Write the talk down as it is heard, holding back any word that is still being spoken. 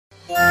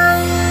ഒരു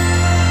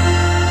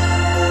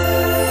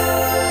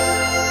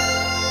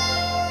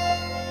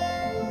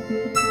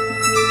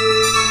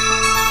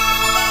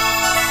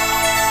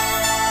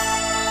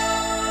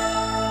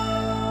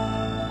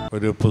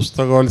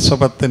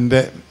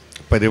പുസ്തകോത്സവത്തിൻ്റെ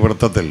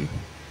പരിവൃത്തത്തിൽ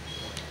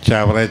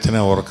ചാവറയച്ചനെ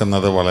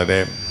ഓർക്കുന്നത് വളരെ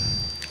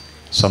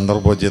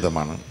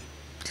സന്ദർഭോചിതമാണ്.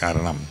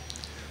 കാരണം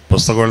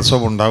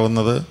പുസ്തകോത്സവം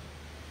ഉണ്ടാകുന്നത്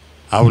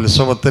ആ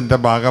ഉത്സവത്തിൻ്റെ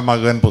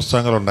ഭാഗമാകാൻ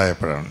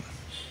പുസ്തകങ്ങളുണ്ടായപ്പോഴാണ്.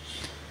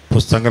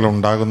 പുസ്തകങ്ങൾ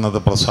ഉണ്ടാകുന്നത്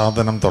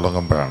പ്രസാധനം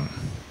തുടങ്ങുമ്പോഴാണ്.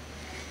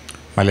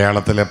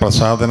 മലയാളത്തിലെ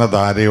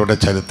പ്രസാധനധാരയുടെ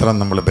ചരിത്രം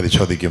നമ്മൾ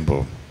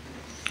പരിശോധിക്കുമ്പോൾ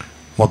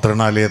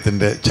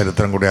മുദ്രണാലയത്തിൻ്റെ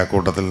ചരിത്രം കൂടി ആ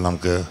കൂട്ടത്തിൽ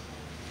നമുക്ക്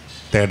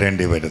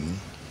തേടേണ്ടി വരുന്നു.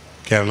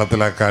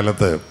 കേരളത്തിലെ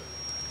കാലത്ത്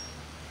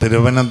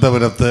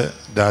തിരുവനന്തപുരത്ത്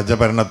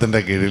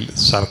രാജഭരണത്തിൻ്റെ കീഴിൽ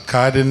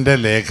സർക്കാരിൻ്റെ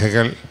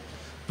ലേഖകൾ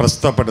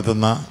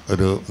പ്രസിദ്ധപ്പെടുത്തുന്ന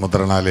ഒരു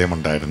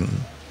മുദ്രണാലയമുണ്ടായിരുന്നു.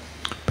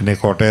 പിന്നെ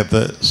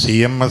കോട്ടയത്ത്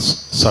CMS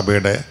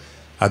സഭയുടെ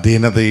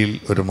അധീനതയിൽ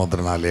ഒരു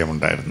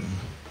മുദ്രണാലയമുണ്ടായിരുന്നു.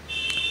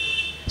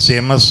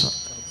 CMS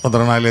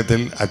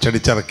മുദ്രണാലയത്തിൽ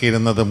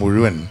അച്ചടിച്ചിറക്കിയിരുന്നത്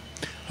മുഴുവൻ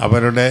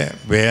അവരുടെ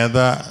വേദ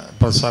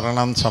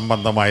പ്രസരണം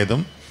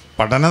സംബന്ധമായതും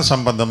പഠന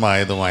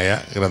സംബന്ധമായതുമായ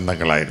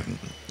ഗ്രന്ഥങ്ങളായിരുന്നു,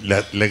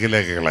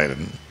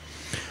 ലഘുലേഖകളായിരുന്നു.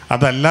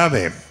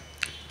 അതല്ലാതെ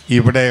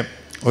ഇവിടെ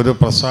ഒരു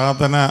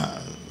പ്രസാധന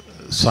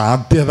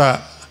സാധ്യത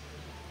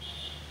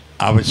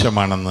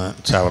ആവശ്യമാണെന്ന്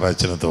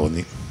ചാവറയച്ചന്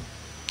തോന്നി.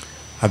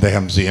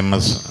 അദ്ദേഹം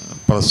CMS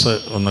പ്രസ്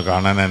ഒന്ന്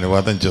കാണാൻ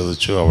അനുവാദം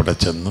ചോദിച്ചു. അവിടെ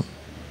ചെന്നു.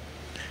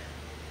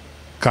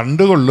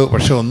 കണ്ടുകൊള്ളു,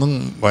 പക്ഷെ ഒന്നും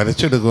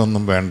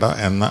വരച്ചെടുക്കുകയൊന്നും വേണ്ട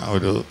എന്ന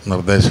ഒരു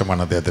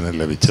നിർദ്ദേശമാണ് അദ്ദേഹത്തിന്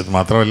ലഭിച്ചത്.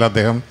 മാത്രമല്ല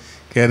അദ്ദേഹം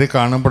കയറി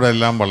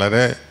കാണുമ്പോഴെല്ലാം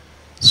വളരെ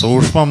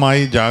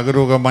സൂക്ഷ്മമായി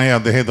ജാഗരൂകമായി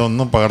അദ്ദേഹം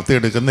ഇതൊന്നും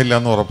പകർത്തിയെടുക്കുന്നില്ല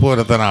എന്ന്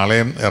ഉറപ്പുവരുത്താൻ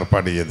ആളെയും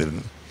ഏർപ്പാട്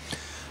ചെയ്തിരുന്നു.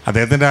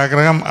 അദ്ദേഹത്തിൻ്റെ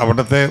ആഗ്രഹം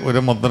അവിടുത്തെ ഒരു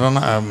മുദ്രണ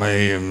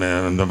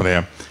എന്താ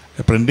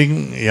പറയുക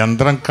പ്രിൻറ്റിങ്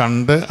യന്ത്രം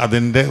കണ്ട്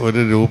അതിൻ്റെ ഒരു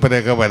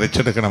രൂപരേഖ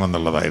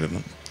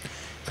വരച്ചെടുക്കണമെന്നുള്ളതായിരുന്നു.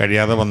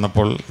 കഴിയാതെ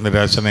വന്നപ്പോൾ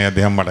നിരാശനായി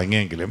അദ്ദേഹം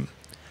മടങ്ങിയെങ്കിലും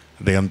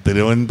അദ്ദേഹം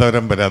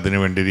തിരുവനന്തപുരം വരെ അതിനു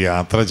വേണ്ടി ഒരു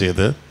യാത്ര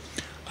ചെയ്ത്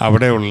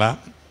അവിടെയുള്ള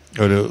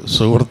ഒരു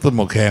സുഹൃത്ത്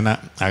മുഖേന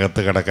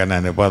അകത്ത് കിടക്കാൻ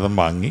അനുവാദം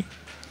വാങ്ങി.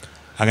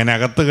 അങ്ങനെ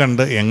അകത്ത്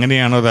കണ്ട്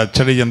എങ്ങനെയാണ് ഒരു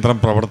അച്ചടി യന്ത്രം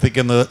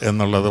പ്രവർത്തിക്കുന്നത്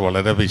എന്നുള്ളത്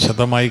വളരെ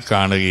വിശദമായി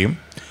കാണുകയും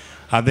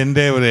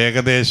അതിൻ്റെ ഒരു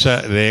ഏകദേശ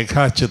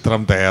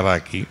രേഖാചിത്രം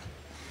തയ്യാറാക്കി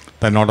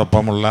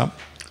തന്നോടൊപ്പമുള്ള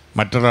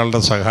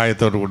മറ്റൊരാളുടെ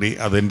സഹായത്തോടു കൂടി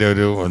അതിൻ്റെ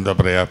ഒരു എന്താ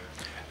പറയുക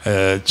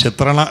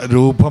ചിത്രണ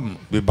രൂപം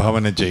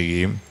വിഭാവനം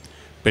ചെയ്യുകയും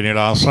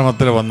പിന്നീട്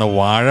ആശ്രമത്തിൽ വന്ന്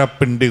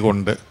വാഴപ്പിണ്ടി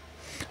കൊണ്ട്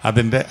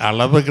അതിൻ്റെ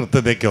അളവ്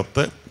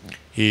കൃത്യതയ്ക്കൊത്ത്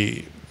ഈ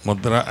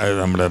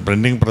നമ്മുടെ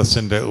പ്രിൻറ്റിങ്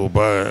പ്രസ്സിൻ്റെ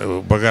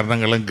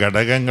ഉപകരണങ്ങളും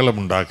ഘടകങ്ങളും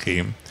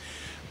ഉണ്ടാക്കുകയും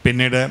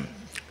പിന്നീട്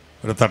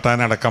ഒരു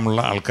തട്ടാനടക്കമുള്ള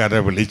ആൾക്കാരെ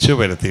വിളിച്ചു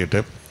വരുത്തിയിട്ട്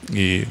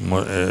ഈ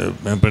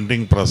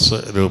പ്രിൻറ്റിങ് പ്രസ്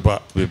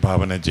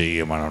വിഭാവനം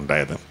ചെയ്യുകയുമാണ്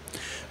ഉണ്ടായത്.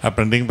 ആ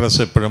പ്രിൻറ്റിങ്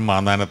പ്രസ് ഇപ്പോഴും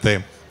മാന്നാനത്തെ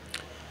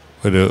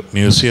ഒരു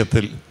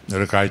മ്യൂസിയത്തിൽ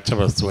ഒരു കാഴ്ച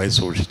വസ്തുവായി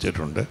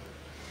സൂക്ഷിച്ചിട്ടുണ്ട്.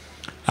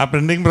 ആ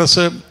പ്രിൻറ്റിങ്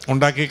പ്രസ്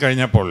ഉണ്ടാക്കി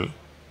കഴിഞ്ഞപ്പോൾ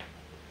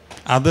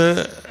അത്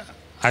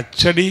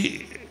അച്ചടി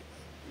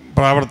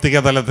പ്രാവർത്തിക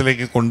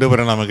തലത്തിലേക്ക്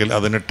കൊണ്ടുവരണമെങ്കിൽ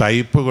അതിന്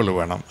ടൈപ്പുകൾ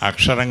വേണം,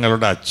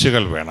 അക്ഷരങ്ങളുടെ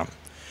അച്ചുകൾ വേണം.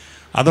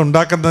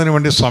 അതുണ്ടാക്കുന്നതിന്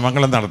വേണ്ടി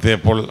ശ്രമങ്ങൾ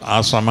നടത്തിയപ്പോൾ ആ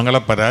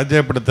ശ്രമങ്ങളെ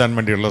പരാജയപ്പെടുത്താൻ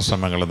വേണ്ടിയുള്ള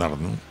ശ്രമങ്ങൾ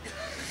നടന്നു.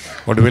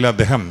 ഒടുവിൽ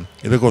അദ്ദേഹം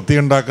ഇത്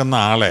കൊത്തിയുണ്ടാക്കുന്ന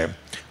ആളെ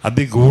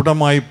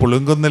അതിഗൂഢമായി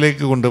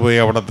പുളുങ്കുന്നിലേക്ക് കൊണ്ടുപോയി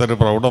അവിടുത്തെ ഒരു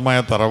പ്രൗഢമായ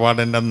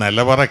തറവാടിൻ്റെ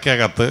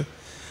നിലവറയ്ക്കകത്ത്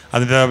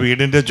അതിൻ്റെ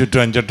വീടിൻ്റെ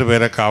ചുറ്റും 5-8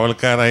 പേരെ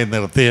കാവൽക്കാരായി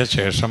നിർത്തിയ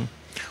ശേഷം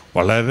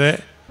വളരെ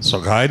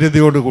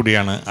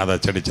സ്വകാര്യതയോടുകൂടിയാണ് അത്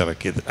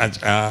അച്ചടിച്ചിറക്കിയത്,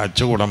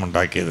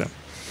 അച്ചുകൂടമുണ്ടാക്കിയത്.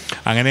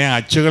 അങ്ങനെ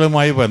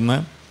അച്ചുകളുമായി വന്ന്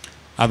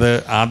അത്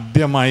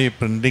ആദ്യമായി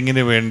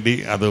പ്രിൻറ്റിങ്ങിന് വേണ്ടി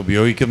അത്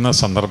ഉപയോഗിക്കുന്ന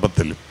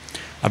സന്ദർഭത്തിൽ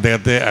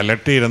അദ്ദേഹത്തെ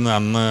അലട്ടിയിരുന്ന്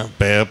അന്ന്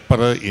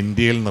പേപ്പർ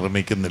ഇന്ത്യയിൽ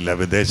നിർമ്മിക്കുന്നില്ല,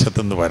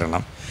 വിദേശത്തുനിന്ന്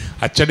വരണം.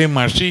 അച്ചടി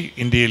മഷി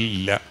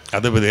ഇന്ത്യയിലില്ല,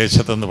 അത്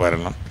വിദേശത്തുനിന്ന്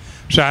വരണം.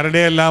 പക്ഷെ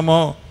ആരുടെയെല്ലാമോ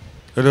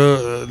ഒരു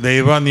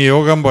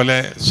ദൈവനിയോഗം പോലെ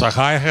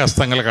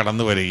സഹായഹസ്തങ്ങൾ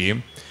കടന്നു വരികയും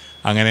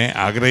അങ്ങനെ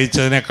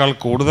ആഗ്രഹിച്ചതിനേക്കാൾ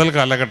കൂടുതൽ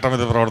കാലഘട്ടം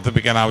ഇത്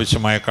പ്രവർത്തിപ്പിക്കാൻ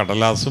ആവശ്യമായ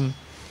കടലാസും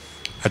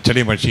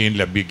അച്ചടി മഷിയും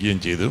ലഭിക്കുകയും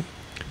ചെയ്തു.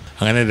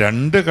 അങ്ങനെ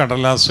 2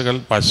 കടലാസുകൾ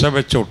പശ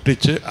വെച്ച്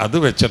ഒട്ടിച്ച് അത്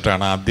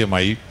വെച്ചിട്ടാണ്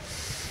ആദ്യമായി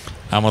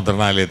ആ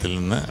മുദ്രണാലയത്തിൽ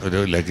നിന്ന് ഒരു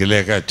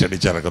ലഘുലേഖ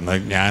അച്ചടിച്ചിറക്കുന്നത്.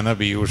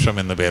 ജ്ഞാനപീയൂഷം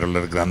എന്ന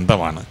പേരുള്ളൊരു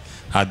ഗ്രന്ഥമാണ്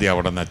ആദ്യം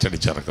അവിടെ നിന്ന്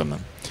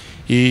അച്ചടിച്ചിറക്കുന്നത്.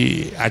 ഈ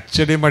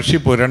അച്ചടി മഷി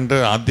പുരണ്ട്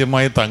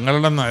ആദ്യമായി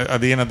തങ്ങളുടെ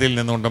അധീനത്തിൽ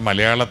നിന്നുകൊണ്ട്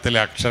മലയാളത്തിലെ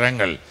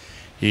അക്ഷരങ്ങൾ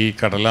ഈ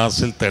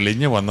കടലാസിൽ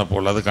തെളിഞ്ഞു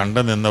വന്നപ്പോൾ അത്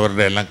കണ്ടു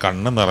നിന്നവരുടെ എല്ലാം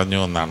കണ്ണ് നിറഞ്ഞു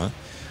എന്നാണ്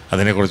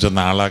അതിനെക്കുറിച്ച്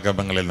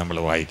നാളാഗമങ്ങളിൽ നമ്മൾ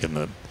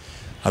വായിക്കുന്നത്.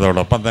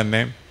 അതോടൊപ്പം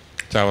തന്നെ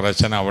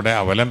ചാവറയച്ചൻ അവിടെ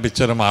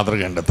അവലംബിച്ചൊരു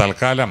മാതൃകയുണ്ട്.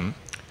 തൽക്കാലം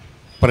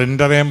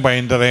പ്രിൻ്ററേയും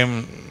ബൈൻഡറേയും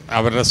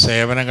അവരുടെ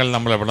സേവനങ്ങൾ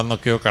നമ്മൾ എവിടെ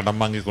നിന്നൊക്കെയോ കടം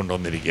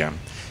വാങ്ങിക്കൊണ്ടുവന്നിരിക്കുകയാണ്.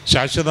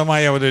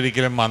 ശാശ്വതമായി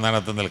അവരൊരിക്കലും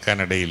മാന്നാനത്ത്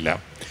നിൽക്കാനിടയില്ല.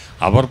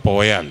 അവർ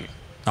പോയാൽ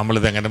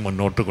നമ്മളിതെങ്ങനെ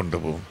മുന്നോട്ട്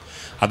കൊണ്ടുപോകും?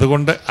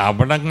 അതുകൊണ്ട്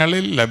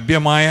അവിടങ്ങളിൽ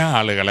ലഭ്യമായ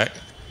ആളുകളെ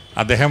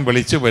അദ്ദേഹം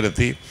വിളിച്ചു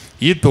വരുത്തി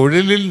ഈ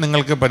തൊഴിലിൽ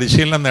നിങ്ങൾക്ക്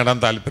പരിശീലനം നേടാൻ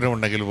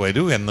താല്പര്യമുണ്ടെങ്കിൽ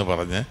വരൂ എന്ന്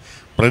പറഞ്ഞ്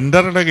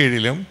പ്രിൻ്ററുടെ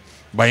കീഴിലും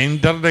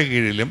ബൈൻഡറുടെ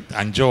കീഴിലും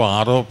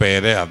 5-6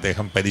 പേരെ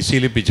അദ്ദേഹം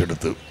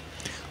പരിശീലിപ്പിച്ചെടുത്തു.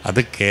 അത്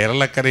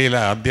കേരളക്കരയിൽ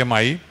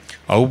ആദ്യമായി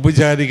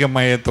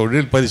ഔപചാരികമായ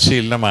തൊഴിൽ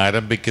പരിശീലനം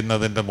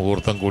ആരംഭിക്കുന്നതിൻ്റെ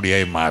മുഹൂർത്തം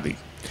കൂടിയായി മാറി.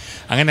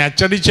 അങ്ങനെ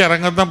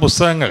അച്ചടിച്ചിറങ്ങുന്ന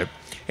പുസ്തകങ്ങൾ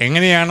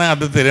എങ്ങനെയാണ്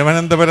അത്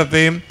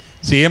തിരുവനന്തപുരത്തെയും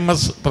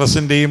CMS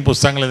പ്രസിൻ്റെയും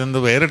പുസ്തകങ്ങളിൽ നിന്ന്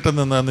വേറിട്ട്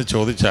നിന്നതെന്ന്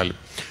ചോദിച്ചാൽ,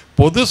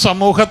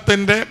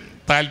 പൊതുസമൂഹത്തിൻ്റെ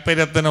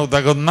താല്പര്യത്തിന്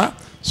ഉതകുന്ന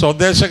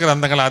സ്വദേശ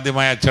ഗ്രന്ഥങ്ങൾ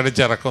ആദ്യമായി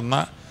അച്ചടിച്ചിറക്കുന്ന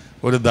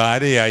ഒരു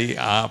ധാരയായി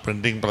ആ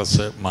പ്രിൻറ്റിംഗ്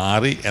പ്രസ്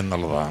മാറി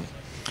എന്നുള്ളതാണ്.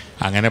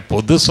 അങ്ങനെ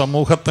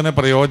പൊതുസമൂഹത്തിന്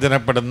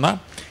പ്രയോജനപ്പെടുന്ന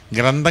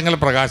ഗ്രന്ഥങ്ങൾ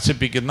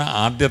പ്രകാശിപ്പിക്കുന്ന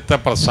ആദ്യത്തെ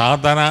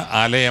പ്രസാധന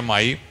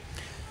ആലയമായി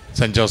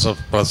സെൻറ്റ്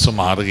ജോസഫ് പ്രസ്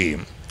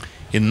മാറുകയും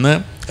ഇന്ന്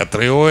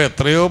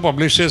എത്രയോ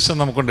പബ്ലിഷേഴ്സ്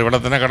നമുക്കുണ്ട്. ഇവിടെ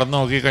തന്നെ കടന്നു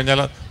നോക്കിക്കഴിഞ്ഞാൽ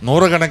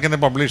നൂറുകണക്കിന്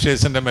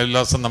പബ്ലിഷേഴ്സിൻ്റെ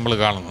മേൽവിലാസം നമ്മൾ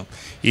കാണുന്നു.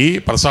 ഈ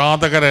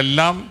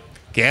പ്രസാധകരെല്ലാം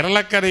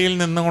കേരളക്കരയിൽ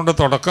നിന്നുകൊണ്ട്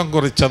തുടക്കം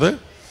കുറിച്ചത്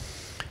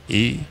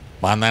ഈ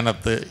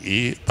മാന്നാനത്ത് ഈ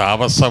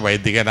താപസ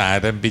വൈദികൻ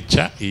ആരംഭിച്ച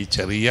ഈ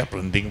ചെറിയ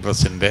പ്രിൻറ്റിംഗ്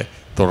പ്രസ്സിൻ്റെ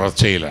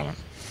തുടർച്ചയിലാണ്.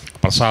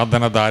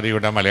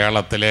 പ്രസാധനധാരിയുടെ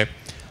മലയാളത്തിലെ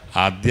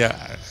ആദ്യ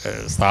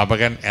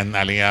സ്ഥാപകൻ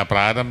അല്ലെങ്കിൽ ആ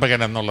പ്രാരംഭകൻ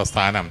എന്നുള്ള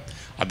സ്ഥാനം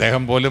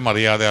അദ്ദേഹം പോലും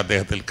അറിയാതെ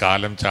അദ്ദേഹത്തിൽ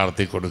കാലം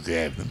ചാർത്തി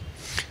കൊടുക്കുകയായിരുന്നു.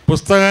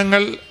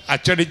 പുസ്തകങ്ങൾ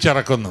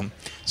അച്ചടിച്ചിറക്കുന്നു,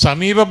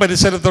 സമീപ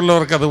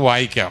പരിസരത്തുള്ളവർക്കത്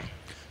വായിക്കാം.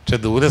 പക്ഷെ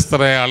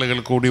ദൂരസ്ഥരായ ആളുകൾ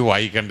കൂടി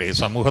വായിക്കണ്ടേ,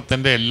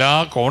 സമൂഹത്തിൻ്റെ എല്ലാ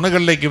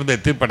കോണുകളിലേക്കും ഇത്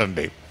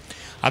എത്തിപ്പെടണ്ടേ.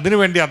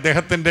 അതിനുവേണ്ടി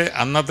അദ്ദേഹത്തിൻ്റെ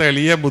അന്നത്തെ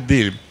എളിയ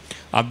ബുദ്ധിയിൽ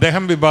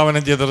അദ്ദേഹം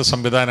വിഭാവനം ചെയ്തൊരു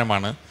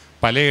സംവിധാനമാണ്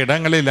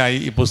പലയിടങ്ങളിലായി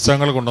ഈ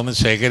പുസ്തകങ്ങൾ കൊണ്ടൊന്ന്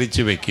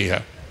ശേഖരിച്ച് വയ്ക്കുക.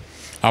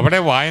 അവിടെ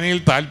വായനയിൽ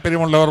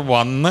താല്പര്യമുള്ളവർ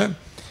വന്ന്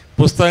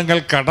പുസ്തകങ്ങൾ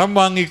കടം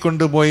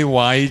വാങ്ങിക്കൊണ്ടുപോയി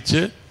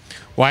വായിച്ച്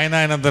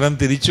വായനാനന്തരം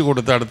തിരിച്ചു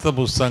കൊടുത്ത് അടുത്ത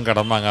പുസ്തകം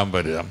കടം വാങ്ങാൻ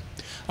വരിക.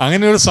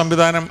 അങ്ങനെയൊരു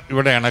സംവിധാനം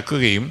ഇവിടെ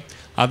ഇണക്കുകയും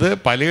അത്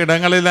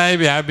പലയിടങ്ങളിലായി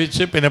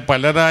വ്യാപിച്ച് പിന്നെ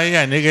പലരായി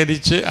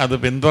അനുകരിച്ച് അത്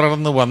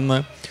പിന്തുടർന്ന് വന്ന്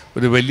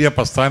ഒരു വലിയ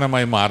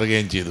പ്രസ്ഥാനമായി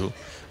മാറുകയും ചെയ്തു.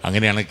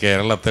 അങ്ങനെയാണ്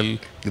കേരളത്തിൽ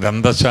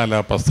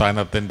ഗ്രന്ഥശാല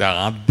പ്രസ്ഥാനത്തിൻ്റെ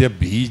ആദ്യ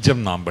ബീജം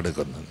നാം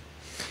എടുക്കുന്നത്.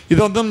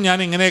 ഇതൊന്നും ഞാൻ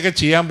ഇങ്ങനെയൊക്കെ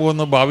ചെയ്യാൻ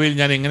പോകുന്നു, ഭാവിയിൽ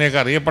ഞാൻ ഇങ്ങനെയൊക്കെ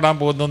അറിയപ്പെടാൻ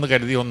പോകുന്നു എന്ന്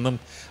കരുതി ഒന്നും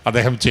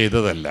അദ്ദേഹം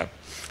ചെയ്തതല്ല.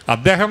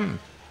 അദ്ദേഹം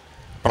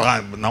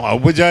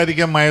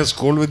ഔപചാരികമായ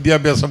സ്കൂൾ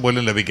വിദ്യാഭ്യാസം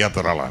പോലും ലഭിക്കാത്ത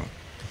ഒരാളാണ്.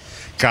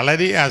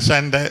 കളരി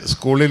ആശാൻ്റെ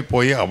സ്കൂളിൽ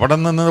പോയി അവിടെ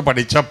നിന്ന്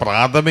പഠിച്ച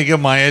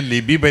പ്രാഥമികമായ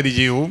ലിപി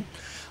പരിചയവും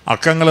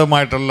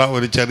അക്കങ്ങളുമായിട്ടുള്ള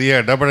ഒരു ചെറിയ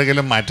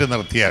ഇടപഴകലും മാറ്റി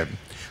നിർത്തിയാൽ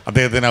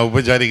അദ്ദേഹത്തിന്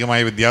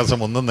ഔപചാരികമായ വിദ്യാഭ്യാസം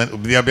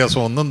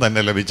ഒന്നും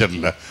തന്നെ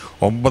ലഭിച്ചിട്ടില്ല.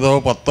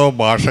 9-10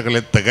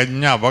 ഭാഷകളിൽ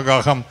തികഞ്ഞ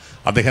അവഗാഹം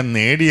അദ്ദേഹം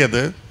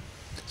നേടിയത്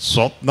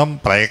സ്വപ്നം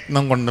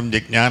പ്രയത്നം കൊണ്ടും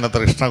ജിജ്ഞാന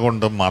തൃഷ്ണ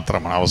കൊണ്ടും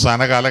മാത്രമാണ്.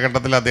 അവസാന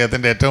കാലഘട്ടത്തിൽ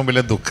അദ്ദേഹത്തിൻ്റെ ഏറ്റവും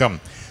വലിയ ദുഃഖം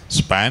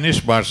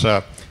സ്പാനിഷ് ഭാഷ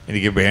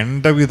എനിക്ക്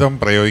വേണ്ട വിധം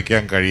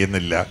പ്രയോഗിക്കാൻ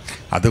കഴിയുന്നില്ല,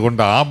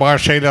 അതുകൊണ്ട് ആ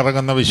ഭാഷയിൽ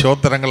ഇറങ്ങുന്ന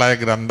വിശോത്തരങ്ങളായ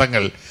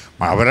ഗ്രന്ഥങ്ങൾ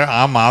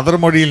ആ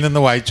മാതൃമൊഴിയിൽ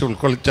നിന്ന് വായിച്ച്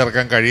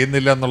ഉൾക്കൊള്ളിച്ചേർക്കാൻ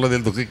കഴിയുന്നില്ല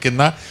എന്നുള്ളതിൽ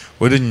ദുഃഖിക്കുന്ന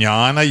ഒരു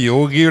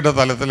ജ്ഞാനയോഗിയുടെ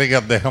തലത്തിലേക്ക്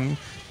അദ്ദേഹം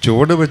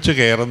ചുവട് വെച്ച്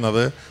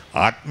കയറുന്നത്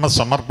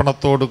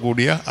ആത്മസമർപ്പണത്തോടു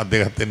കൂടിയ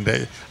അദ്ദേഹത്തിൻ്റെ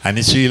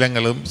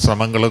അനുശീലങ്ങളും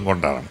ശ്രമങ്ങളും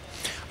കൊണ്ടാണ്.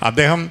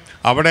 അദ്ദേഹം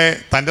അവിടെ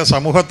തൻ്റെ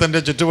സമൂഹത്തിൻ്റെ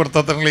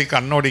ചുറ്റുവൃത്തങ്ങളിൽ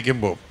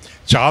കണ്ണോടിക്കുമ്പോൾ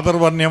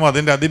ചാതുർവർണ്ണ്യം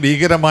അതിൻ്റെ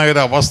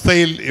അതിഭീകരമായൊരു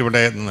അവസ്ഥയിൽ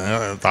ഇവിടെ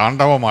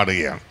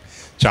താണ്ഡവമാടുകയാണ്.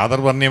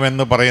 ചാതുർവർണ്ണ്യം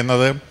എന്ന്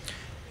പറയുന്നത്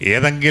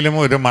ഏതെങ്കിലും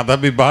ഒരു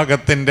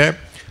മതവിഭാഗത്തിൻ്റെ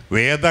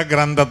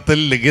വേദഗ്രന്ഥത്തിൽ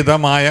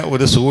ലിഖിതമായ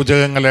ഒരു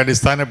സൂചകങ്ങളെ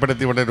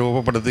അടിസ്ഥാനപ്പെടുത്തി ഇവിടെ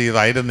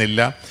രൂപപ്പെടുത്തിയതായിരുന്നില്ല.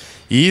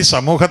 ഈ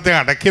സമൂഹത്തെ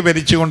അടക്കി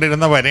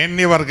ഭരിച്ചുകൊണ്ടിരുന്ന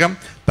വരേണ്യവർഗം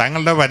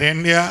തങ്ങളുടെ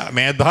വരേണ്യ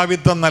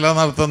മേധാവിത്വം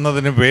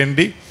നിലനിർത്തുന്നതിന്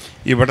വേണ്ടി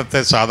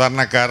ഇവിടുത്തെ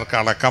സാധാരണക്കാർക്ക്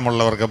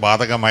അടക്കമുള്ളവർക്ക്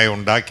ബാധകമായി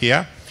ഉണ്ടാക്കിയ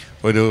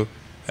ഒരു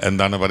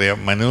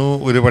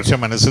ഒരുപക്ഷെ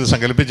മനസ്സിൽ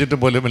സങ്കല്പിച്ചിട്ട്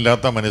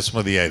പോലുമില്ലാത്ത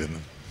മനുസ്മൃതിയായിരുന്നു.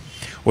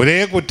 ഒരേ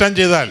കുറ്റം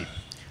ചെയ്താൽ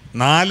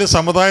 4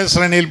 സമുദായ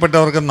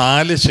ശ്രേണിയിൽപ്പെട്ടവർക്ക്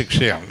 4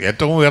 ശിക്ഷയാണ്.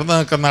 ഏറ്റവും ഉയർന്നു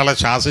നിൽക്കുന്ന ആളെ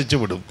ശാസിച്ചു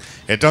വിടും,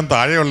 ഏറ്റവും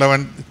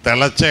താഴെയുള്ളവൻ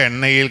തിളച്ച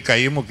എണ്ണയിൽ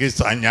കൈമുക്കി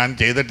ഞാൻ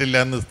ചെയ്തിട്ടില്ല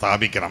എന്ന്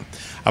സ്ഥാപിക്കണം.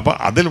 അപ്പോൾ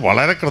അതിൽ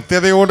വളരെ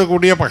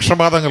കൃത്യതയോടുകൂടിയ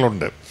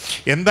പക്ഷപാതങ്ങളുണ്ട്.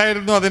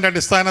 എന്തായിരുന്നു അതിൻ്റെ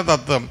അടിസ്ഥാന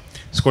തത്വം?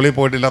 സ്കൂളിൽ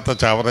പോയിട്ടില്ലാത്ത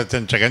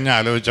ചാവറച്ചൻ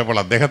ആലോചിച്ചപ്പോൾ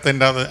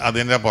അദ്ദേഹത്തിൻ്റെ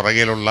അതിൻ്റെ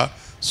പുറകിലുള്ള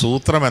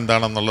സൂത്രം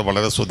എന്താണെന്നുള്ളത്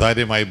വളരെ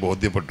സുതാര്യമായി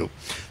ബോധ്യപ്പെട്ടു.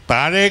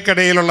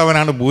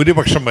 താഴേക്കടയിലുള്ളവനാണ്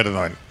ഭൂരിപക്ഷം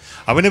വരുന്നവൻ.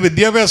 അവന്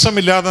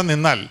വിദ്യാഭ്യാസമില്ലാതെ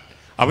നിന്നാൽ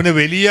അവന്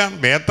വലിയ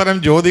വേത്തരം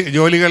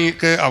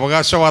ജോലികൾക്ക്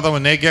അവകാശവാദം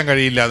ഉന്നയിക്കാൻ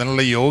കഴിയില്ല,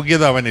 അതിനുള്ള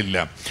യോഗ്യത അവനില്ല.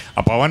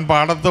 അപ്പോൾ അവൻ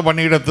പാടത്ത്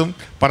പണിയെടുത്തും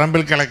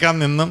പറമ്പിൽ കിളയ്ക്കാൻ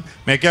നിന്നും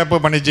മേക്കപ്പ്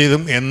പണി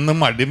ചെയ്തും എന്നും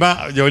അടിമ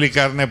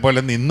ജോലിക്കാരനെ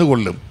പോലെ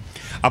നിന്നുകൊള്ളും.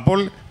 അപ്പോൾ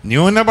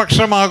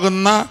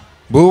ന്യൂനപക്ഷമാകുന്ന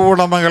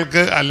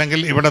ഭൂവുടമകൾക്ക്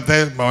അല്ലെങ്കിൽ ഇവിടുത്തെ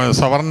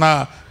സവർണ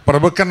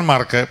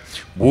പ്രഭുക്കന്മാർക്ക്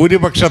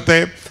ഭൂരിപക്ഷത്തെ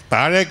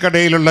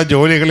താഴേക്കടയിലുള്ള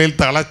ജോലികളിൽ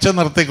തളച്ചു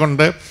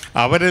നിർത്തിക്കൊണ്ട്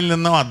അവരിൽ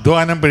നിന്നും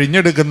അധ്വാനം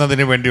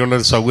പിഴിഞ്ഞെടുക്കുന്നതിന്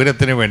വേണ്ടിയുള്ളൊരു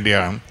സൗകര്യത്തിന്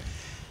വേണ്ടിയാണ്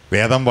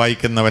വേദം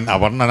വായിക്കുന്നവൻ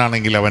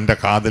അവർണനാണെങ്കിൽ അവൻ്റെ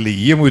കാതിൽ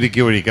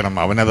ഈയമുരുക്കി ഒഴിക്കണം,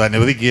 അവനത്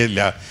അനുവദിക്കുകയില്ല,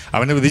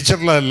 അവന്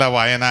വിധിച്ചിട്ടുള്ളതല്ല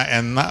വായന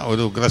എന്ന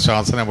ഒരു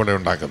ഉഗ്രശാസനം ഇവിടെ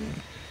ഉണ്ടാക്കുന്നു.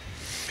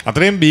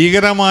 അത്രയും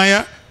ഭീകരമായ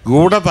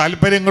ഗൂഢ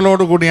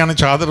താല്പര്യങ്ങളോടുകൂടിയാണ്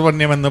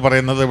ചാതുർവർണ്ണ്യം എന്ന്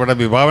പറയുന്നത് ഇവിടെ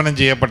വിഭാവനം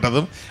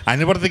ചെയ്യപ്പെട്ടതും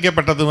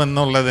അനുവർത്തിക്കപ്പെട്ടതും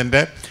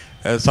എന്നുള്ളതിൻ്റെ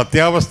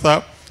സത്യാവസ്ഥ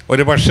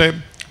ഒരുപക്ഷെ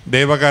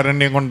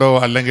ദൈവകാരുണ്യം കൊണ്ടോ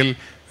അല്ലെങ്കിൽ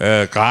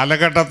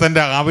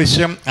കാലഘട്ടത്തിൻ്റെ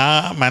ആവശ്യം ആ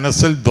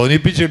മനസ്സിൽ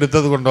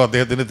ധ്വനിപ്പിച്ചെടുത്തത് കൊണ്ടോ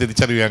അദ്ദേഹത്തിന്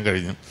തിരിച്ചറിയാൻ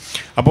കഴിഞ്ഞു.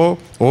 അപ്പോൾ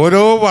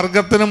ഓരോ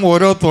വർഗത്തിനും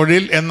ഓരോ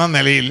തൊഴിൽ എന്ന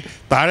നിലയിൽ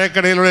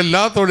താഴേക്കടയിലുള്ള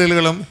എല്ലാ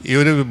തൊഴിലുകളും ഈ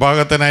ഒരു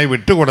വിഭാഗത്തിനായി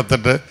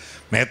വിട്ടുകൊടുത്തിട്ട്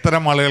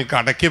മേത്തരം ആളുകൾക്ക്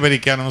അടക്കി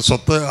ഭരിക്കാനും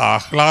സ്വത്ത്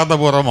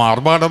ആഹ്ലാദപൂർവ്വം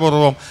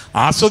ആർഭാടപൂർവ്വം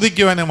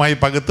ആസ്വദിക്കുവാനുമായി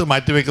പകുത്ത്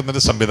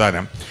മാറ്റിവെക്കുന്നൊരു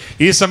സംവിധാനം.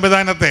 ഈ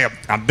സംവിധാനത്തെ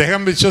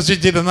അദ്ദേഹം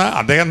വിശ്വസിച്ചിരുന്ന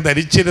അദ്ദേഹം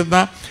ധരിച്ചിരുന്ന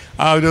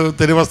ആ ഒരു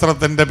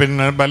തിരുവസ്ത്രത്തിൻ്റെ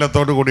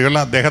ബലത്തോടു കൂടിയുള്ള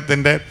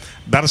അദ്ദേഹത്തിൻ്റെ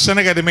ദർശന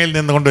കരിമയിൽ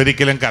നിന്നുകൊണ്ട്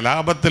ഒരിക്കലും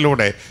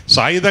കലാപത്തിലൂടെ,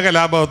 സായുധ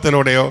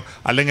കലാപത്തിലൂടെയോ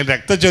അല്ലെങ്കിൽ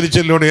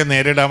രക്തച്ചൊരിച്ചിലൂടെയോ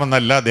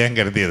നേരിടാമെന്നല്ല അദ്ദേഹം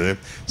കരുതിയത്.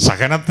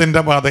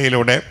 സഹനത്തിൻ്റെ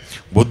പാതയിലൂടെ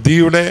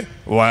ബുദ്ധിയുടെ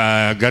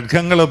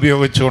ഘടകങ്ങൾ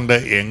ഉപയോഗിച്ചുകൊണ്ട്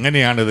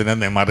എങ്ങനെയാണ്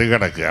ഇതിനെ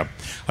മറികടക്കുക.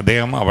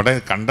 അദ്ദേഹം അവിടെ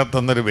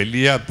കണ്ടെത്തുന്നൊരു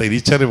വലിയ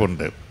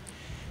തിരിച്ചറിവുണ്ട്.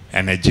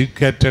 An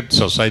educated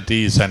society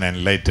is an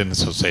enlightened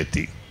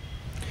society.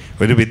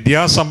 ഒരു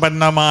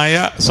വിദ്യാസമ്പന്നമായ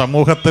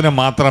സമൂഹത്തിന്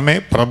മാത്രമേ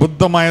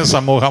പ്രബുദ്ധമായ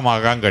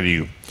സമൂഹമാകാൻ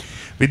കഴിയൂ.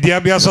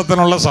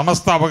 വിദ്യാഭ്യാസത്തിനുള്ള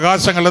സമസ്ത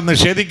അവകാശങ്ങളും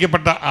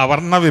നിഷേധിക്കപ്പെട്ട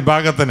അവർണ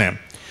വിഭാഗത്തിന്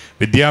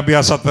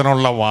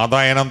വിദ്യാഭ്യാസത്തിനുള്ള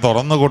വാതായനം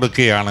തുറന്നു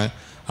കൊടുക്കുകയാണ്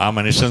ആ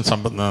മനുഷ്യൻ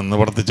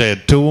നിവർത്തിച്ച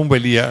ഏറ്റവും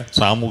വലിയ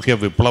സാമൂഹ്യ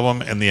വിപ്ലവം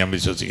എന്ന് ഞാൻ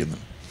വിശ്വസിക്കുന്നു.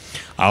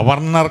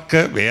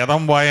 അവർണർക്ക്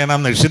വേദം വായന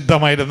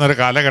നിഷിദ്ധമായിരുന്നൊരു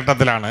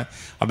കാലഘട്ടത്തിലാണ്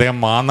അദ്ദേഹം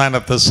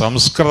മാന്നാനത്ത്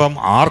സംസ്കൃതം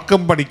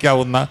ആർക്കും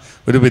പഠിക്കാവുന്ന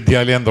ഒരു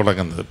വിദ്യാലയം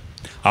തുടങ്ങുന്നത്.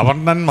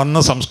 അവർണൻ വന്ന്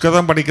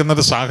സംസ്കൃതം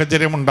പഠിക്കുന്നൊരു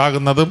സാഹചര്യം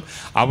ഉണ്ടാകുന്നതും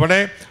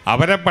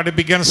അവരെ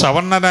പഠിപ്പിക്കാൻ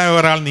സവർണനായ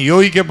ഒരാൾ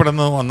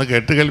നിയോഗിക്കപ്പെടുന്നതും അന്ന്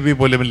കേട്ടുകേൾവി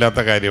പോലുമില്ലാത്ത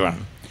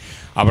കാര്യമാണ്.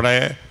 അവിടെ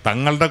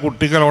തങ്ങളുടെ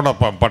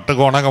കുട്ടികളോടൊപ്പം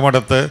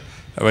പട്ടുകോണകമെടുത്ത്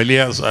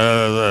വലിയ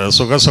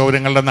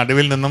സുഖസൗകര്യങ്ങളുടെ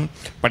നടുവിൽ നിന്നും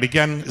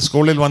പഠിക്കാൻ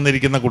സ്കൂളിൽ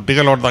വന്നിരിക്കുന്ന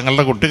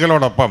തങ്ങളുടെ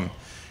കുട്ടികളോടൊപ്പം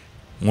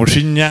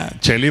മുഷിഞ്ഞ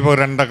ചെളി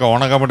പുരണ്ട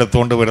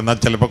കോണകമെടുത്തുകൊണ്ട് വരുന്ന,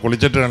 ചിലപ്പോൾ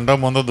കുളിച്ചിട്ട്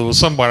 2-3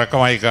 ദിവസം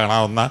പഴക്കമായി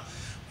കാണാവുന്ന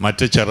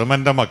മറ്റ്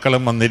ചെറുമൻ്റെ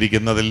മക്കളും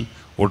വന്നിരിക്കുന്നതിൽ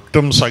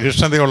ഒട്ടും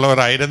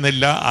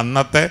സഹിഷ്ണുതയുള്ളവരായിരുന്നില്ല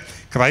അന്നത്തെ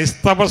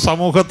ക്രൈസ്തവ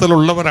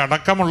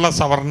സമൂഹത്തിലുള്ളവരടക്കമുള്ള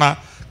സവർണ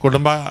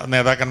കുടുംബ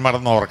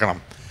നേതാക്കന്മാരെന്ന് ഓർക്കണം.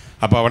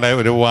 അപ്പോൾ അവിടെ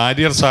ഒരു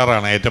വാര്യർ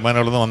സാറാണ്,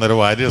 ഏറ്റുമാനൂരിൽ നിന്ന് വന്നൊരു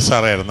വാര്യർ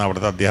സാറായിരുന്നു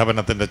അവിടുത്തെ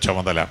അധ്യാപനത്തിൻ്റെ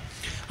ചുമതല.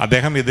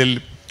 അദ്ദേഹം ഇതിൽ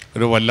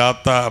ഒരു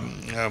വല്ലാത്ത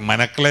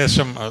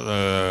മനക്ലേശം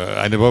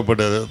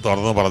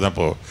തുറന്നു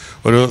പറഞ്ഞപ്പോൾ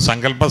ഒരു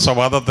സങ്കല്പ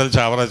സ്വഭാവത്തിൽ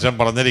ചാവറച്ചൻ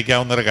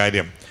പറഞ്ഞിരിക്കാവുന്നൊരു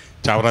കാര്യം,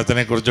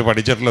 ചാവറച്ചനെക്കുറിച്ച്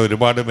പഠിച്ചിട്ടുള്ള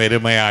ഒരുപാട്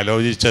പേരുമായി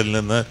ആലോചിച്ചതിൽ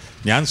നിന്ന്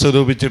ഞാൻ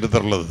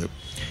സ്വരൂപിച്ചെടുത്തിട്ടുള്ളത്,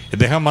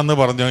 ഇദ്ദേഹം വന്ന്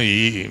പറഞ്ഞു, ഈ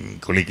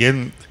കുളിക്കുകയും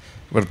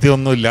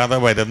വൃത്തിയൊന്നും ഇല്ലാതെ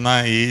വരുന്ന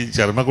ഈ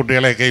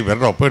ചെറുമക്കുട്ടികളെയൊക്കെ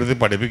ഇവരുടെ ഒപ്പം എടുത്ത്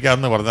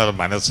പഠിപ്പിക്കാമെന്ന് പറഞ്ഞാൽ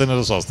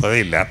മനസ്സിനൊരു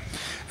സ്വസ്ഥതയില്ല,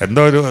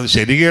 എന്തോ ഒരു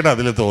ശരികേട്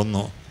അതിൽ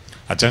തോന്നുന്നു,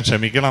 അച്ഛൻ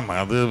ക്ഷമിക്കണം,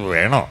 അത്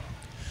വേണോ?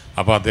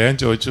 അപ്പോൾ അദ്ദേഹം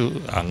ചോദിച്ചു,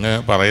 അങ്ങ്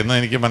പറയുന്നത്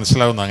എനിക്ക്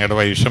മനസ്സിലാവുന്നു, അങ്ങയുടെ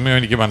വൈഷമ്യം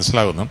എനിക്ക്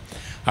മനസ്സിലാവുന്നു,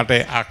 ആട്ടെ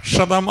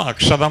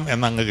അക്ഷതം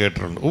എന്നങ്ങ്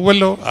കേട്ടിട്ടുണ്ട്.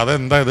 ഉവ്വല്ലോ,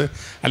 അതെന്താ ഇത്?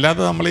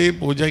 അല്ലാതെ നമ്മൾ ഈ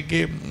പൂജയ്ക്ക്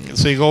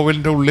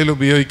ശ്രീകോവിലിൻ്റെ ഉള്ളിൽ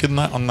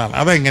ഉപയോഗിക്കുന്ന ഒന്നാണ്,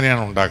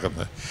 അതെങ്ങനെയാണ്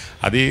ഉണ്ടാക്കുന്നത്?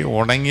 അത് ഈ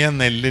ഉണങ്ങിയ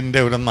നെല്ലിൻ്റെ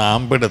ഒരു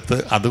നാമ്പെടുത്ത്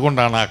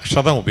അതുകൊണ്ടാണ്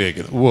അക്ഷതം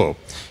ഉപയോഗിക്കുന്നത്.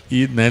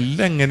 ഈ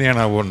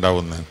നെല്ലെങ്ങനെയാണ് അവ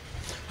ഉണ്ടാവുന്നത്?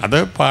 അത്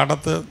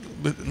പാടത്ത്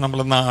നമ്മൾ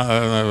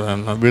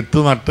വിത്ത്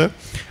നട്ട്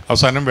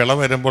അവസാനം വിള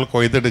വരുമ്പോൾ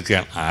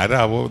കൊയ്തെടുക്കുകയാണ്.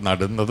 ആരാവോ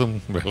നടുന്നതും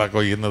വിള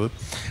കൊയ്യുന്നതും?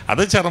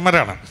 അത്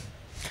ചെറുമരാണ്.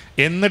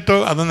 എന്നിട്ടോ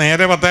അത്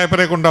നേരെ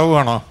പത്തായപ്പരെ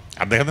കൊണ്ടാവുകയാണോ?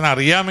 അദ്ദേഹത്തിന്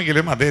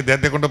അറിയാമെങ്കിലും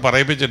അദ്ദേഹത്തെ കൊണ്ട്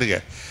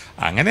പറയിപ്പിച്ചെടുക്കുക.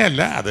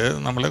 അങ്ങനെയല്ല, അത്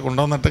നമ്മൾ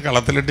കൊണ്ടുവന്നിട്ട്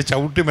കളത്തിലിട്ട്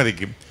ചവിട്ടി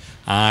മതിക്കും.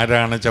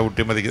 ആരാണ്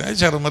ചവിട്ടി മതിക്കുന്നത്? അത്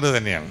ചെറുമര്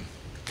തന്നെയാണ്.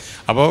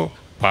 അപ്പോൾ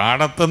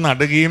പാടത്ത്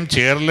നടുകയും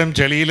ചേറിലും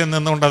ചെളിയിലും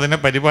നിന്നുകൊണ്ട് അതിനെ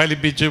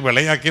പരിപാലിപ്പിച്ച്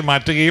വിളയാക്കി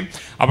മാറ്റുകയും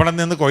അവിടെ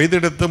നിന്ന്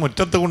കൊയ്തെടുത്ത്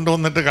മുറ്റത്ത്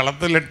കൊണ്ടുവന്നിട്ട്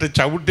കളത്തിലിട്ട്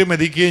ചവിട്ടി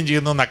മതിക്കുകയും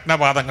ചെയ്യുന്നു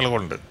നഗ്നപാദങ്ങൾ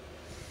കൊണ്ട്.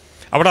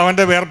 അവിടെ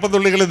അവൻ്റെ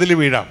വേർപ്പത്തുള്ളികൾ ഇതിൽ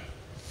വീഴാം.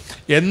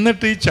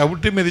 എന്നിട്ട് ഈ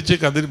ചവിട്ടി മതിച്ച്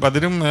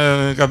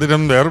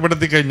കതിരും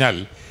വേർപെടുത്തി കഴിഞ്ഞാൽ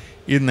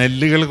ഈ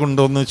നെല്ലുകൾ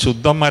കൊണ്ടുവന്ന്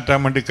ശുദ്ധം മാറ്റാൻ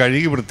വേണ്ടി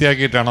കഴുകി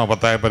വൃത്തിയാക്കിയിട്ടാണോ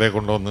പത്തായപ്പരെ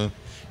കൊണ്ടുവന്ന്?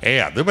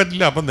 അത്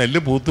പറ്റില്ല. അപ്പം നെല്ല്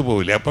പൂത്തു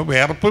പോവില്ല. അപ്പം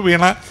വേർപ്പ്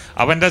വീണ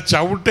അവൻ്റെ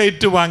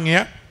ചവിട്ടേറ്റ് വാങ്ങിയ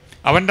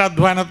അവൻ്റെ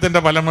അധ്വാനത്തിൻ്റെ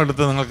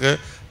ഫലമെടുത്ത് നിങ്ങൾക്ക്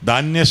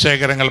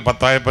ധാന്യശേഖരങ്ങൾ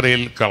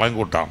പത്തായപ്പരയിൽ കളം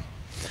കൂട്ടാം.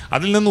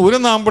 അതിൽ നിന്ന് ഒരു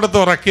നാമ്പെടുത്ത്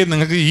ഉറക്കി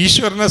നിങ്ങൾക്ക്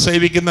ഈശ്വരനെ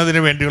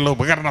സേവിക്കുന്നതിന് വേണ്ടിയുള്ള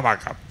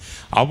ഉപകരണമാക്കാം.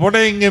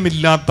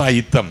 അവിടെയെങ്കിലുമില്ലാത്ത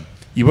അയിത്തം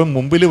ഇവൻ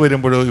മുമ്പിൽ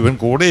വരുമ്പോഴോ ഇവൻ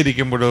കൂടെ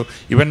ഇരിക്കുമ്പോഴോ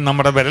ഇവൻ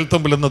നമ്മുടെ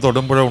വിരൽത്തുമ്പിൽ നിന്ന്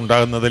തൊടുമ്പോഴോ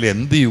ഉണ്ടാകുന്നതിൽ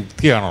എന്ത്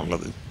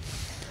യുക്തിയാണുള്ളത്?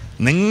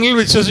 നിങ്ങൾ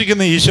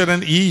വിശ്വസിക്കുന്ന ഈശ്വരൻ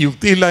ഈ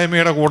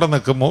യുക്തിയില്ലായ്മയുടെ കൂടെ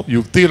നിൽക്കുമോ,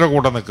 യുക്തിയുടെ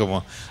കൂടെ നിൽക്കുമോ?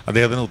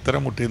 അദ്ദേഹത്തിന്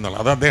ഉത്തരം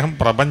മുട്ടിയെന്നുള്ളത്. അത് അദ്ദേഹം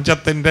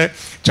പ്രപഞ്ചത്തിൻ്റെ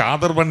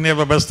ചാതുർവർണ്ണ്യ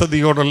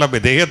വ്യവസ്ഥിതിയോടുള്ള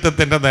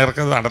വിധേയത്വത്തിൻ്റെ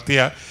നേർക്ക് നടത്തിയ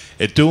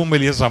ഏറ്റവും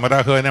വലിയ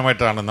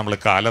സമരാഹ്വാനമായിട്ടാണ് നമ്മൾ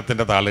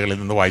കാലത്തിൻ്റെ താളുകളിൽ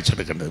നിന്ന്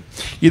വായിച്ചെടുക്കേണ്ടത്.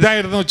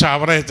 ഇതായിരുന്നു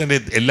ചാവറയച്ചൻ്റെ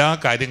എല്ലാ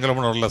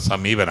കാര്യങ്ങളുമുള്ള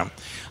സമീപനം.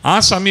 ആ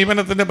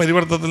സമീപനത്തിൻ്റെ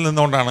പരിവർത്തനത്തിൽ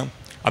നിന്നുകൊണ്ടാണ്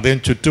അദ്ദേഹം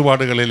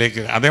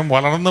ചുറ്റുപാടുകളിലേക്ക്, അദ്ദേഹം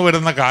വളർന്നു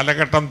വരുന്ന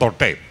കാലഘട്ടം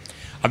തൊട്ടേ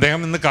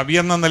അദ്ദേഹം ഇന്ന് കവി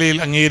എന്ന നിലയിൽ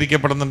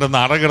അംഗീകരിക്കപ്പെടുന്നുണ്ട്,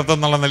 നാടകൃത്ത്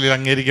എന്നുള്ള നിലയിൽ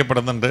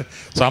അംഗീകരിക്കപ്പെടുന്നുണ്ട്,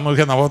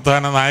 സാമൂഹ്യ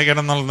നവോത്ഥാന നായകൻ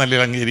എന്നുള്ള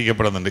നിലയിൽ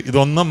അംഗീകരിക്കപ്പെടുന്നുണ്ട്.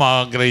 ഇതൊന്നും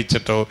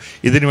ആഗ്രഹിച്ചിട്ടോ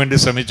ഇതിനു വേണ്ടി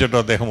ശ്രമിച്ചിട്ടോ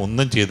അദ്ദേഹം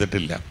ഒന്നും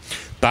ചെയ്തിട്ടില്ല.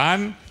 താൻ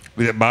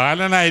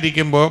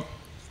ബാലനായിരിക്കുമ്പോൾ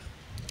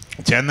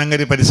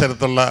ചേന്നങ്കരി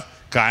പരിസരത്തുള്ള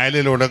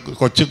കായലിലൂടെ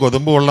കൊച്ചു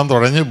കൊതുമ്പ് വെള്ളം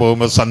തുഴഞ്ഞു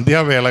പോകുമ്പോൾ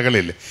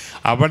സന്ധ്യാവേളകളിൽ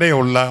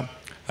അവിടെയുള്ള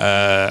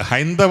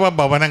ഹൈന്ദവ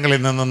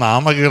ഭവനങ്ങളിൽ നിന്ന്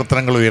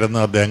നാമകീർത്തനങ്ങൾ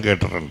ഉയരുന്നത് അദ്ദേഹം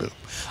കേട്ടിട്ടുണ്ട്.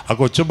 ആ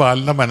കൊച്ചു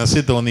ബാലൻ്റെ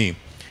മനസ്സിൽ തോന്നി,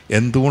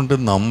 എന്തുകൊണ്ട്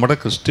നമ്മുടെ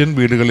ക്രിസ്ത്യൻ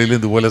വീടുകളിൽ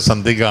ഇതുപോലെ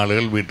സന്ധ്യയ്ക്ക്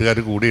ആളുകൾ വീട്ടുകാർ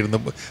കൂടിയിരുന്ന്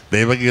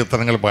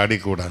ദൈവകീർത്തനങ്ങൾ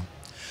പാടിക്കൂടാ?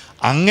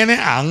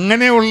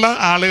 അങ്ങനെയുള്ള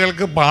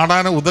ആളുകൾക്ക്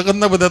പാടാൻ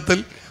ഉതകുന്ന വിധത്തിൽ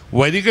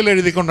വരികൾ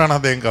എഴുതിക്കൊണ്ടാണ്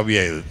അദ്ദേഹം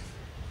കവിയായത്.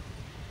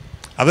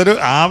 അതൊരു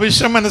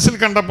ആവശ്യം മനസ്സിൽ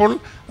കണ്ടപ്പോൾ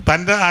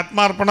തൻ്റെ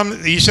ആത്മാർപ്പണം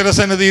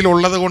ഈശ്വരസന്നിധിയിൽ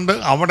ഉള്ളത് കൊണ്ട്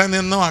അവിടെ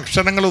നിന്നും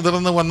അക്ഷരങ്ങൾ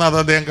ഉതിർന്നു വന്ന് അത്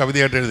അദ്ദേഹം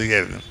കവിതയായിട്ട്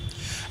എഴുതുകയായിരുന്നു.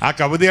 ആ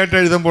കവിതയായിട്ട്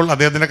എഴുതുമ്പോൾ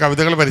അദ്ദേഹത്തിൻ്റെ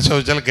കവിതകൾ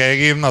പരിശോധിച്ചാൽ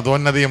കേകയും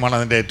നദോന്നതയുമാണ്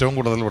അതിൻ്റെ ഏറ്റവും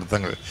കൂടുതൽ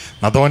വൃത്തങ്ങൾ.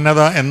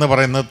 നദോന്നത എന്ന്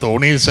പറയുന്നത്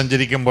തോണിയിൽ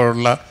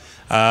സഞ്ചരിക്കുമ്പോഴുള്ള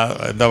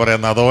എന്താ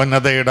പറയുക,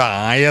 നദോന്നതയുടെ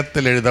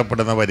ആയത്തിൽ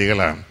എഴുതപ്പെടുന്ന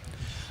വരികളാണ്.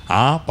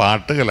 ആ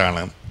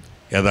പാട്ടുകളാണ്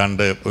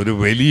ഏതാണ്ട് ഒരു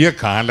വലിയ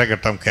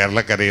കാലഘട്ടം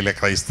കേരളക്കരയിലെ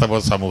ക്രൈസ്തവ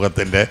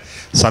സമൂഹത്തിൻ്റെ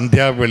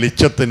സന്ധ്യാ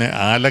വെളിച്ചത്തിന്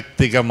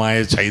ആലക്തികമായ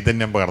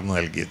ചൈതന്യം പകർന്നു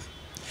നൽകിയത്.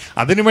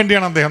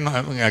 അതിനുവേണ്ടിയാണ് അദ്ദേഹം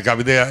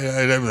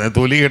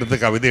തൂലികയെടുത്ത്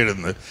കവിത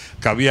എഴുതുന്നത്.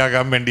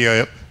 കവിയാകാൻ വേണ്ടിയോ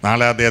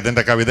നാളെ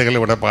അദ്ദേഹത്തിൻ്റെ കവിതകൾ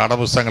ഇവിടെ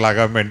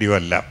പാഠപുസ്തകങ്ങളാകാൻ വേണ്ടിയോ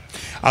അല്ല.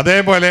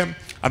 അതേപോലെ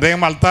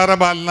അദ്ദേഹം അൾത്താര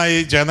ബാലനായി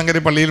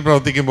ചേന്നങ്കരി പള്ളിയിൽ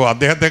പ്രവർത്തിക്കുമ്പോൾ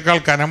അദ്ദേഹത്തെക്കാൾ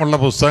കനമുള്ള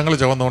പുസ്തകങ്ങൾ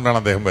ചുമന്നുകൊണ്ടാണ്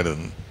അദ്ദേഹം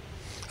വരുന്നത്.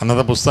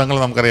 അന്നത്തെ പുസ്തകങ്ങൾ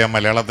നമുക്കറിയാം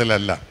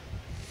മലയാളത്തിലല്ല,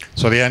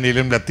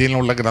 സൊറിയാനിയിലും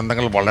ലത്തീനിലുമുള്ള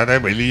ഗ്രന്ഥങ്ങൾ വളരെ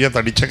വലിയ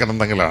തടിച്ച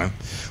ഗ്രന്ഥങ്ങളാണ്.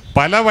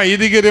 പല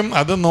വൈദികരും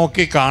അത്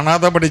നോക്കി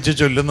കാണാതെ പഠിച്ച്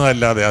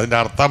ചൊല്ലുന്നതല്ലാതെ അതിൻ്റെ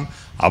അർത്ഥം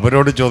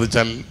അവരോട്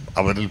ചോദിച്ചാൽ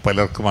അവരിൽ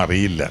പലർക്കും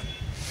അറിയില്ല.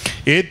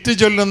 ഏറ്റു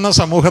ചൊല്ലുന്ന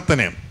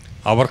സമൂഹത്തിന്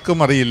അവർക്കും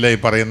അറിയില്ല ഈ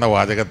പറയുന്ന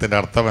വാചകത്തിൻ്റെ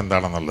അർത്ഥം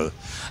എന്താണെന്നുള്ളത്.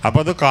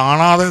 അപ്പോൾ അത്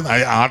കാണാതെ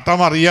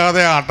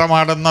ആട്ടമറിയാതെ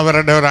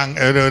ആട്ടമാടുന്നവരുടെ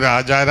ഒരു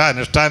ആചാര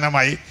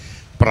അനുഷ്ഠാനമായി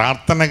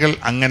പ്രാർത്ഥനകൾ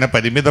അങ്ങനെ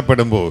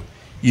പരിമിതപ്പെടുമ്പോൾ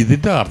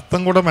ഇതിൻ്റെ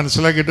അർത്ഥം കൂടെ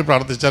മനസ്സിലാക്കിയിട്ട്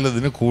പ്രാർത്ഥിച്ചാൽ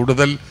ഇതിന്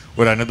കൂടുതൽ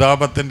ഒരു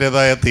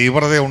അനുതാപത്തിൻ്റെതായ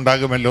തീവ്രത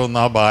ഉണ്ടാകുമല്ലോ എന്ന്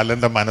ആ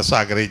ബാലൻ്റെ മനസ്സ്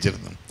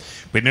ആഗ്രഹിച്ചിരുന്നു.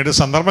 പിന്നീട്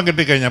സന്ദർഭം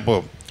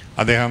കിട്ടിക്കഴിഞ്ഞപ്പോൾ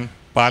അദ്ദേഹം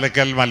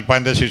പാലക്കൽ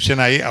മൽപ്പാൻ്റെ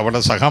ശിഷ്യനായി അവിടെ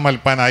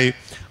സഹമൽപ്പാനായി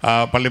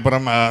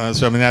പള്ളിപ്പുറം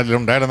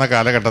സെമിനാരിലുണ്ടായിരുന്ന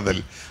കാലഘട്ടത്തിൽ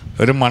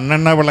ഒരു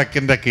മണ്ണെണ്ണ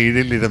വിളക്കിൻ്റെ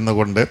കീഴിൽ ഇരുന്നു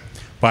കൊണ്ട്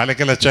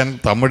പാലക്കൽ അച്ഛൻ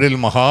തമിഴിൽ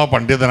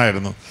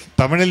മഹാപണ്ഡിതനായിരുന്നു.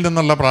 തമിഴിൽ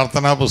നിന്നുള്ള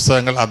പ്രാർത്ഥനാ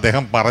പുസ്തകങ്ങൾ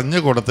അദ്ദേഹം പറഞ്ഞു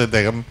കൊടുത്ത്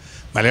ഇദ്ദേഹം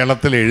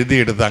മലയാളത്തിൽ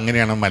എഴുതിയെടുത്ത്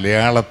അങ്ങനെയാണ്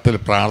മലയാളത്തിൽ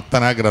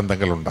പ്രാർത്ഥനാ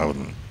ഗ്രന്ഥങ്ങൾ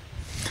ഉണ്ടാകുന്നത്.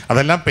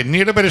 അതെല്ലാം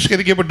പിന്നീട്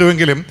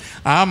പരിഷ്കരിക്കപ്പെട്ടുവെങ്കിലും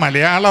ആ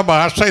മലയാള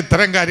ഭാഷ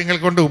ഇത്തരം കാര്യങ്ങൾ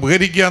കൊണ്ട്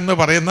ഉപകരിക്കുക എന്ന്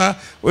പറയുന്ന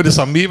ഒരു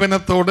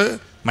സമീപനത്തോട്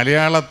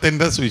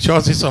മലയാളത്തിൻ്റെ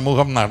വിശ്വാസി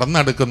സമൂഹം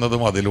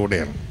നടന്നെടുക്കുന്നതും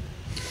അതിലൂടെയാണ്.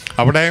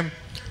 അവിടെ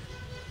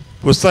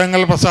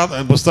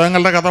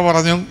പുസ്തകങ്ങളുടെ കഥ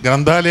പറഞ്ഞു,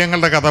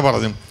 ഗ്രന്ഥാലയങ്ങളുടെ കഥ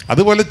പറഞ്ഞു.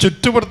 അതുപോലെ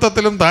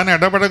ചുറ്റുവൃത്തത്തിലും താൻ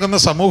ഇടപഴകുന്ന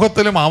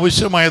സമൂഹത്തിലും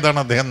ആവശ്യമായതാണ്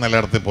അദ്ദേഹം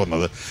നിലനിർത്തി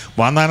പോകുന്നത്.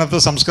 വാന്താനത്ത്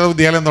സംസ്കൃത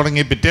വിദ്യാലയം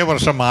തുടങ്ങി പിറ്റേ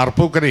വർഷം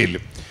മാർപ്പൂക്കരയിൽ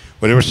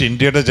ഒരുപക്ഷെ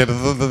ഇന്ത്യയുടെ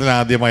ചരിത്രത്തിൽ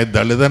ആദ്യമായി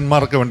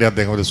ദളിതന്മാർക്ക് വേണ്ടി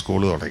അദ്ദേഹം ഒരു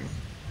സ്കൂൾ തുടങ്ങി.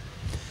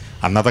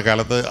 അന്നത്തെ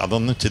കാലത്ത്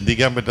അതൊന്നും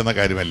ചിന്തിക്കാൻ പറ്റുന്ന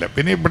കാര്യമല്ല.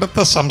 പിന്നെ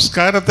ഇവിടുത്തെ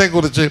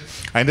സംസ്കാരത്തെക്കുറിച്ച്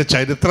അതിൻ്റെ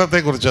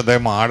ചരിത്രത്തെക്കുറിച്ച്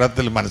അദ്ദേഹം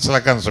ആഴത്തിൽ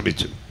മനസ്സിലാക്കാൻ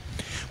ശ്രമിച്ചു.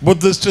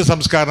 ബുദ്ധിസ്റ്റ്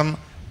സംസ്കാരം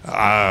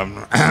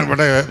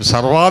ഇവിടെ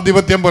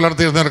സർവാധിപത്യം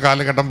പുലർത്തിയിരുന്ന ഒരു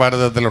കാലഘട്ടം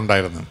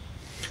ഭാരതത്തിലുണ്ടായിരുന്നു.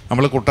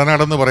 നമ്മൾ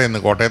കുട്ടനാടെന്ന്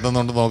പറയുന്നത് കോട്ടയത്ത്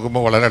നിന്നുകൊണ്ട്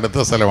നോക്കുമ്പോൾ വളരെ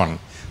അടുത്ത സ്ഥലമാണ്.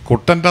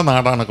 കുട്ടൻ്റെ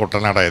നാടാണ്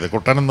കുട്ടനാടായത്.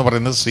 കുട്ടൻ എന്ന്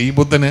പറയുന്നത്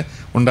ശ്രീബുദ്ധന്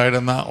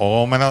ഉണ്ടായിരുന്ന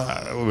ഓമന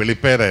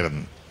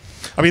വെളിപ്പേരായിരുന്നു.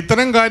 അപ്പോൾ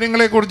ഇത്തരം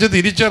കാര്യങ്ങളെക്കുറിച്ച്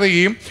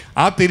തിരിച്ചറിയുകയും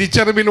ആ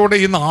തിരിച്ചറിവിലൂടെ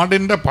ഈ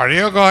നാടിൻ്റെ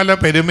പഴയകാല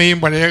പെരുമയും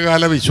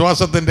പഴയകാല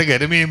വിശ്വാസത്തിൻ്റെ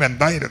ഗരിമയും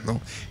എന്തായിരുന്നു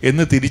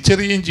എന്ന്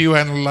തിരിച്ചറിയുകയും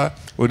ചെയ്യുവാനുള്ള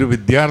ഒരു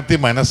വിദ്യാർത്ഥി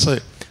മനസ്സ്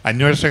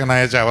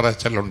അന്വേഷകനായ ചവറ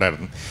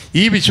അച്ഛനുണ്ടായിരുന്നു.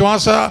 ഈ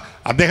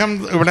അദ്ദേഹം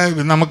ഇവിടെ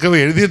നമുക്ക്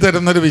എഴുതി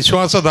തരുന്നൊരു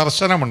വിശ്വാസ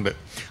ദർശനമുണ്ട്.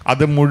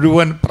 അത്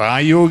മുഴുവൻ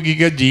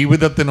പ്രായോഗിക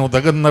ജീവിതത്തിന്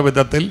ഉതകുന്ന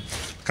വിധത്തിൽ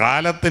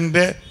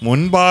കാലത്തിൻ്റെ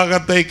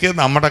മുൻഭാഗത്തേക്ക്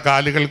നമ്മുടെ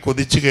കാലുകൾ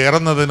കുതിച്ചു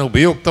കയറുന്നതിന്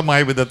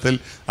ഉപയുക്തമായ വിധത്തിൽ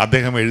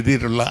അദ്ദേഹം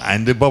എഴുതിയിട്ടുള്ള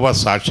അനുഭവ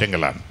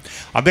സാക്ഷ്യങ്ങളാണ്.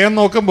 അദ്ദേഹം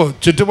നോക്കുമ്പോൾ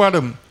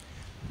ചുറ്റുപാടും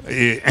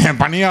ഈ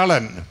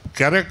പണിയാളൻ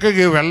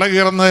കിഴക്ക് വെള്ള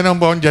കീറുന്നതിന്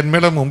മുമ്പ് അവൻ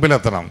ജന്മിയുടെ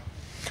മുമ്പിലെത്തണം.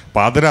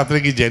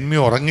 പാതിരാത്രിക്ക് ജന്മി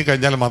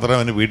ഉറങ്ങിക്കഴിഞ്ഞാൽ മാത്രമേ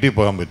അവന് വീട്ടിൽ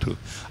പോകാൻ പറ്റൂ.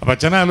 അപ്പം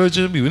അച്ഛനെ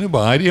ആലോചിച്ച് ഇവന്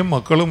ഭാര്യയും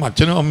മക്കളും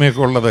അച്ഛനും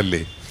അമ്മയൊക്കെ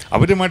ഉള്ളതല്ലേ,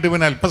 അവരുമായിട്ട്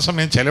ഇവന്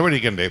അല്പസമയം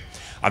ചെലവഴിക്കണ്ടേ.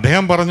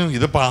 അദ്ദേഹം പറഞ്ഞു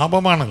ഇത്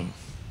പാപമാണ്.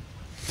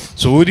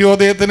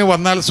 സൂര്യോദയത്തിന്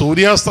വന്നാൽ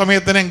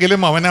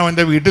സൂര്യാസ്തമയത്തിനെങ്കിലും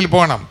അവൻ്റെ വീട്ടിൽ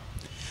പോകണം.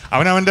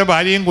 അവനവൻ്റെ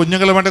ഭാര്യയും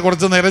കുഞ്ഞുങ്ങളുമായിട്ട്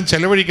കുറച്ച് നേരം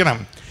ചെലവഴിക്കണം.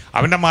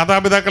 അവൻ്റെ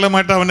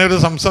മാതാപിതാക്കളുമായിട്ട് അവനൊരു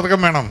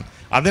സംസർഗം വേണം.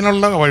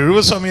 അതിനുള്ള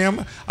ഒഴിവ് സമയം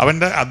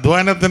അവൻ്റെ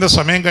അധ്വാനത്തിൻ്റെ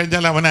സമയം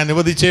കഴിഞ്ഞാൽ അവൻ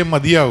അനുവദിച്ചേ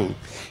മതിയാവൂ.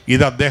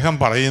 ഇത് അദ്ദേഹം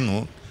പറയുന്നു.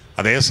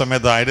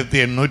 അതേസമയത്ത്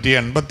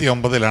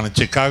 1889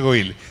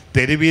 ചിക്കാഗോയിൽ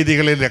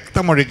തെരുവീതികളിൽ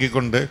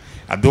രക്തമൊഴുക്കിക്കൊണ്ട്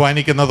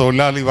അധ്വാനിക്കുന്ന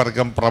തൊഴിലാളി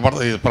വർഗം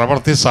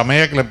പ്രവൃത്തി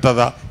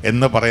സമയക്ലിപ്തത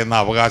എന്ന് പറയുന്ന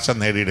അവകാശം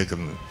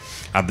നേടിയെടുക്കുന്നത്.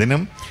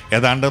 അതിനും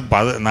ഏതാണ്ട്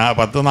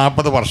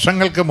 10-40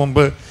 വർഷങ്ങൾക്ക്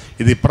മുമ്പ്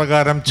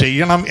ഇതിപ്രകാരം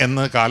ചെയ്യണം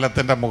എന്ന്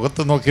കാലത്തിൻ്റെ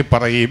മുഖത്ത് നോക്കി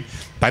പറയുകയും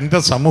തൻ്റെ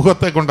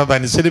സമൂഹത്തെ കൊണ്ട് അത്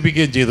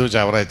അനുസരിപ്പിക്കുകയും ചെയ്തു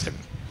ചവറയച്ചൻ.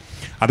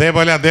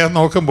 അതേപോലെ അദ്ദേഹം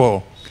നോക്കുമ്പോൾ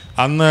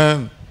അന്ന്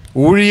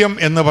ഊഴിയം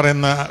എന്ന്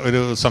പറയുന്ന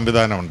ഒരു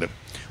സംവിധാനമുണ്ട്.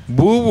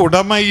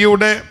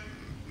 ഉടമയുടെ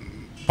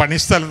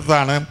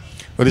പണിസ്ഥലത്താണ്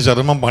ഒരു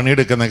ചർമ്മം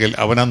പണിയെടുക്കുന്നെങ്കിൽ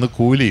അവനന്ന്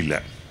കൂലിയില്ല,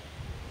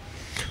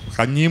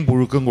 കഞ്ഞിയും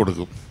പുഴുക്കും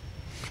കൊടുക്കും.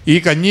 ഈ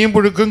കഞ്ഞിയും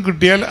പുഴുക്കും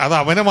കിട്ടിയാൽ അത്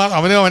അവനും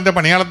അവൻ്റെ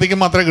പണിയാളത്തേക്ക്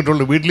മാത്രമേ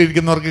കിട്ടുള്ളൂ,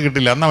 വീട്ടിലിരിക്കുന്നവർക്ക്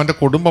കിട്ടില്ല. അന്ന് അവൻ്റെ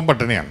കുടുംബം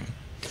പട്ടിണിയാണ്.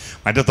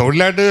 മറ്റേ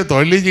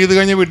തൊഴിൽ ചെയ്ത്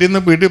കഴിഞ്ഞ്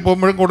വീട്ടിൽ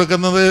പോകുമ്പോഴും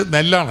കൊടുക്കുന്നത്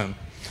നെല്ലാണ്.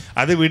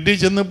 അത് വീട്ടിൽ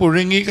ചെന്ന്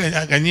പുഴുങ്ങി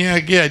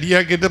കഞ്ഞിയാക്കി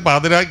അരിയാക്കിയിട്ട്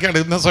പാതിരാക്കി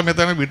അടുക്കുന്ന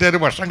സമയത്താണ് വീട്ടുകാർ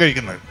ഭക്ഷണം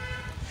കഴിക്കുന്നത്.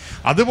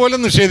 അതുപോലെ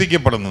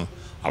നിഷേധിക്കപ്പെടുന്നു.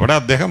 അവിടെ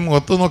അദ്ദേഹം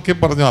മുഖത്ത് നോക്കി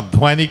പറഞ്ഞു,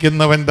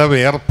 അധ്വാനിക്കുന്നവൻ്റെ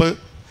വേർപ്പ്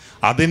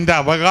അതിൻ്റെ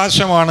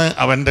അവകാശമാണ്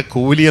അവൻ്റെ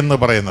കൂലി എന്ന്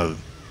പറയുന്നത്.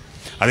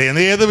 അത്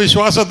ഏത്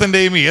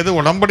വിശ്വാസത്തിൻ്റെയും ഏത്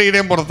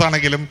ഉടമ്പടിയുടെയും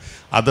പുറത്താണെങ്കിലും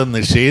അത്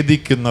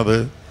നിഷേധിക്കുന്നത്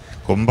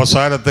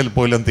കുമ്പസാരത്തിൽ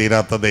പോലും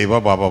തീരാത്ത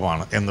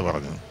ദൈവപാപമാണ് എന്ന്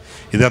പറഞ്ഞു.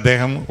 ഇത്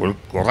അദ്ദേഹം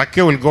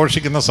ഉറക്കെ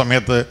ഉദ്ഘോഷിക്കുന്ന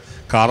സമയത്ത്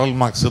കാറൽ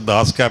മാർക്സ്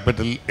ദാസ്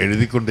ക്യാപിറ്റൽ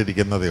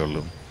എഴുതിക്കൊണ്ടിരിക്കുന്നതേ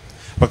ഉള്ളൂ.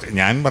 ഇപ്പം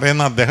ഞാൻ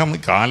പറയുന്ന അദ്ദേഹം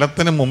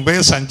കാലത്തിന് മുമ്പേ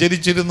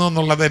സഞ്ചരിച്ചിരുന്നു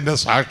എന്നുള്ളതിൻ്റെ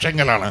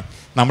സാക്ഷ്യങ്ങളാണ്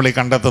നമ്മൾ ഈ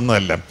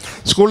കണ്ടെത്തുന്നതല്ല.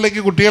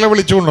 സ്കൂളിലേക്ക് കുട്ടികളെ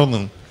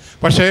വിളിച്ചുകൊണ്ടുവന്നു.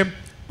 പക്ഷേ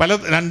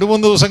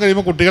 2-3 ദിവസം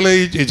കഴിയുമ്പോൾ കുട്ടികൾ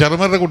ഈ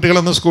ചെറുമരുടെ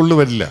കുട്ടികളൊന്നും സ്കൂളിൽ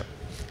വരില്ല.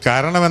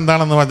 കാരണം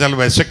എന്താണെന്ന് പറഞ്ഞാൽ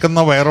വിശക്കുന്ന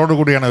വയറോട്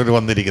കൂടിയാണ് അവർ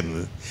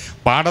വന്നിരിക്കുന്നത്.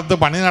 പാടത്ത്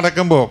പണി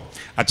നടക്കുമ്പോൾ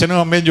അച്ഛനും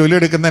അമ്മയും ജോലി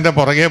എടുക്കുന്നതിൻ്റെ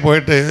പുറകെ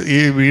പോയിട്ട് ഈ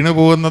വീണു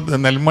പോകുന്ന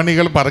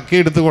നെൽമണികൾ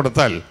പറക്കിയെടുത്ത്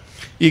കൊടുത്താൽ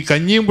ഈ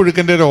കഞ്ഞിയും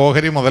പുഴുക്കിൻ്റെ ഒരു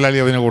ഓഹരി മുതലാളി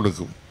അവന്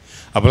കൊടുക്കും.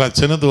 അപ്പോൾ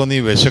അച്ഛന് തോന്നി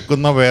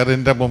വിശക്കുന്ന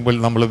വയറിൻ്റെ മുമ്പിൽ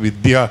നമ്മൾ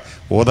വിദ്യ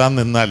ഓതാൻ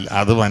നിന്നാൽ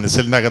അത്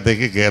മനസ്സിൻ്റെ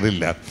അകത്തേക്ക്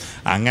കയറില്ല.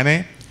 അങ്ങനെ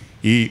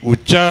ഈ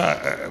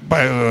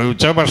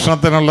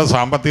ഉച്ചഭക്ഷണത്തിനുള്ള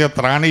സാമ്പത്തിക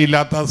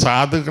ത്രാണിയില്ലാത്ത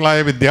സാധുക്കളായ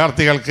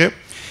വിദ്യാർത്ഥികൾക്ക്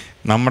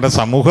നമ്മുടെ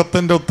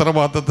സമൂഹത്തിൻ്റെ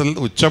ഉത്തരവാദിത്തത്തിൽ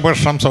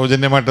ഉച്ചഭക്ഷണം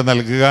സൗജന്യമായിട്ട്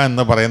നൽകുക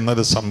എന്ന് പറയുന്ന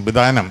ഒരു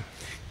സംവിധാനം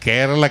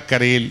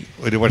കേരളക്കരയിൽ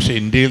ഒരുപക്ഷെ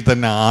ഇന്ത്യയിൽ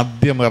തന്നെ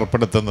ആദ്യം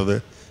ഏർപ്പെടുത്തുന്നത്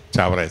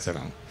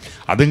ചാവറയച്ചനാണ്.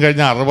 അതും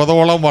കഴിഞ്ഞ്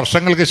 60ഓളം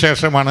വർഷങ്ങൾക്ക്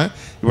ശേഷമാണ്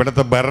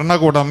ഇവിടുത്തെ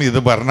ഭരണകൂടം ഇത്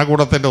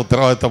ഭരണകൂടത്തിൻ്റെ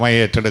ഉത്തരവാദിത്തമായി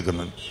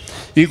ഏറ്റെടുക്കുന്നത്.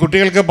 ഈ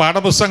കുട്ടികൾക്ക്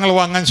പാഠപുസ്തകങ്ങൾ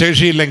വാങ്ങാൻ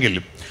ശേഷിയില്ലെങ്കിൽ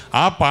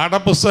ആ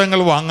പാഠപുസ്തകങ്ങൾ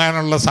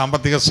വാങ്ങാനുള്ള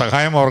സാമ്പത്തിക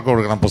സഹായം അവർക്ക്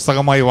കൊടുക്കണം,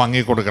 പുസ്തകമായി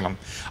വാങ്ങിക്കൊടുക്കണം.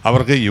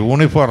 അവർക്ക്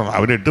യൂണിഫോം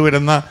അവരിട്ട്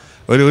വരുന്ന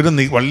ഒരു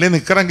വള്ളി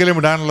നിക്കറെങ്കിലും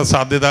ഇടാനുള്ള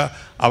സാധ്യത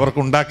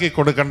അവർക്കുണ്ടാക്കി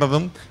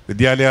കൊടുക്കേണ്ടതും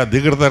വിദ്യാലയ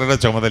അധികൃതരുടെ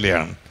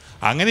ചുമതലയാണ്.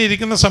 അങ്ങനെ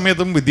ഇരിക്കുന്ന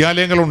സമയത്തും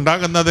വിദ്യാലയങ്ങൾ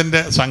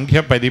ഉണ്ടാകുന്നതിൻ്റെ സംഖ്യ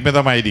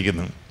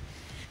പരിമിതമായിരിക്കുന്നു.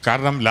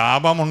 കാരണം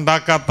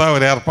ലാഭമുണ്ടാക്കാത്ത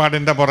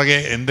ഒരേർപ്പാടിൻ്റെ പുറകെ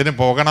എന്തിനു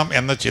പോകണം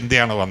എന്ന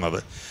ചിന്തയാണ് വന്നത്.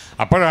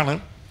 അപ്പോഴാണ്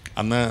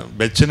അന്ന്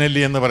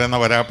ബെച്ചനെല്ലി എന്ന് പറയുന്ന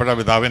വരാപ്പുഴ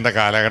പിതാവിൻ്റെ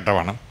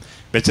കാലഘട്ടമാണ്.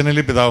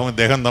 ബെച്ചനെല്ലി പിതാവും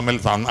ഇദ്ദേഹം തമ്മിൽ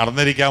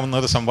നടന്നിരിക്കാവുന്ന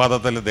ഒരു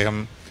സംവാദത്തിൽ ഇദ്ദേഹം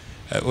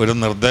ഒരു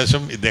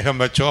നിർദ്ദേശം ഇദ്ദേഹം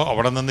വെച്ചോ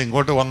അവിടെ നിന്ന്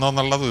ഇങ്ങോട്ട് വന്നോ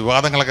എന്നുള്ള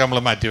വിവാദങ്ങളൊക്കെ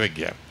നമ്മൾ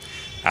മാറ്റിവെക്കുക.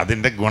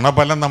 അതിൻ്റെ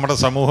ഗുണഫലം നമ്മുടെ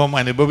സമൂഹം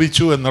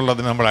അനുഭവിച്ചു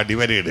എന്നുള്ളതിന് നമ്മൾ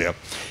അടിവരയിടുക.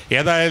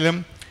 ഏതായാലും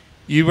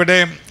ഇവിടെ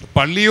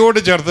പള്ളിയോട്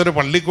ചേർത്തൊരു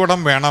പള്ളിക്കൂടം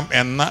വേണം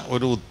എന്ന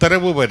ഒരു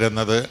ഉത്തരവ്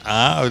വരുന്നത്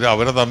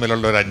അവർ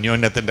തമ്മിലുള്ള ഒരു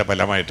അന്യോന്യത്തിൻ്റെ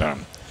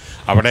ഫലമായിട്ടാണ്.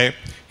 അവിടെ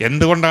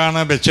എന്തുകൊണ്ടാണ്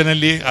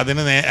ബെച്ചനെല്ലി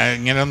അതിന്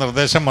ഇങ്ങനെ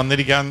നിർദ്ദേശം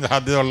വന്നിരിക്കാൻ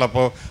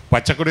സാധ്യതയുള്ളപ്പോൾ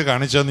പച്ചക്കൊടി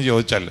കാണിച്ചതെന്ന്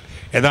ചോദിച്ചാൽ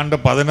ഏതാണ്ട്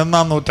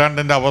 11-ാം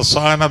നൂറ്റാണ്ടിൻ്റെ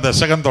അവസാന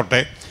ദശകം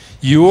തൊട്ടേ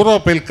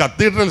യൂറോപ്പിൽ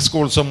കത്തീഡ്രൽ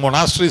സ്കൂൾസും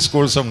മൊണാസ്ട്രി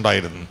സ്കൂൾസും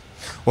ഉണ്ടായിരുന്നു.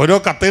 ഓരോ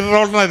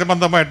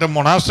കത്തീഡ്രലോടനുബന്ധമായിട്ടും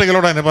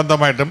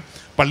മൊണാസ്ട്രികളോടനുബന്ധമായിട്ടും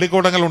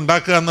പള്ളിക്കൂടങ്ങൾ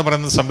ഉണ്ടാക്കുക എന്ന്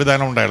പറയുന്ന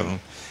സംവിധാനം ഉണ്ടായിരുന്നു.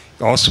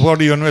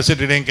 ഓക്സ്ഫോർഡ്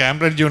യൂണിവേഴ്സിറ്റിയുടെയും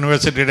കാംബ്രിഡ്ജ്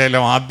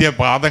യൂണിവേഴ്സിറ്റിയുടെയും ആദ്യ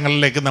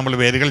പാദങ്ങളിലേക്ക് നമ്മൾ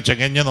വേരുകൾ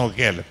ചെകഞ്ഞ്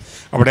നോക്കിയാൽ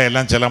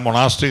അവിടെയെല്ലാം ചില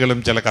മൊണാസ്ട്രികളും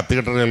ചില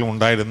കത്തീഡ്രലുകളും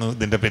ഉണ്ടായിരുന്നു.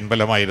 ഇതിൻ്റെ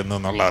പിൻബലമായിരുന്നു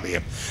എന്നുള്ള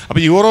അറിയാം.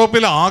 അപ്പോൾ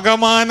യൂറോപ്പിൽ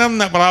ആകമാനം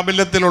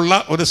പ്രാബല്യത്തിലുള്ള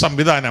ഒരു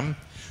സംവിധാനം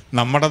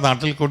നമ്മുടെ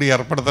നാട്ടിൽ കൂടി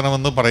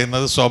ഏർപ്പെടുത്തണമെന്ന്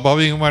പറയുന്നത്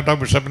സ്വാഭാവികമായിട്ട്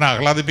ബിഷപ്പിനെ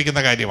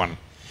ആഹ്ലാദിപ്പിക്കുന്ന കാര്യമാണ്.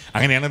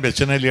 അങ്ങനെയാണ്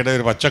ബെച്ചനെല്ലിയുടെ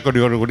ഒരു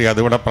പച്ചക്കൊടിയോടുകൂടി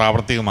അതിവിടെ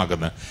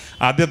പ്രാവർത്തികമാക്കുന്നത്.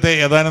 ആദ്യത്തെ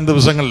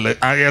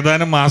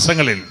ഏതാനും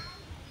മാസങ്ങളിൽ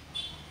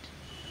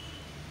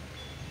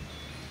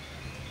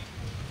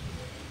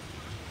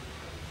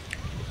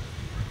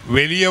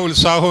വലിയ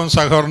ഉത്സാഹവും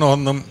സഹകരണവും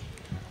ഒന്നും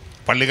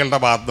പള്ളികളുടെ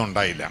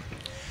ഭാഗത്തുനിന്നുണ്ടായില്ല.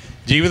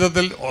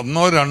 ജീവിതത്തിൽ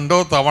 1-2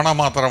 തവണ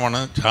മാത്രമാണ്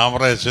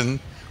ചാവറയച്ചൻ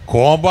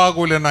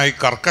കോപാകുലനായി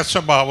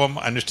കർക്കശഭാവം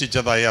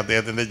അനുഷ്ഠിച്ചതായി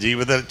അദ്ദേഹത്തിൻ്റെ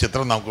ജീവിത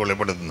ചിത്രം നമുക്ക്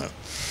വെളിപ്പെടുത്തുന്നത്.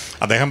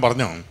 അദ്ദേഹം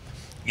പറഞ്ഞു,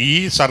 ഈ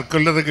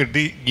സർക്കുലർ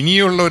കിട്ടി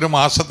ഇനിയുള്ള ഒരു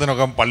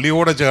മാസത്തിനകം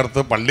പള്ളിയോട്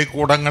ചേർത്ത്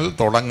പള്ളിക്കൂടങ്ങൾ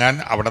തുടങ്ങാൻ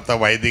അവിടുത്തെ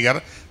വൈദികർ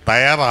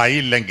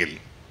തയ്യാറായില്ലെങ്കിൽ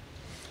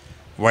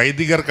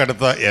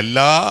വൈദികർക്കടുത്ത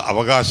എല്ലാ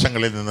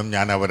അവകാശങ്ങളിൽ നിന്നും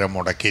ഞാൻ അവരെ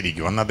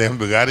മുടക്കിയിരിക്കും. അന്ന് അദ്ദേഹം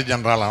വികാരി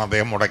ജനറലാണ്.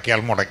 അദ്ദേഹം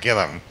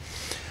മുടക്കിയതാണ്.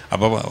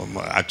 അപ്പോൾ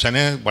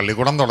അച്ഛന്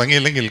പള്ളിക്കൂടം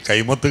തുടങ്ങിയില്ലെങ്കിൽ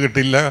കൈമത്ത്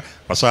കിട്ടില്ല,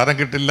 പ്രസാരം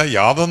കിട്ടില്ല,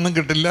 യാതൊന്നും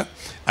കിട്ടില്ല.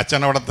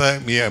 അച്ഛൻ അവിടുത്തെ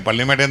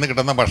പള്ളിമേടയിൽ നിന്ന്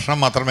കിട്ടുന്ന ഭക്ഷണം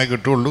മാത്രമേ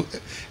കിട്ടുള്ളൂ.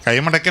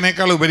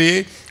 കൈമടക്കിനേക്കാൾ ഉപരി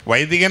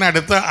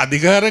വൈദികനടുത്ത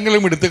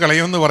അധികാരങ്ങളും എടുത്ത്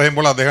കളയുമെന്ന്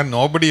പറയുമ്പോൾ അദ്ദേഹം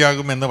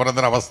നോബഡിയാകും എന്ന്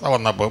പറയുന്നൊരവസ്ഥ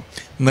വന്നപ്പോൾ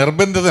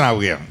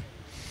നിർബന്ധിതനാവുകയാണ്.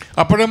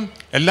 അപ്പോഴും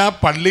എല്ലാ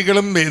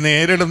പള്ളികളും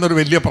നേരിടുന്നൊരു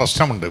വലിയ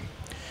പ്രശ്നമുണ്ട്.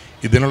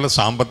 ഇതിനുള്ള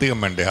സാമ്പത്തികം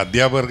വേണ്ടേ,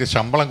 അധ്യാപകർക്ക്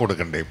ശമ്പളം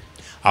കൊടുക്കണ്ടേ.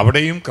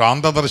 അവിടെയും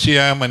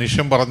ക്രാന്തദർശിയായ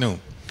മനുഷ്യൻ പറഞ്ഞു,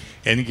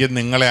 എനിക്ക്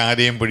നിങ്ങളെ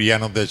ആരെയും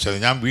പിഴിയാൻ ഉദ്ദേശിച്ചത്,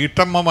 ഞാൻ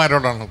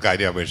വീട്ടമ്മമാരോടാണ്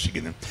കാര്യം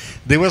അപേക്ഷിക്കുന്നത്.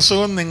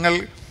 ദിവസവും നിങ്ങൾ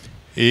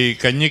ഈ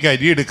കഞ്ഞിക്ക്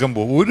അരി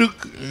എടുക്കുമ്പോൾ ഒരു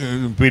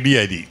പിടി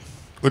അരി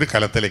ഒരു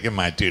കലത്തിലേക്ക്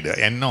മാറ്റിയിടുക,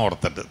 എന്നെ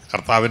ഓർത്തിട്ട്,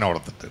 കർത്താവിനെ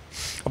ഓർത്തിട്ട്.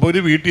 അപ്പോൾ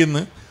ഒരു വീട്ടിൽ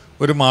നിന്ന്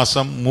ഒരു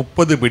മാസം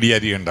 30 പിടി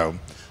അരി ഉണ്ടാവും.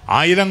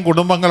 1000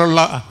 കുടുംബങ്ങളുള്ള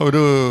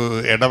ഒരു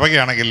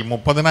ഇടവകയാണെങ്കിൽ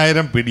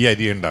 30,000 പിടി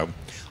അരി ഉണ്ടാവും.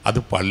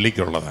 അത്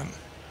പള്ളിക്കുള്ളതാണ്.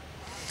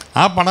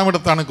 ആ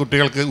പണമെടുത്താണ്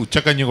കുട്ടികൾക്ക്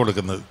ഉച്ചക്കഞ്ഞി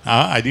കൊടുക്കുന്നത്. ആ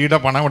അരിയുടെ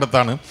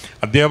പണമെടുത്താണ്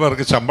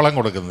അധ്യാപകർക്ക് ശമ്പളം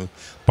കൊടുക്കുന്നത്.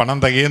 പണം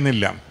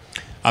തികയുന്നില്ല.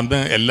 അന്ന്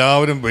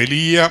എല്ലാവരും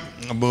വലിയ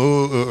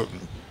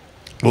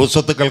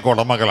ഭൂസ്വത്തുക്കൾക്ക്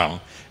ഉടമകളാണ്.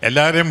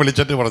 എല്ലാവരെയും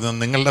വിളിച്ചിട്ട് പറഞ്ഞു,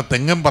 നിങ്ങളുടെ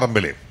തെങ്ങും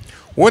പറമ്പിൽ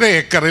 1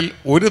 ഏക്കറിൽ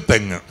 1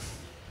 തെങ്ങ്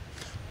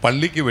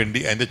പള്ളിക്ക് വേണ്ടി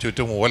അതിൻ്റെ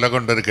ചുറ്റും ഓല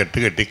കൊണ്ടൊരു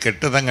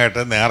കെട്ട്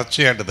തെങ്ങായിട്ട്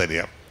നേർച്ചയായിട്ട്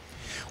തരിക.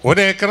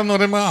 1 ഏക്കർ എന്ന്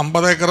പറയുമ്പോൾ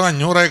 50 ഏക്കറോ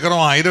 500 ഏക്കറോ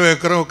 1000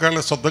 ഏക്കറോ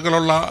ഒക്കെയുള്ള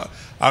സ്വത്തുക്കളുള്ള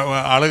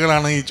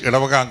ആളുകളാണ് ഈ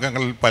ഇടവക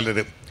അംഗങ്ങളിൽ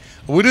പലരും.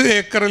 1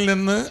 ഏക്കറിൽ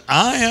നിന്ന്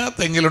ആ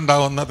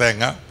തെങ്ങിലുണ്ടാകുന്ന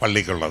തേങ്ങ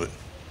പള്ളിക്കുള്ളത്.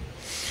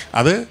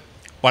 അത്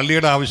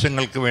പള്ളിയുടെ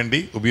ആവശ്യങ്ങൾക്ക് വേണ്ടി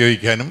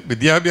ഉപയോഗിക്കാനും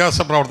വിദ്യാഭ്യാസ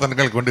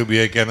പ്രവർത്തനങ്ങൾക്ക് വേണ്ടി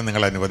ഉപയോഗിക്കാനും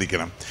നിങ്ങൾ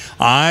അനുവദിക്കണം.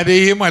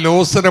 ആരെയും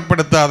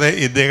അലോസരപ്പെടുത്താതെ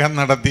ഇദ്ദേഹം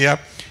നടത്തിയ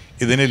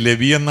ഇതിന്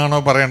ലവി എന്നാണോ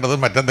പറയേണ്ടത്,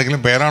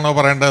 മറ്റെന്തെങ്കിലും പേരാണോ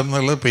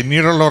പറയേണ്ടതെന്നുള്ളത്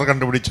പിന്നീടുള്ളവർ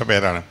കണ്ടുപിടിച്ച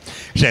പേരാണ്.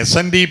 പക്ഷെ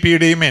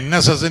SNDPയുടെയും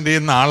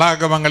NSSൻ്റെയും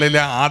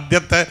നാളാഗമങ്ങളിലെ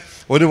ആദ്യത്തെ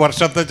ഒരു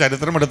വർഷത്തെ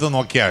ചരിത്രമെടുത്ത്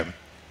നോക്കിയാൽ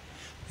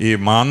ഈ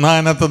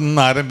മാന്നാനത്ത്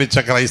നിന്ന് ആരംഭിച്ച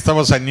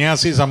ക്രൈസ്തവ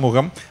സന്യാസി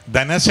സമൂഹം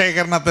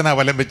ധനശേഖരണത്തിന്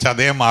അവലംബിച്ച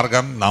അതേ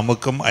മാർഗം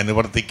നമുക്കും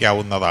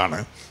അനുവർത്തിക്കാവുന്നതാണ്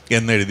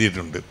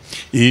എന്നെഴുതിയിട്ടുണ്ട്.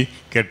 ഈ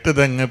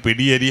കെട്ടുതെങ്ങ്,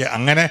 പിടിയരി,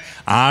 അങ്ങനെ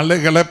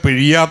ആളുകളെ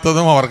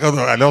പിഴിയാത്തതും അവർക്ക്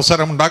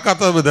അലോസരം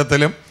ഉണ്ടാക്കാത്ത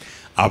വിധത്തിലും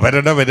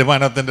അവരുടെ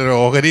വരുമാനത്തിൻ്റെ ഒരു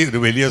ഓഹരി ഒരു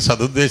വലിയ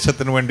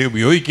സതുദ്ദേശത്തിന് വേണ്ടി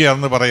ഉപയോഗിക്കുക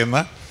എന്ന് പറയുന്ന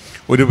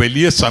ഒരു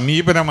വലിയ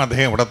സമീപനം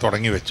അദ്ദേഹം ഇവിടെ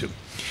തുടങ്ങി വെച്ചു.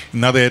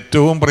 ഇന്നത്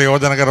ഏറ്റവും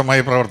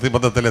പ്രയോജനകരമായി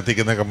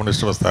പ്രവൃത്തിപഥത്തിലെത്തിക്കുന്ന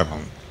കമ്മ്യൂണിസ്റ്റ്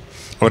പ്രസ്ഥാനമാണ്.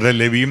 അവരുടെ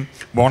ലെവിയും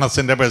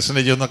ബോണസിൻ്റെ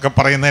പെർസെൻറ്റേജ് എന്നൊക്കെ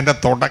പറയുന്നതിൻ്റെ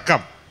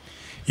തുടക്കം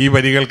ഈ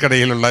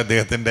വരികൾക്കിടയിലുള്ള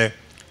അദ്ദേഹത്തിൻ്റെ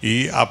ഈ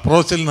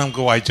അപ്രോച്ചിൽ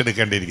നമുക്ക്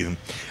വായിച്ചെടുക്കേണ്ടിയിരിക്കുന്നു.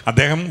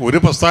 അദ്ദേഹം ഒരു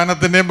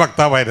പ്രസ്ഥാനത്തിൻ്റെയും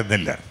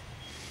വക്താവായിരുന്നില്ല.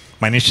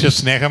 മനുഷ്യ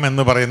സ്നേഹം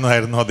എന്ന്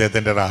പറയുന്നതായിരുന്നു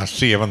അദ്ദേഹത്തിൻ്റെ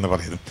രാഷ്ട്രീയമെന്ന്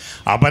പറയുന്നത്.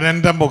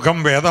 അപരൻ്റെ മുഖം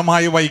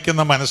വേദമായി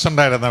വഹിക്കുന്ന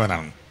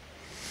മനസ്സുണ്ടായിരുന്നവനാണ്.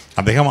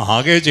 അദ്ദേഹം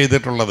ആകെ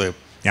ചെയ്തിട്ടുള്ളത്,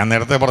 ഞാൻ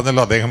നേരത്തെ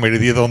പറഞ്ഞല്ലോ, അദ്ദേഹം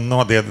എഴുതിയതൊന്നും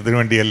അദ്ദേഹത്തിന്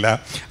വേണ്ടിയല്ല,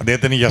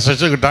 അദ്ദേഹത്തിന്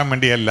യശസ്സ് കിട്ടാൻ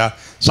വേണ്ടിയല്ല,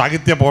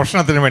 സാഹിത്യ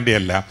പോഷണത്തിന്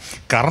വേണ്ടിയല്ല,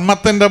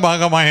 കർമ്മത്തിൻ്റെ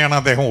ഭാഗമായാണ്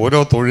അദ്ദേഹം ഓരോ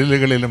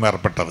തൊഴിലുകളിലും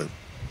ഏർപ്പെട്ടത്.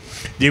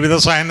 ജീവിത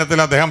സായനത്തിൽ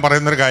അദ്ദേഹം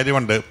പറയുന്നൊരു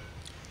കാര്യമുണ്ട്.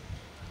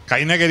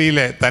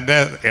 കൈനകരിയിലെ തൻ്റെ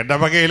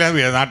ഇടവകയിലെ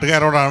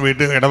നാട്ടുകാരോടാണ്,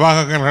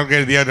 ഇടവകങ്ങൾക്ക്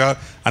എഴുതിയ ഒരു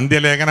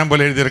അന്ത്യലേഖനം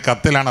പോലെ എഴുതിയൊരു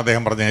കത്തിലാണ്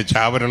അദ്ദേഹം പറഞ്ഞത്,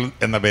 ചാവരൽ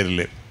എന്ന പേരിൽ.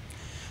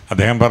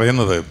 അദ്ദേഹം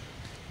പറയുന്നത്,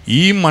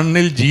 ഈ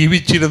മണ്ണിൽ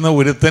ജീവിച്ചിരുന്ന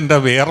ഒരുത്തൻ്റെ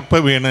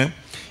വേർപ്പ് വീണ്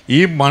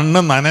ഈ മണ്ണ്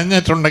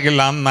നനഞ്ഞിട്ടുണ്ടെങ്കിൽ,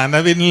 ആ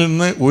നനവിൽ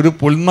നിന്ന് ഒരു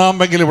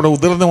പുൽനാമ്പെങ്കിലും ഇവിടെ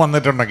ഉതിർന്നു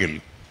വന്നിട്ടുണ്ടെങ്കിൽ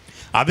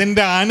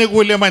അതിൻ്റെ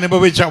ആനുകൂല്യം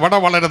അനുഭവിച്ച് അവിടെ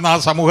വളരുന്ന ആ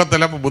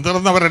സമൂഹത്തിലെ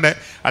മുതിർന്നവരുടെ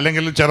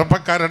അല്ലെങ്കിൽ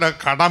ചെറുപ്പക്കാരുടെ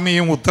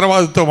കടമയും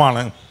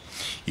ഉത്തരവാദിത്വമാണ്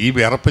ഈ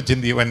വിയർപ്പ്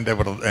ചിന്തിയവൻ്റെ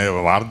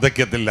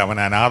വാർദ്ധക്യത്തിൽ അവൻ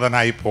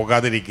അനാഥനായി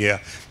പോകാതിരിക്കുക,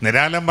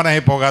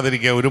 നിരാലംബനായി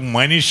പോകാതിരിക്കുക. ഒരു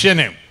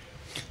മനുഷ്യന്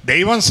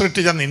ദൈവം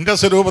സൃഷ്ടിച്ച, നിൻ്റെ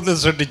സ്വരൂപത്തിൽ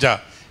സൃഷ്ടിച്ച,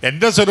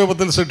 എൻ്റെ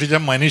സ്വരൂപത്തിൽ സൃഷ്ടിച്ച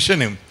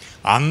മനുഷ്യനും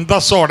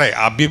അന്തസ്സോടെ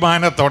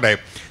അഭിമാനത്തോടെ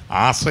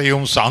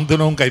ആശ്രയവും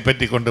സാന്ത്വനവും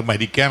കൈപ്പറ്റിക്കൊണ്ട്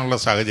മരിക്കാനുള്ള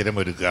സാഹചര്യം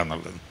ഒരുക്കുക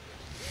എന്നുള്ളത്.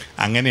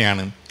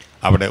 അങ്ങനെയാണ്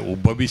അവിടെ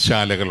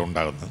ഉപവിശാലകൾ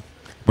ഉണ്ടാകുന്നത്.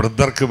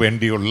 വൃദ്ധർക്ക്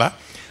വേണ്ടിയുള്ള,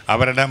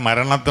 അവരുടെ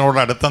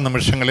മരണത്തിനോടടുത്ത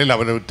നിമിഷങ്ങളിൽ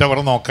അവരെ ഉറ്റവർ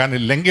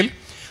നോക്കാനില്ലെങ്കിൽ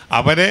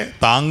അവരെ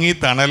താങ്ങി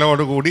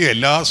തണലോടുകൂടി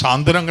എല്ലാ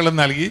സാന്ത്വനങ്ങളും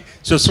നൽകി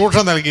ശുശ്രൂഷ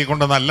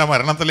നൽകിക്കൊണ്ട് നല്ല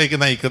മരണത്തിലേക്ക്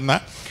നയിക്കുന്ന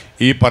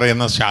ഈ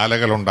പറയുന്ന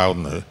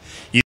ശാലകളുണ്ടാകുന്നത്.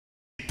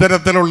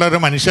 ഇത്തരത്തിലുള്ളൊരു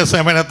മനുഷ്യ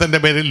സേവനത്തിൻ്റെ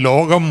പേരിൽ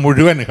ലോകം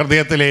മുഴുവൻ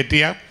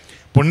ഹൃദയത്തിലേറ്റിയ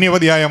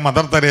പുണ്യവതിയായ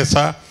മദർ തെരേസ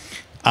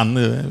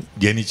അന്ന്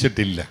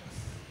ജനിച്ചിട്ടില്ല.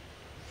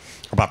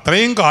 അപ്പം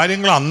അത്രയും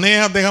കാര്യങ്ങൾ അന്നേ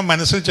അദ്ദേഹം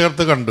മനസ്സിൽ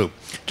ചേർത്ത് കണ്ടു.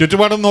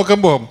 ചുറ്റുപാടും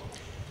നോക്കുമ്പോൾ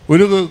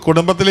ഒരു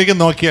കുടുംബത്തിലേക്ക്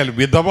നോക്കിയാൽ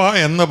വിധവ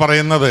എന്ന്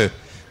പറയുന്നത്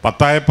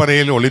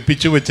പത്തായപ്പറയിൽ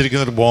ഒളിപ്പിച്ചു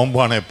വെച്ചിരിക്കുന്നൊരു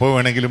ബോംബാണ്, എപ്പോൾ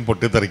വേണമെങ്കിലും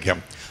പൊട്ടിത്തെറിക്കാം.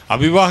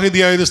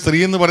 അവിവാഹിതയായൊരു സ്ത്രീ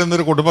എന്ന്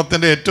പറയുന്നൊരു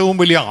കുടുംബത്തിൻ്റെ ഏറ്റവും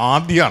വലിയ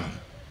ആദ്യമാണ്.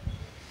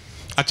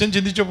 അച്ഛൻ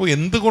ചിന്തിച്ചപ്പോൾ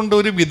എന്തുകൊണ്ട്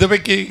ഒരു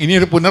വിധവയ്ക്ക്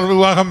ഇനിയൊരു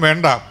പുനർവിവാഹം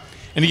വേണ്ട,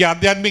 എനിക്ക്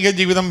ആധ്യാത്മിക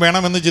ജീവിതം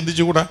വേണമെന്ന്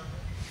ചിന്തിച്ചുകൂടാ?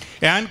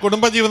 ഞാൻ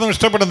കുടുംബജീവിതം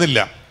ഇഷ്ടപ്പെടുന്നില്ല,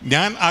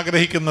 ഞാൻ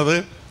ആഗ്രഹിക്കുന്നത്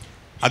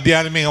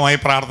ആധ്യാത്മികമായി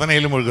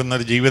പ്രാർത്ഥനയിൽ മുഴുകുന്ന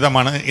ഒരു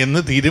ജീവിതമാണ് എന്ന്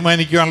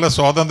തീരുമാനിക്കുവാനുള്ള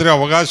സ്വാതന്ത്ര്യ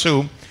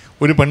അവകാശവും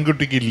ഒരു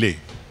പെൺകുട്ടിക്കില്ലേ?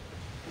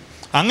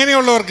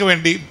 അങ്ങനെയുള്ളവർക്ക്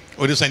വേണ്ടി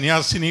ഒരു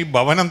സന്യാസിനി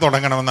ഭവനം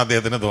തുടങ്ങണമെന്ന്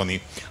അദ്ദേഹത്തിന് തോന്നി.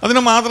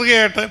 അതിന്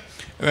മാതൃകയായിട്ട്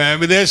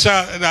വിദേശ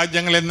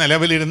രാജ്യങ്ങളിൽ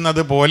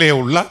നിലവിലിരുന്നത്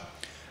പോലെയുള്ള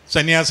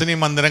സന്യാസിനി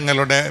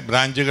മന്ദിരങ്ങളുടെ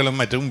ബ്രാഞ്ചുകളും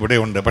മറ്റും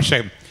ഇവിടെയുണ്ട്. പക്ഷേ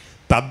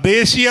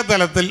തദ്ദേശീയ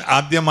തലത്തിൽ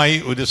ആദ്യമായി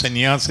ഒരു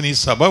സന്യാസിനി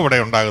സഭ ഇവിടെ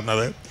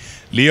ഉണ്ടാകുന്നത്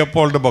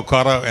ലിയോപോൾഡ്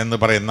ബൊക്കാറോ എന്ന്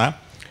പറയുന്ന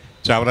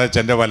ചാവറ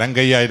അച്ഛൻ്റെ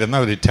വലങ്കൈയായിരുന്ന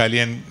ഒരു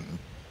ഇറ്റാലിയൻ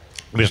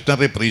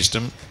മിഷണറി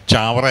പ്രീസ്റ്റും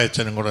ചാവറ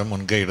അച്ഛനും കൂടെ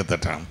മുൻകൈ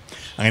എടുത്തിട്ടാണ്.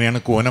 അങ്ങനെയാണ്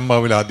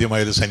കൂനമ്പാവിൽ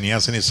ആദ്യമായൊരു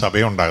സന്യാസിനി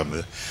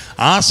സഭയുണ്ടാകുന്നത്.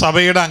 ആ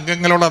സഭയുടെ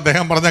അംഗങ്ങളോട്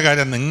അദ്ദേഹം പറഞ്ഞ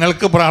കാര്യം,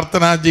 നിങ്ങൾക്ക്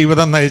പ്രാർത്ഥനാ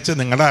ജീവിതം നയിച്ച്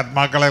നിങ്ങളുടെ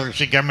ആത്മാക്കളെ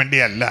രക്ഷിക്കാൻ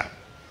വേണ്ടിയല്ല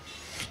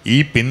ഈ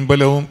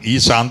പിൻബലവും ഈ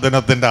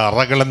സാന്ത്വനത്തിൻ്റെ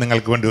അറകളും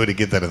നിങ്ങൾക്ക് വേണ്ടി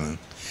ഒരുക്കി തരുന്നത്.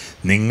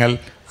 നിങ്ങൾ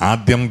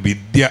ആദ്യം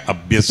വിദ്യ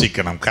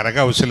അഭ്യസിക്കണം,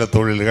 കരകൗശല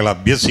തൊഴിലുകൾ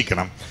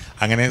അഭ്യസിക്കണം,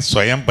 അങ്ങനെ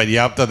സ്വയം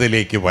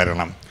പര്യാപ്തതയിലേക്ക്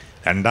വരണം.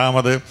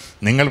 രണ്ടാമത്,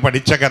 നിങ്ങൾ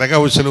പഠിച്ച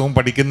കരകൗശലവും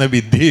പഠിക്കുന്ന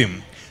വിദ്യയും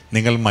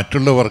നിങ്ങൾ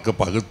മറ്റുള്ളവർക്ക്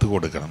പകർത്തു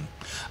കൊടുക്കണം.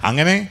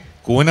 അങ്ങനെ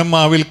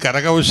കൂനമ്മാവിൽ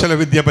കരകൗശല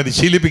വിദ്യ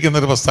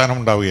പരിശീലിപ്പിക്കുന്നൊരു പ്രസ്ഥാനം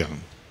ഉണ്ടാവുകയാണ്.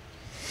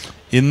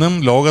 ഇന്നും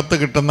ലോകത്ത്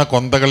കിട്ടുന്ന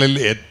കൊന്തകളിൽ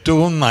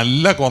ഏറ്റവും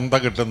നല്ല കൊന്ത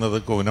കിട്ടുന്നത്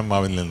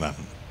കൂനമ്മാവിൽ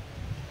നിന്നാണ്.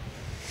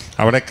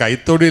 അവിടെ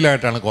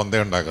കൈത്തൊഴിലായിട്ടാണ്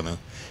കൊന്ത ഉണ്ടാക്കുന്നത്.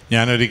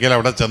 ഞാനൊരിക്കൽ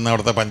അവിടെ ചെന്ന്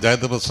അവിടുത്തെ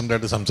പഞ്ചായത്ത്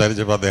പ്രസിഡൻ്റായിട്ട്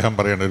സംസാരിച്ചപ്പോൾ അദ്ദേഹം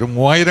പറയുന്നത്, ഒരു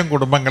 3000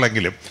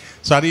 കുടുംബങ്ങളെങ്കിലും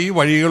സാർ ഈ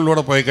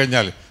വഴികളിലൂടെ പോയി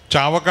കഴിഞ്ഞാൽ,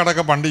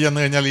 ചാവക്കാടൊക്കെ പണ്ട് ചെന്ന്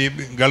കഴിഞ്ഞാൽ ഈ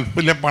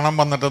ഗൾഫിലെ പണം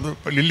വന്നിട്ട്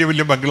വലിയ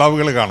വലിയ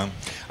ബംഗ്ലാവുകൾ കാണും.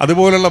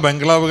 അതുപോലുള്ള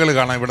ബംഗ്ലാവുകൾ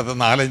കാണാം ഇവിടുത്തെ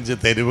 4-5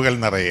 തെരുവുകൾ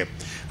നിറയെ.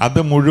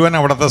 അത് മുഴുവൻ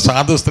അവിടുത്തെ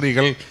സാധു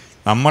സ്ത്രീകൾ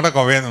നമ്മുടെ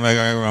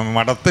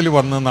മഠത്തിൽ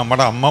വന്ന്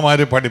നമ്മുടെ അമ്മമാർ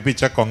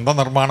പഠിപ്പിച്ച കൊന്ത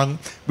നിർമ്മാണം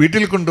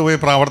വീട്ടിൽ കൊണ്ടുപോയി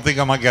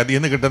പ്രാവർത്തികമാക്കി അതിൽ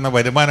നിന്ന് കിട്ടുന്ന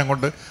വരുമാനം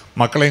കൊണ്ട്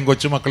മക്കളെയും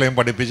കൊച്ചുമക്കളെയും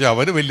പഠിപ്പിച്ച്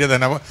അവർ വലിയ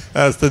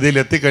സ്ഥിതിയിൽ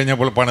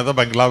എത്തിക്കഴിഞ്ഞപ്പോൾ പണിത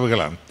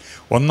ബംഗ്ലാവുകളാണ്.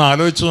 ഒന്ന്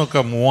ആലോചിച്ച്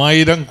നോക്കുക,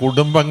 3000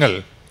 കുടുംബങ്ങൾ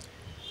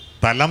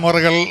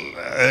തലമുറകൾ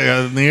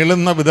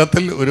നീളുന്ന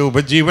വിധത്തിൽ ഒരു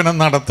ഉപജീവനം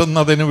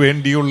നടത്തുന്നതിന്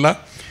വേണ്ടിയുള്ള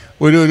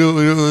ഒരു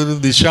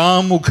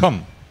ദിശാമുഖം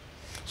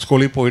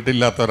സ്കൂളിൽ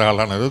പോയിട്ടില്ലാത്ത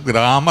ഒരാളാണ്. ഒരു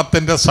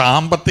ഗ്രാമത്തിൻ്റെ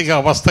സാമ്പത്തിക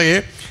അവസ്ഥയെ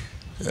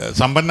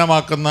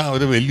സമ്പന്നമാക്കുന്ന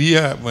ഒരു വലിയ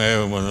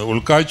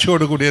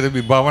ഉൾക്കാഴ്ചയോടുകൂടിയ ഒരു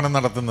വിഭാവനം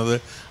നടത്തുന്നത്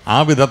ആ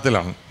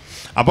വിധത്തിലാണ്.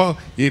 അപ്പോൾ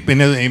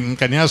പിന്നെ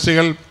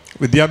കന്യാസ്ത്രീകൾ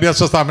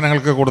വിദ്യാഭ്യാസ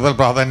സ്ഥാപനങ്ങൾക്ക് കൂടുതൽ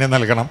പ്രാധാന്യം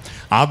നൽകണം,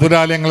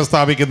 ആതുരാലയങ്ങൾ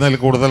സ്ഥാപിക്കുന്നതിൽ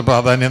കൂടുതൽ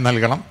പ്രാധാന്യം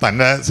നൽകണം,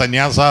 തൻ്റെ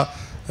സന്യാസ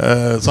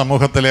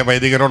സമൂഹത്തിലെ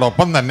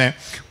വൈദികരോടൊപ്പം തന്നെ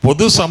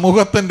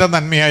പൊതുസമൂഹത്തിൻ്റെ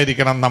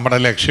നന്മയായിരിക്കണം നമ്മുടെ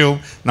ലക്ഷ്യവും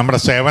നമ്മുടെ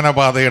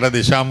സേവനപാതയുടെ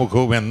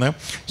ദിശാമുഖവും എന്ന്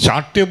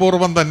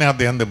ശാഠ്യപൂർവ്വം തന്നെ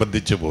അദ്ദേഹം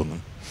നിബന്ധിച്ചു പോന്നു.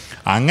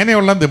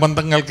 അങ്ങനെയുള്ള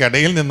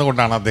നിബന്ധങ്ങൾക്കിടയിൽ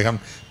നിന്നുകൊണ്ടാണ് അദ്ദേഹം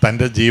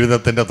തൻ്റെ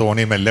ജീവിതത്തിൻ്റെ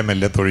തോണി മെല്ലെ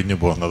മെല്ലെ തൊഴിഞ്ഞു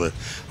പോകുന്നത്.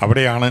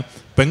 അവിടെയാണ്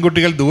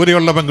പെൺകുട്ടികൾ,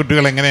 ദൂരെയുള്ള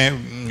പെൺകുട്ടികൾ എങ്ങനെ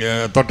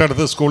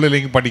തൊട്ടടുത്ത്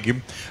സ്കൂളിലേക്ക് പഠിക്കും.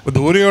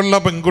 ദൂരെയുള്ള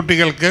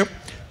പെൺകുട്ടികൾക്ക്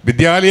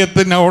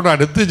വിദ്യാലയത്തിനോട്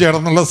അടുത്ത്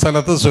ചേർന്നുള്ള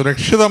സ്ഥലത്ത്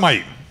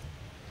സുരക്ഷിതമായി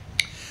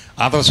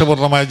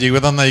ആദർശപൂർണ്ണമായ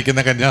ജീവിതം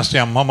നയിക്കുന്ന കന്യാസ്ത്രീ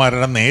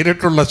അമ്മമാരുടെ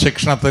നേരിട്ടുള്ള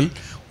ശിക്ഷണത്തിൽ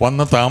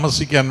വന്ന്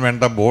താമസിക്കാൻ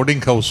വേണ്ട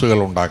ബോർഡിംഗ് ഹൗസുകൾ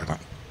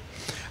ഉണ്ടാക്കണം.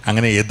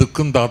 അങ്ങനെ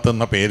എതുക്കും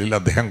താത്തുന്ന പേരിൽ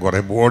അദ്ദേഹം കുറേ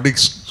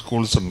ബോർഡിംഗ്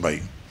സ്കൂൾസ്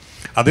ഉണ്ടായി.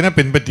 അതിനെ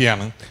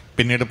പിൻപറ്റിയാണ്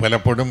പിന്നീട്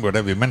പലപ്പോഴും ഇവിടെ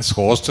വിമൻസ്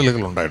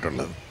ഹോസ്റ്റലുകൾ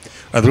ഉണ്ടായിട്ടുള്ളത്.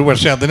 അതൊരു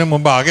പക്ഷേ അതിനു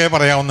മുമ്പ് ആകെ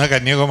പറയാവുന്ന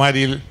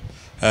കന്യാകുമാരിയിൽ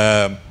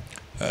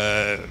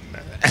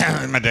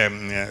മറ്റേ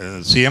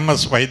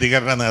CMS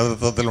വൈദികരുടെ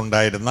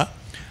നേതൃത്വത്തിലുണ്ടായിരുന്ന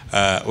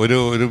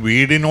ഒരു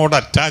വീടിനോട്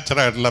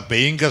അറ്റാച്ച്ഡായിട്ടുള്ള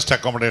പേയിങ് ഗസ്റ്റ്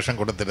അക്കോമഡേഷൻ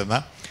കൊടുത്തിരുന്ന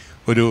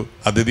ഒരു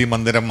അതിഥി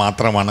മന്ദിരം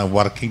മാത്രമാണ്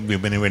വർക്കിംഗ്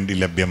വിമന് വേണ്ടി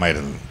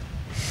ലഭ്യമായിരുന്നത്.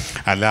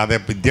 അല്ലാതെ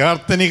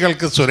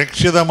വിദ്യാർത്ഥിനികൾക്ക്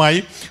സുരക്ഷിതമായി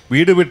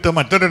വീട് വിട്ട്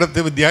മറ്റൊരിടത്ത്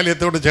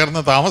വിദ്യാലയത്തോട്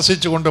ചേർന്ന്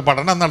താമസിച്ചുകൊണ്ട്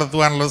പഠനം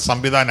നടത്തുവാനുള്ള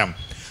സംവിധാനം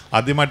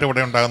ആദ്യമായിട്ട്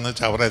ഇവിടെ ഉണ്ടാകുന്നത്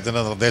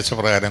ചവറയത്തിൻ്റെ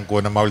നിർദ്ദേശപ്രകാരം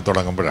കൂനമ്മാവിൽ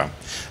തുടങ്ങുമ്പോഴാണ്.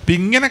 അപ്പം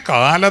ഇങ്ങനെ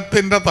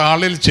കാലത്തിൻ്റെ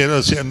താളിൽ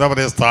എന്താ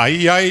പറയുക,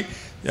 സ്ഥായിയായി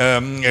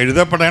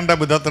എഴുതപ്പെടേണ്ട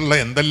വിധത്തിലുള്ള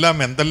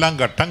എന്തെല്ലാം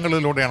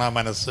ഘട്ടങ്ങളിലൂടെയാണ് ആ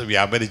മനസ്സ്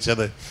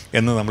വ്യാപരിച്ചത്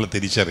എന്ന് നമ്മൾ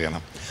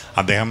തിരിച്ചറിയണം.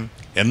 അദ്ദേഹം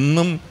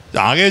എന്നും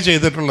ആകെ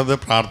ചെയ്തിട്ടുള്ളത്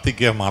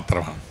പ്രാർത്ഥിക്കുക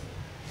മാത്രമാണ്.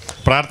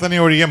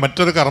 പ്രാർത്ഥനയൊഴികെ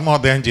മറ്റൊരു കർമ്മം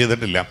അദ്ദേഹം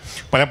ചെയ്തിട്ടില്ല.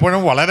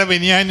 പലപ്പോഴും വളരെ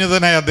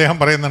വിനയാന്യതനായി അദ്ദേഹം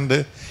പറയുന്നുണ്ട്,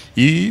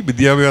 ഈ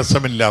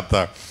വിദ്യാഭ്യാസമില്ലാത്ത,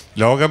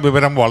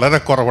 ലോകവിവരം വളരെ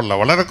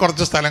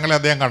കുറച്ച് സ്ഥലങ്ങളെ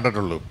അദ്ദേഹം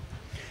കണ്ടിട്ടുള്ളൂ.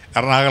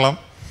 എറണാകുളം,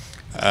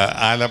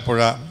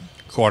 ആലപ്പുഴ,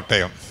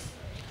 കോട്ടയം,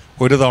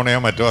 ഒരു തവണയോ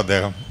മറ്റോ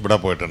അദ്ദേഹം ഇവിടെ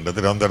പോയിട്ടുണ്ട്.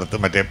 തിരുവനന്തപുരത്ത്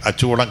മറ്റേ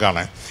അച്ചുകൂടം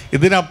കാണാൻ.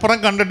 ഇതിനപ്പുറം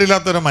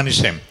കണ്ടിട്ടില്ലാത്തൊരു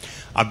മനുഷ്യൻ.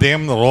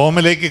 അദ്ദേഹം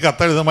റോമിലേക്ക്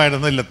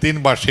കത്തെഴുതുമായിരുന്നത് ലത്തീൻ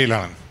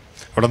ഭാഷയിലാണ്,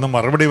 അവിടെ നിന്ന്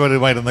മറുപടി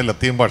വരുമായിരുന്നത്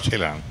ലത്തീൻ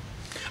ഭാഷയിലാണ്.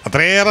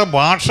 അത്രയേറെ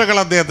ഭാഷകൾ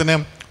അദ്ദേഹത്തിന്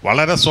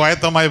വളരെ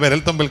സ്വായത്തമായി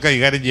വിരൽത്തുമ്പിൽ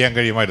കൈകാര്യം ചെയ്യാൻ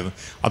കഴിയുമായിരുന്നു.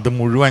 അത്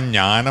മുഴുവൻ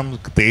ജ്ഞാനം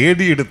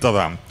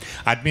തേടിയെടുത്തതാണ്.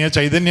 ആത്മീയ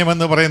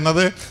ചൈതന്യമെന്ന്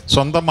പറയുന്നത്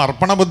സ്വന്തം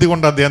അർപ്പണബുദ്ധി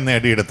കൊണ്ട് അദ്ദേഹം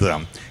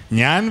നേടിയെടുത്തതാണ്.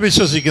 ഞാൻ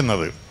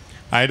വിശ്വസിക്കുന്നത്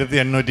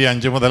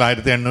 1805 മുതൽ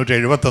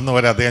 1871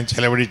 വരെ അദ്ദേഹം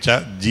ചെലവഴിച്ച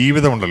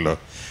ജീവിതമുണ്ടല്ലോ,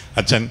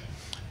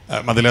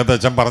 മതിലകത്ത്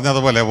അച്ഛൻ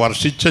പറഞ്ഞതുപോലെ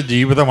വർഷിച്ച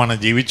ജീവിതമാണ്,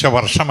 ജീവിച്ച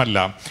വർഷമല്ല.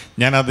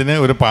 ഞാനതിന്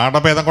ഒരു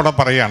പാഠഭേദം കൂടെ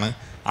പറയുകയാണ്.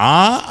 ആ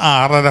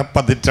 6.5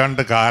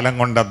 പതിറ്റാണ്ട് കാലം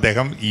കൊണ്ട്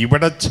അദ്ദേഹം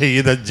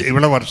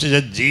ഇവിടെ വർഷിച്ച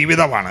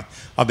ജീവിതമാണ്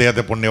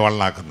അദ്ദേഹത്തെ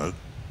പുണ്യവാളനാക്കുന്നത്.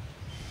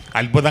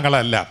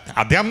 അത്ഭുതങ്ങളല്ല.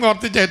 അദ്ദേഹം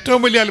വർത്തിച്ച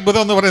ഏറ്റവും വലിയ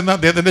അത്ഭുതം എന്ന് പറയുന്നത്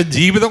അദ്ദേഹത്തിൻ്റെ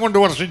ജീവിതം കൊണ്ട്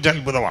വർഷിച്ച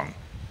അത്ഭുതമാണ്.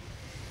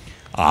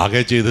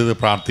 ആകെ ചെയ്തത്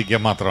പ്രാർത്ഥിക്കുക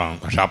മാത്രമാണ്.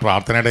 പക്ഷെ ആ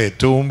പ്രാർത്ഥനയുടെ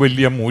ഏറ്റവും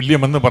വലിയ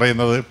മൂല്യമെന്ന്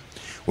പറയുന്നത്,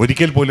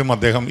 ഒരിക്കൽ പോലും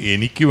അദ്ദേഹം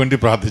എനിക്ക് വേണ്ടി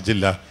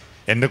പ്രാർത്ഥിച്ചില്ല,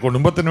 എൻ്റെ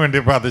കുടുംബത്തിന് വേണ്ടി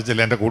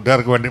പ്രാർത്ഥിച്ചില്ല, എൻ്റെ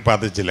കൂട്ടുകാർക്ക് വേണ്ടി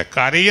പ്രാർത്ഥിച്ചില്ല.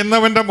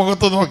 കരയുന്നവൻ്റെ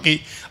മുഖത്ത് നോക്കി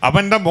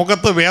അവൻ്റെ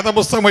മുഖത്ത്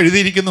വേദപുസ്തകം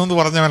എഴുതിയിരിക്കുന്നു എന്ന്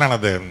പറഞ്ഞവനാണ്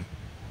അദ്ദേഹം.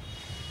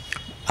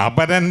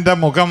 അപരൻ്റെ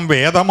മുഖം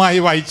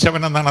വേദമായി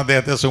വായിച്ചവനെന്നാണ്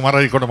അദ്ദേഹത്തെ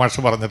സുമറഴിക്കോട്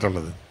മാഷ്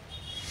പറഞ്ഞിട്ടുള്ളത്.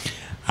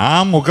 ആ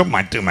മുഖം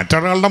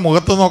മറ്റൊരാളുടെ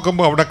മുഖത്ത്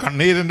നോക്കുമ്പോൾ അവിടെ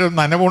കണ്ണീരിൻ്റെ ഒരു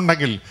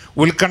നനവുണ്ടെങ്കിൽ,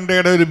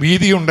 ഉത്കണ്ഠയുടെ ഒരു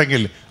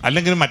ഭീതിയുണ്ടെങ്കിൽ,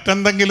 അല്ലെങ്കിൽ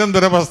മറ്റെന്തെങ്കിലും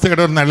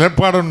ദുരവസ്ഥയുടെ ഒരു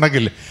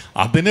നിലപാടുണ്ടെങ്കിൽ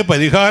അതിന്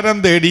പരിഹാരം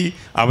തേടി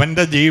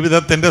അവൻ്റെ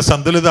ജീവിതത്തിൻ്റെ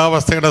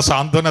സന്തുലിതാവസ്ഥയുടെ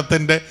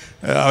സാന്ത്വനത്തിൻ്റെ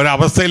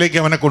ഒരവസ്ഥയിലേക്ക്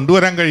അവനെ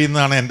കൊണ്ടുവരാൻ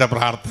കഴിയുന്നതാണ് എൻ്റെ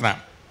പ്രാർത്ഥന.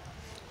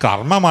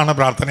 കർമ്മമാണ്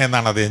പ്രാർത്ഥന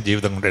എന്നാണ് അദ്ദേഹം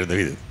ജീവിതം കൊണ്ട്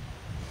എഴുതിയത്.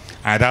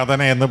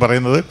 ആരാധന എന്ന്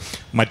പറയുന്നത്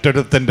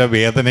മറ്റൊരുത്തൻ്റെ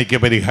വേദനയ്ക്ക്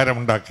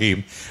പരിഹാരമുണ്ടാക്കുകയും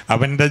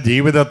അവൻ്റെ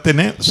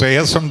ജീവിതത്തിന്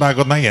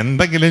ശ്രേയസ്സുണ്ടാക്കുന്ന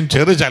എന്തെങ്കിലും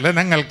ചെറു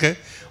ചലനങ്ങൾക്ക്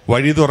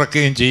വഴി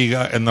തുറക്കുകയും ചെയ്യുക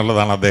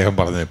എന്നുള്ളതാണ് അദ്ദേഹം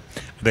പറഞ്ഞത്.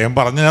 അദ്ദേഹം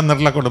പറഞ്ഞു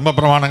തന്നിട്ടുള്ള കുടുംബ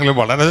പ്രമാണങ്ങൾ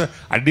വളരെ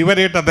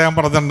അടിവരയിട്ട് അദ്ദേഹം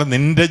പറഞ്ഞിട്ടുണ്ട്.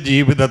 നിൻ്റെ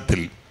ജീവിതത്തിൽ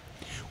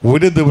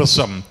ഒരു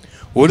ദിവസം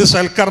ഒരു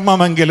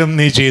സൽക്കർമ്മമെങ്കിലും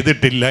നീ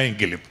ചെയ്തിട്ടില്ല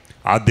എങ്കിലും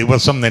ആ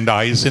ദിവസം നിൻ്റെ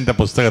ആയുസ്സിൻ്റെ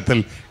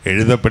പുസ്തകത്തിൽ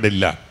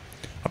എഴുതപ്പെടില്ല.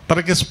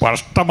 അത്രയ്ക്ക്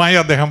സ്പഷ്ടമായി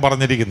അദ്ദേഹം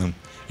പറഞ്ഞിരിക്കുന്നു.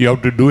 You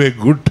have to do A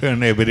good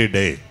turn every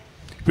day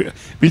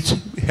which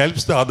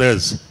helps the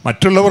others.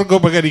 മറ്റുള്ളവർക്ക്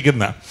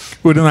ഉപകരിക്കുന്ന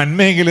ഒരു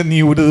നന്മയെങ്കിലും നീ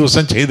ഒരു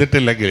ദിവസം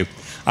ചെയ്തിട്ടില്ലെങ്കിൽ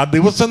ആ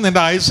ദിവസം നിൻ്റെ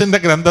ആയുസ്സിൻ്റെ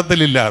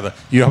ഗ്രന്ഥത്തിലില്ലാതെ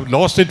you have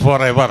lost it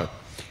for ever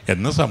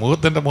എന്ന്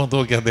സമൂഹത്തിൻ്റെ മുഖത്ത്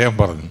നോക്കി അദ്ദേഹം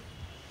പറഞ്ഞു.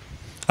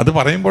 അത്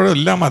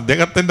പറയുമ്പോഴെല്ലാം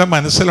അദ്ദേഹത്തിൻ്റെ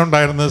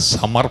മനസ്സിലുണ്ടായിരുന്നത്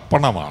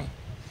സമർപ്പണമാണ്.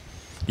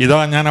 ഇതാ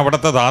ഞാൻ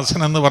അവിടുത്തെ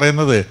ദാസൻ എന്ന്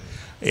പറയുന്നത്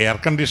എയർ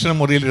കണ്ടീഷൻ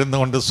മുറിയിലിരുന്നു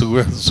കൊണ്ട്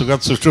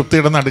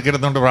സുഷുപ്തിയുടെ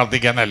നടുക്കിരുന്നുകൊണ്ട്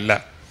പ്രാർത്ഥിക്കാനല്ല.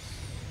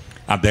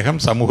 അദ്ദേഹം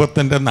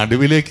സമൂഹത്തിൻ്റെ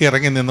നടുവിലേക്ക്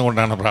ഇറങ്ങി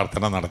നിന്നുകൊണ്ടാണ്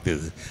പ്രാർത്ഥന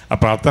നടത്തിയത്. ആ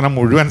പ്രാർത്ഥന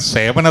മുഴുവൻ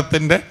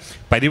സേവനത്തിൻ്റെ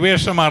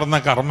പരിവേഷമാർന്ന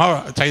കർമ്മ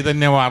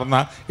ചൈതന്യമാർന്ന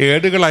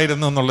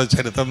ഏടുകളായിരുന്നു എന്നുള്ള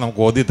ചരിത്രം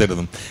നമുക്ക് ഓതി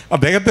തരുന്നു.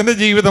 അദ്ദേഹത്തിൻ്റെ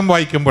ജീവിതം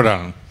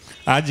വായിക്കുമ്പോഴാണ്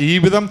ആ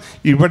ജീവിതം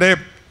ഇവിടെ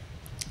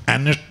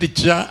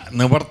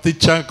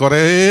നിവർത്തിച്ച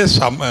കുറേ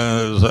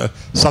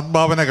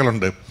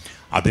സദ്ഭാവനകളുണ്ട്.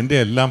 അതിൻ്റെ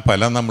എല്ലാം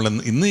ഫലം നമ്മൾ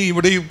ഇന്ന്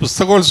ഇവിടെ ഈ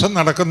പുസ്തകോത്സവം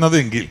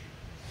നടക്കുന്നതെങ്കിൽ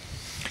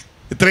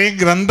ഇത്രയും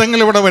ഗ്രന്ഥങ്ങൾ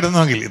ഇവിടെ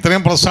വരുന്നെങ്കിൽ,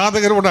 ഇത്രയും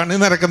പ്രസാധകർ ഇവിടെ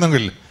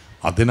അണിനിരക്കുന്നെങ്കിൽ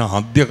അതിന്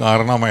ആദ്യ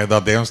കാരണമായത്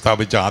അദ്ദേഹം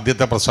സ്ഥാപിച്ച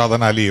ആദ്യത്തെ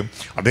പ്രസാധനാലയം,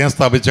 അദ്ദേഹം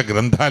സ്ഥാപിച്ച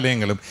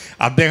ഗ്രന്ഥാലയങ്ങളും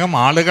അദ്ദേഹം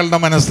ആളുകളുടെ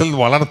മനസ്സിൽ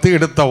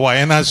വളർത്തിയെടുത്ത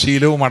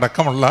വായനാശീലവും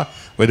അടക്കമുള്ള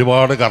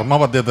ഒരുപാട്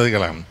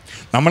കർമ്മപദ്ധതികളാണ്.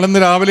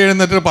 നമ്മളിന്ന് രാവിലെ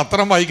എഴുന്നേറ്റ്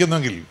പത്രം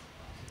വായിക്കുന്നെങ്കിൽ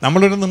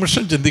നമ്മളൊരു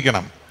നിമിഷം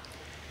ചിന്തിക്കണം.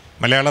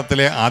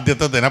 മലയാളത്തിലെ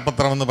ആദ്യത്തെ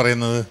ദിനപത്രം എന്ന്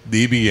പറയുന്നത്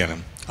ദീപികയാണ്.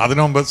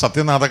 അതിനു മുമ്പ്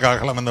സത്യനാഥ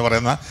കാഹളം എന്ന്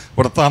പറയുന്ന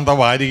വൃത്താന്ത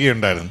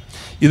വാരികയുണ്ടായിരുന്നു.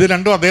 ഇത്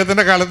രണ്ടും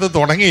അദ്ദേഹത്തിൻ്റെ കാലത്ത്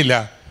തുടങ്ങിയില്ല.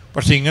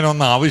 പക്ഷേ ഇങ്ങനെ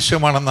ഒന്ന്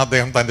ആവശ്യമാണെന്ന്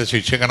അദ്ദേഹം തൻ്റെ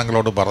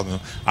ശിഷ്യഗണങ്ങളോട് പറഞ്ഞു.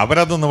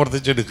 അവരത്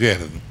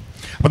നിവർത്തിച്ചെടുക്കുകയായിരുന്നു.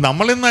 അപ്പം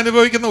നമ്മളിന്ന്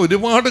അനുഭവിക്കുന്ന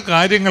ഒരുപാട്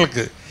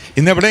കാര്യങ്ങൾക്ക്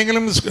ഇന്ന്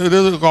എവിടെയെങ്കിലും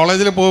ഒരു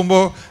കോളേജിൽ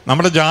പോകുമ്പോൾ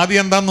നമ്മുടെ ജാതി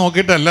എന്താണെന്ന്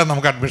നോക്കിയിട്ടല്ല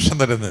നമുക്ക് അഡ്മിഷൻ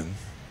തരുന്നത്.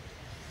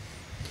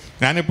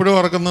 ഞാനിപ്പോഴും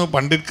ഓർക്കുന്നു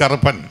പണ്ഡിറ്റ്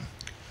കറുപ്പൻ,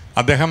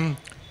 അദ്ദേഹം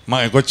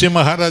കൊച്ചി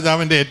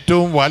മഹാരാജാവിൻ്റെ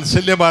ഏറ്റവും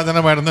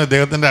വാത്സല്യഭാജനമായിരുന്നു.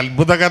 ഇദ്ദേഹത്തിൻ്റെ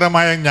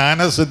അത്ഭുതകരമായ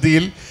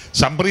ജ്ഞാനസിദ്ധിയിൽ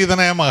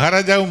സംപ്രീതനായ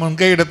മഹാരാജാവ്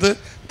മുൻകൈയെടുത്ത്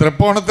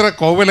തൃപ്പൂണിത്തുറ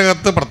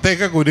കോവിലകത്ത്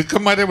പ്രത്യേക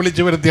ഗുരുക്കന്മാരെ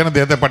വിളിച്ചു വരുത്തിയാണ്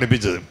ഇദ്ദേഹത്തെ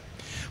പഠിപ്പിച്ചത്.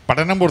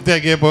 പഠനം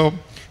പൂർത്തിയാക്കിയപ്പോൾ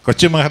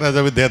കൊച്ചി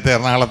മഹാരാജാവ് ഇദ്ദേഹത്തെ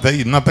എറണാകുളത്തെ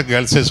ഇന്നത്തെ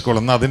ഗേൾസ് സ്കൂൾ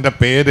എന്ന്, അതിൻ്റെ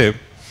പേര്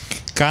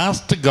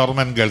കാസ്റ്റ്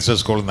ഗവൺമെൻറ് ഗേൾസ്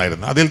സ്കൂൾ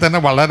എന്നായിരുന്നു. അതിൽ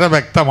തന്നെ വളരെ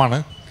വ്യക്തമാണ്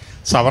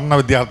സവർണ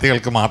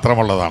വിദ്യാർത്ഥികൾക്ക്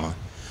മാത്രമുള്ളതാണ്.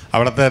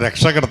 അവിടുത്തെ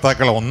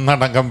രക്ഷകർത്താക്കൾ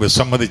ഒന്നടങ്കം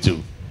വിസമ്മതിച്ചു.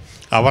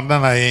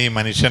 അവർണനായ ഈ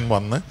മനുഷ്യൻ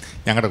വന്ന്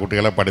ഞങ്ങളുടെ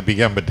കുട്ടികളെ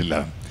പഠിപ്പിക്കാൻ പറ്റില്ല.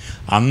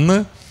 അന്ന്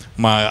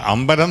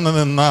അമ്പരന്ന്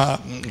നിന്ന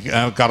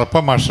കറുപ്പ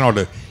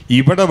മാഷിനോട്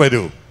ഇവിടെ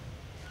വരൂ,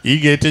 ഈ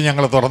ഗേറ്റ്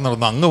ഞങ്ങൾ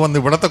തുറന്നിരുന്നു, അങ്ങ് വന്ന്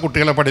ഇവിടുത്തെ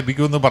കുട്ടികളെ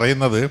പഠിപ്പിക്കൂ എന്ന്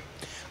പറയുന്നത്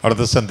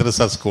അവിടുത്തെ സെൻറ്റ്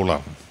തെരേസ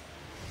സ്കൂളാണ്.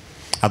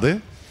 അത്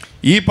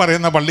ഈ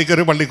പറയുന്ന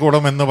പള്ളിക്കരു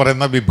പള്ളിക്കൂടം എന്ന്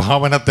പറയുന്ന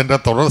വിഭാവനത്തിൻ്റെ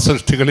തുടർ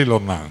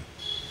സൃഷ്ടികളിലൊന്നാണ്.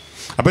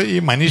 അപ്പോൾ ഈ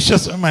മനുഷ്യ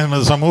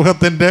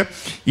സമൂഹത്തിൻ്റെ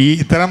ഈ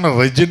ഇത്തരം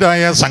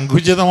റിജിഡായ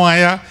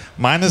സങ്കുചിതമായ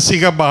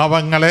മാനസിക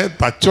ഭാവങ്ങളെ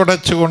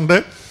തച്ചുടച്ചുകൊണ്ട്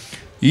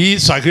ഈ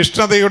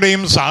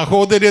സഹിഷ്ണുതയുടെയും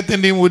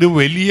സാഹോദര്യത്തിൻ്റെയും ഒരു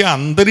വലിയ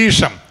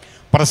അന്തരീക്ഷം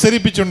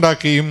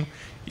പ്രസരിപ്പിച്ചുണ്ടാക്കുകയും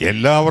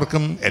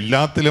എല്ലാവർക്കും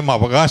എല്ലാത്തിലും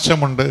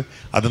അവകാശമുണ്ട്,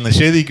 അത്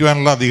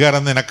നിഷേധിക്കുവാനുള്ള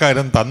അധികാരം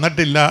നിനക്കാരും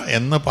തന്നിട്ടില്ല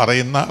എന്ന്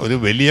പറയുന്ന ഒരു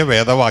വലിയ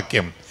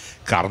വേദവാക്യം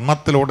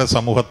കർമ്മത്തിലൂടെ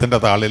സമൂഹത്തിൻ്റെ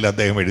താളിൽ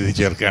അദ്ദേഹം എഴുതി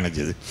ചേർക്കുകയാണ്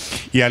ചെയ്തത്.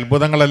 ഈ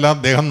അത്ഭുതങ്ങളെല്ലാം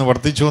അദ്ദേഹം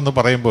നിവർത്തിച്ചു എന്ന്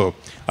പറയുമ്പോൾ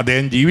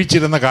അദ്ദേഹം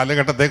ജീവിച്ചിരുന്ന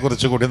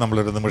കാലഘട്ടത്തെക്കുറിച്ച് കൂടി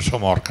നമ്മളൊരു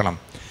നിമിഷം ഓർക്കണം.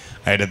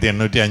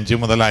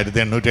 1805 മുതൽ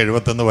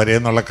 1871 വരെ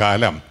എന്നുള്ള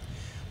കാലം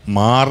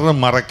മാറ്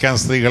മറയ്ക്കാൻ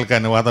സ്ത്രീകൾക്ക്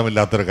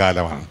അനുവാദമില്ലാത്തൊരു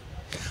കാലമാണ്.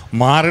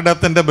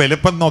 മാറിടത്തിൻ്റെ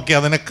വലിപ്പം നോക്കി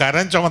അതിന്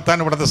കരം ചുമത്താൻ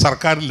ഇവിടുത്തെ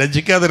സർക്കാർ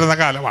ലജ്ജിക്കാതിരുന്ന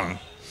കാലമാണ്.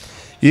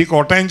 ഈ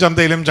കോട്ടയം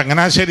ചന്തയിലും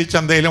ചങ്ങനാശ്ശേരി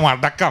ചന്തയിലും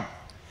അടക്കം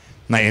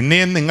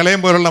എന്നെയും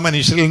നിങ്ങളെയും പോലുള്ള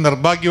മനുഷ്യരിൽ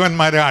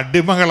നിർഭാഗ്യവാന്മാരെ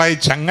അടിമകളായി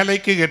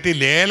ചങ്ങലയ്ക്ക് കെട്ടി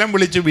ലേലം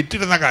വിളിച്ച്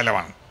വിറ്റിരുന്ന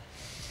കാലമാണ്.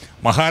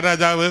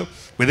 മഹാരാജാവ്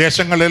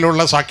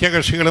വിദേശങ്ങളിലുള്ള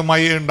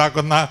സഖ്യകക്ഷികളുമായി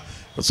ഉണ്ടാക്കുന്ന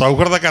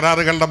സൗഹൃദ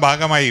കരാറുകളുടെ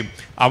ഭാഗമായി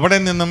അവിടെ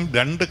നിന്നും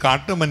 2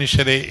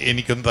 കാട്ടുമനുഷ്യരെ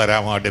എനിക്കൊന്ന്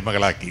തരാമോ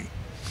അടിമകളാക്കി.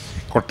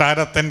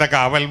 കൊട്ടാരത്തിൻ്റെ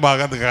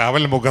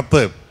കാവൽ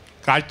മുഖത്ത്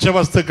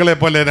കാഴ്ചവസ്തുക്കളെ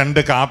പോലെ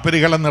 2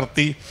 കാപ്പരികളെ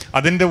നിർത്തി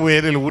അതിൻ്റെ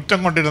പേരിൽ ഊറ്റം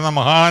കൊണ്ടിരുന്ന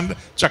മഹാൻ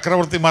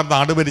ചക്രവർത്തിമാർ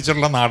നാട്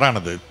ഭരിച്ചിട്ടുള്ള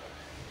നാടാണിത്.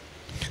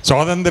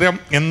 സ്വാതന്ത്ര്യം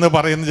എന്ന്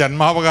പറയുന്ന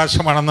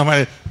ജന്മാവകാശമാണെന്ന്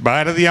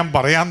ഭാരതീയം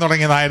പറയാൻ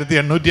തുടങ്ങിയത്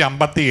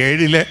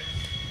 1857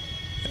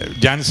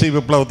 ഝാൻസി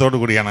വിപ്ലവത്തോടു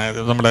കൂടിയാണ്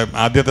നമ്മുടെ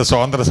ആദ്യത്തെ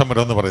സ്വാതന്ത്ര്യ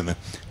സമരം എന്ന് പറയുന്നത്.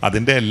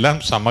 അതിൻ്റെ എല്ലാം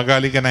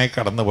സമകാലികനായി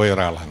കടന്നുപോയ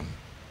ഒരാളാണ്.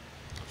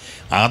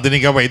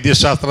 ആധുനിക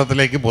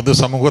വൈദ്യശാസ്ത്രത്തിലേക്ക്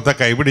പൊതുസമൂഹത്തെ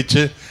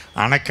കൈപിടിച്ച്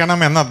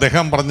അണയ്ക്കണമെന്ന്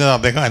അദ്ദേഹം പറഞ്ഞത്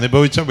അദ്ദേഹം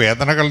അനുഭവിച്ച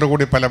വേദനകളുടെ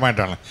കൂടി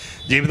ഫലമായിട്ടാണ്.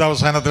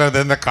 ജീവിതാവസാനത്തിൽ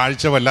അദ്ദേഹത്തിൻ്റെ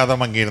കാഴ്ച വല്ലാതെ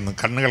മങ്ങിയിരുന്നു.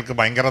 കണ്ണുകൾക്ക്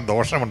ഭയങ്കര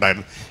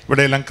ദോഷമുണ്ടായിരുന്നു.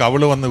 ഇവിടെയെല്ലാം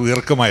കവിള് വന്ന്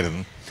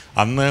വീർക്കുമായിരുന്നു.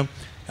 അന്ന്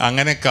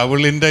അങ്ങനെ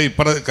കവിളിൻ്റെ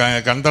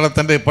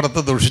കൺതളത്തിൻ്റെ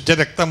ഇപ്പുറത്ത് ദുഷിച്ച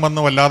രക്തം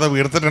വന്ന് വല്ലാതെ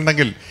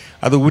വീർത്തിട്ടുണ്ടെങ്കിൽ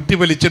അത് ഊറ്റി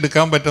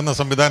വലിച്ചെടുക്കാൻ പറ്റുന്ന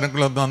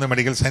സംവിധാനങ്ങളൊന്നും അന്ന്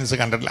മെഡിക്കൽ സയൻസ്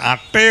കണ്ടിട്ടില്ല.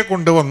 അട്ടയെ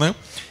കൊണ്ടുവന്ന്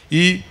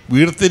ഈ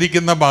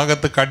വീർത്തിരിക്കുന്ന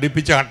ഭാഗത്ത്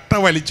കടിപ്പിച്ച് അട്ട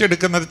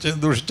വലിച്ചെടുക്കുന്ന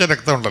ദുഷിച്ച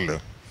രക്തമുണ്ടല്ലോ,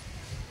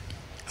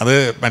 അത്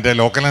മറ്റേ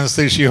ലോക്കൽ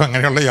അനസ്തേഷ്യയോ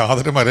അങ്ങനെയുള്ള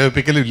യാതൊരു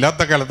മരവിപ്പിക്കലും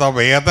ഇല്ലാത്ത കാലത്ത് ആ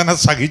വേദന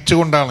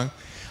സഹിച്ചുകൊണ്ടാണ്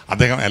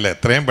അദ്ദേഹം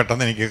എത്രയും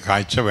പെട്ടെന്ന് എനിക്ക്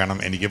കാഴ്ച വേണം,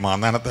 എനിക്ക്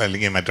മാന്നാനത്ത്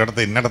അല്ലെങ്കിൽ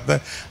മറ്റിടത്ത് ഇന്നിടത്ത്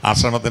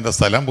ആശ്രമത്തിൻ്റെ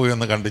സ്ഥലം പോയി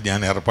ഒന്ന് കണ്ട് ഞാൻ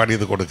ഏർപ്പാട്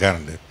ചെയ്ത്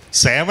കൊടുക്കാറുണ്ട്.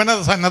 സേവന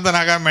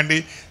സന്നദ്ധനാകാൻ വേണ്ടി,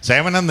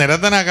 സേവന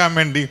നിരതനാകാൻ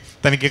വേണ്ടി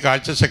തനിക്ക്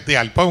കാഴ്ചശക്തി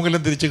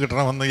അല്പമെങ്കിലും തിരിച്ചു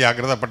കിട്ടണമെന്ന്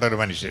ജാഗ്രതപ്പെട്ട ഒരു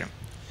മനുഷ്യൻ.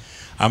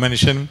 ആ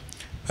മനുഷ്യൻ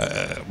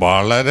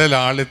വളരെ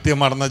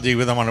ലാളിത്യമാർന്ന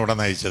ജീവിതമാണ് ഇവിടെ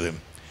നയിച്ചത്.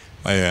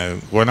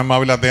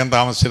 കൂനമ്മാവിൽ അദ്ദേഹം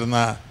താമസിച്ചിരുന്ന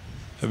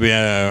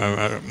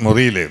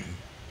മുറിയിൽ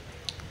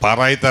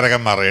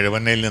പാറായിത്തരകന്മാർ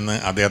എഴുവന്നയിൽ നിന്ന്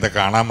അദ്ദേഹത്തെ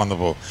കാണാൻ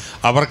വന്നപ്പോൾ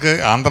അവർക്ക്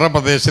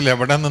ആന്ധ്രാപ്രദേശിൽ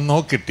എവിടെ നിന്നോ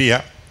കിട്ടിയ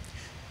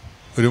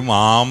ഒരു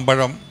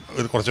മാമ്പഴം,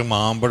 കുറച്ച്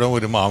മാമ്പഴം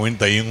ഒരു മാവിൻ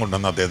തൈയും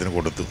കൊണ്ടുവന്ന് അദ്ദേഹത്തിന്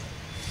കൊടുത്തു.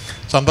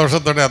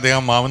 സന്തോഷത്തോടെ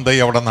അദ്ദേഹം മാവിൻ തൈ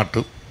അവിടെ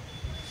നട്ടു.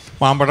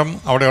 മാമ്പഴം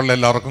അവിടെയുള്ള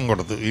എല്ലാവർക്കും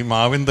കൊടുത്തു. ഈ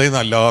മാവിൻ തൈ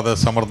നല്ലാതെ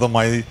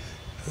സമൃദ്ധമായി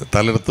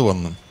തളിർത്ത്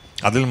വന്നു.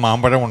 അതിൽ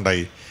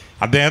മാമ്പഴമുണ്ടായി.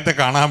 അദ്ദേഹത്തെ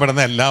കാണാൻ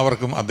വരുന്ന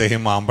എല്ലാവർക്കും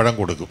അദ്ദേഹം മാമ്പഴം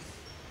കൊടുക്കും.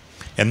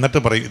 എന്നിട്ട്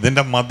പറയും,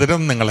 ഇതിൻ്റെ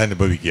മധുരം നിങ്ങൾ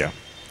അനുഭവിക്കുക,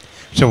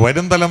 പക്ഷെ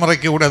വരും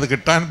തലമുറയ്ക്ക് കൂടെ അത്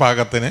കിട്ടാൻ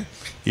പാകത്തിന്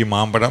ഈ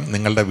മാമ്പഴം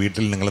നിങ്ങളുടെ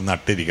വീട്ടിൽ നിങ്ങൾ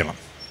നട്ടിരിക്കണം,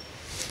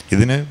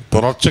 ഇതിന്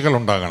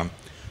തുടർച്ചകളുണ്ടാകണം.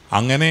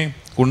 അങ്ങനെ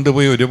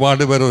കൊണ്ടുപോയി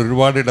ഒരുപാട് പേർ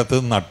ഒരുപാടിടത്ത്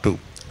നട്ടു.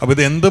 അപ്പോൾ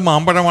ഇത് എന്ത്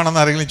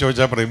മാമ്പഴമാണെന്ന് ആരെങ്കിലും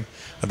ചോദിച്ചാൽ പറയും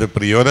അത്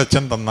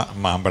പ്രിയോരച്ഛൻ തന്ന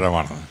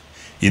മാമ്പഴമാണെന്ന്.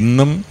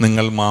 ഇന്നും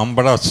നിങ്ങൾ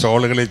മാമ്പഴ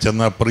സ്റ്റോളുകളിൽ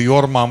ചെന്ന്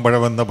പ്രിയോർ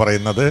മാമ്പഴമെന്ന്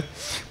പറയുന്നത്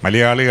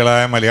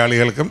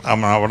മലയാളികൾക്കും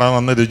അവിടെ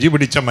വന്ന് രുചി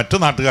പിടിച്ച മറ്റു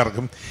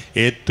നാട്ടുകാർക്കും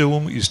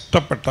ഏറ്റവും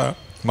ഇഷ്ടപ്പെട്ട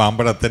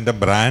മാമ്പഴത്തിൻ്റെ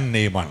ബ്രാൻഡ്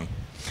നെയിമാണ്.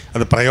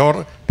 അത്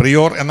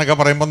പ്രിയോർ എന്നൊക്കെ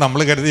പറയുമ്പോൾ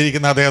നമ്മൾ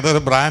കരുതിയിരിക്കുന്ന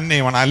അതൊരു ബ്രാൻഡ്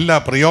നെയിമാണ്. അല്ല,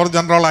 പ്രിയോർ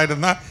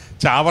ജനറലായിരുന്ന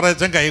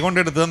ചാവറയച്ചൻ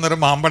കൈകൊണ്ടെടുത്തു തന്നൊരു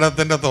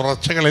മാമ്പഴത്തിൻ്റെ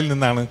തുടർച്ചകളിൽ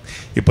നിന്നാണ്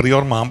ഈ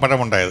പ്രിയോർ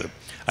മാമ്പഴം ഉണ്ടായത്.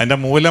 അതിൻ്റെ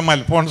മൂലം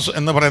അൽഫോൺസ്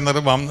എന്ന്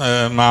പറയുന്നൊരു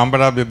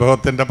മാമ്പഴ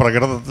വിഭവത്തിൻ്റെ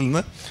പ്രകടനത്തിൽ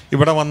നിന്ന്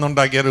ഇവിടെ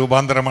വന്നുണ്ടാക്കിയ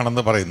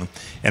രൂപാന്തരമാണെന്ന് പറയുന്നു.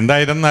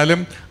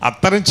 എന്തായിരുന്നാലും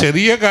അത്തരം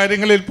ചെറിയ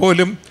കാര്യങ്ങളിൽ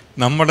പോലും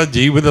നമ്മുടെ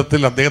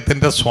ജീവിതത്തിൽ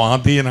അദ്ദേഹത്തിൻ്റെ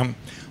സ്വാധീനം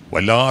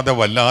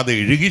വല്ലാതെ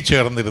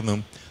ഇഴുകിച്ചേർന്നിരുന്നു.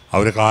 ആ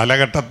ഒരു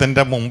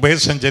കാലഘട്ടത്തിൻ്റെ മുമ്പേ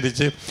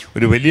സഞ്ചരിച്ച്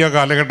ഒരു വലിയ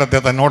കാലഘട്ടത്തെ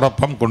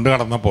തന്നോടൊപ്പം കൊണ്ടു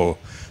കടന്നപ്പോൾ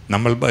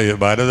നമ്മൾ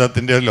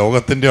ഭാരതത്തിൻ്റെ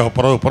ലോകത്തിൻ്റെ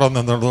അപ്പുറം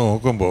നിന്നോട്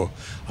നോക്കുമ്പോൾ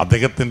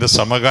അദ്ദേഹത്തിൻ്റെ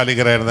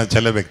സമകാലികരായിരുന്ന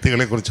ചില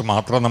വ്യക്തികളെക്കുറിച്ച്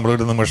മാത്രം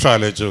നമ്മളൊരു നിമിഷം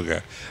ആലോചിച്ച് നോക്കുക.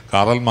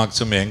 കാറൽ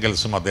മാർക്സും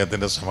ഏംഗൽസും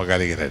അദ്ദേഹത്തിൻ്റെ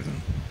സമകാലികരായിരുന്നു.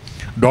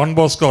 ഡോൺ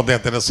ബോസ്കോ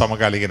അദ്ദേഹത്തിൻ്റെ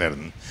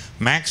സമകാലികരായിരുന്നു.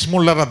 മാക്സ്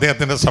മുള്ളർ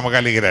അദ്ദേഹത്തിൻ്റെ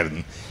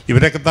സമകാലികരായിരുന്നു.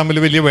 ഇവരൊക്കെ തമ്മിൽ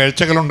വലിയ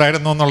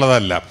വീഴ്ചകളുണ്ടായിരുന്നു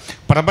എന്നുള്ളതല്ല.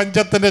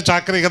 പ്രപഞ്ചത്തിൻ്റെ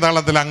ചാക്രിക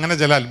താളത്തിൽ അങ്ങനെ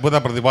ചില അത്ഭുത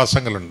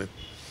പ്രതിഭാസങ്ങളുണ്ട്.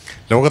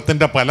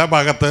 ലോകത്തിൻ്റെ പല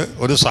ഭാഗത്ത്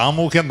ഒരു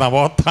സാമൂഹ്യ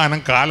നവോത്ഥാനം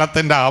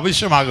കാലത്തിൻ്റെ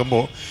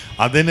ആവശ്യമാകുമ്പോൾ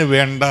അതിന്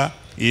വേണ്ട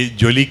ഈ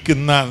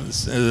ജ്വലിക്കുന്ന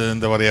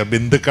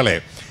ബിന്ദുക്കളെ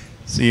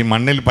ഈ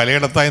മണ്ണിൽ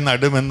പലയിടത്തായി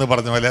നടുമെന്ന്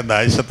പറഞ്ഞ പോലെ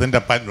ദേശത്തിൻ്റെ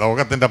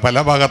ലോകത്തിൻ്റെ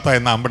പല ഭാഗത്തായി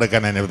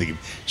നാമ്പെടുക്കാൻ അനുവദിക്കും.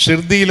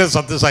 ഷിർദിയിലെ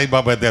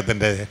സത്യസായിബാബ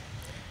അദ്ദേഹത്തിൻ്റെ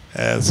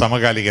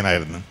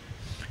സമകാലികനായിരുന്നു.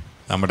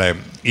 നമ്മുടെ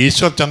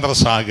ഈശ്വർ ചന്ദ്ര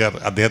സാഗർ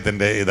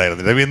അദ്ദേഹത്തിൻ്റെ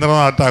ഇതായിരുന്നു.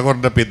 രവീന്ദ്രനാഥ്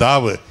ടാഗോറിൻ്റെ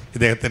പിതാവ്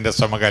ഇദ്ദേഹത്തിൻ്റെ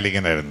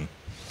സമകാലികനായിരുന്നു.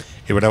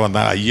 ഇവിടെ വന്ന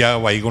അയ്യ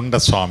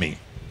വൈകുണ്ഠസ്വാമി,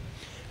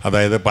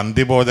 അതായത്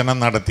പന്തിഭോജനം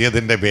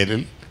നടത്തിയതിൻ്റെ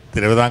പേരിൽ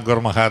തിരുവിതാംകൂർ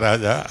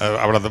മഹാരാജ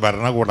അവിടുത്തെ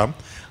ഭരണകൂടം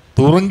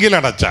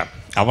തുറുങ്കിലടച്ച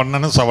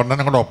അവർണനും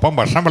സവർണനും കൂടെ ഒപ്പം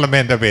ഭക്ഷണം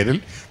വിളമ്പേൻ്റെ പേരിൽ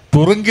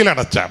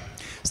തുറുങ്കിലടച്ച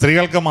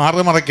സ്ത്രീകൾക്ക്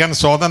മാറുമറയ്ക്കാൻ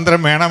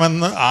സ്വാതന്ത്ര്യം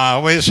വേണമെന്ന്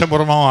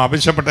ആവേശപൂർവ്വം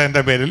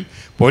ആവശ്യപ്പെട്ടതിൻ്റെ പേരിൽ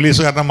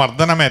പോലീസുകാരുടെ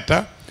മർദ്ദനമേറ്റ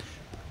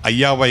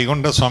അയ്യ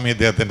വൈകുണ്ഠസ്വാമി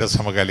ഇദ്ദേഹത്തിൻ്റെ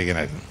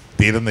സമകാലികനായിരുന്നു.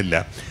 തീരുന്നില്ല,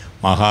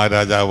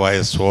 മഹാരാജാവായ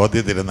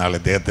സ്വാതി തിരുനാൾ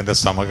ഇദ്ദേഹത്തിൻ്റെ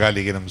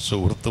സമകാലികനും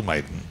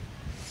സുഹൃത്തുമായിരുന്നു.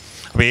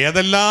 അപ്പോൾ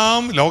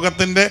ഏതെല്ലാം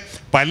ലോകത്തിൻ്റെ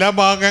പല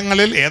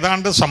ഭാഗങ്ങളിൽ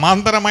ഏതാണ്ട്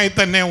സമാന്തരമായി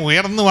തന്നെ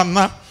ഉയർന്നു വന്ന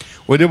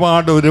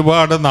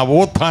ഒരുപാട്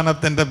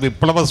നവോത്ഥാനത്തിൻ്റെ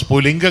വിപ്ലവ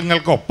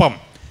സ്ഫുലിംഗങ്ങൾക്കൊപ്പം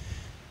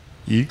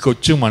ഈ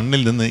കൊച്ചു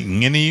മണ്ണിൽ നിന്ന്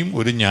ഇങ്ങനെയും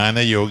ഒരു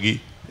ജ്ഞാനയോഗി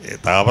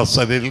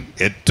താപസരിൽ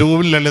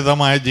ഏറ്റവും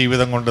ലളിതമായ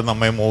ജീവിതം കൊണ്ട്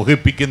നമ്മെ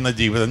മോഹിപ്പിക്കുന്ന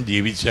ജീവിതം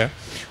ജീവിച്ച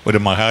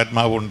ഒരു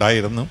മഹാത്മാവ്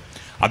ഉണ്ടായിരുന്നു.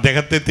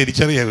 അദ്ദേഹത്തെ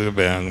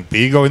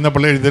പി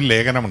ഗോവിന്ദപിള്ള എഴുതിയ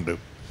ലേഖനമുണ്ട്.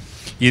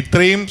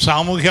 ഇത്രയും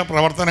സാമൂഹ്യ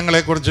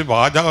പ്രവർത്തനങ്ങളെക്കുറിച്ച്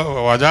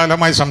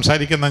വാചാലമായി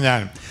സംസാരിക്കുന്ന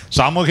ഞാൻ,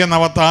 സാമൂഹ്യ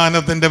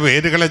നവോത്ഥാനത്തിൻ്റെ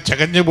വേരുകളെ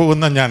ചകഞ്ഞു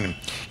പോകുന്ന ഞാൻ,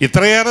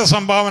 ഇത്രയേറെ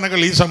സംഭാവനകൾ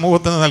ഈ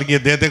സമൂഹത്തിന് നൽകി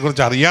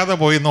ഇദ്ദേഹത്തെക്കുറിച്ച് അറിയാതെ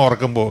പോയെന്ന്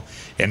ഓർക്കുമ്പോൾ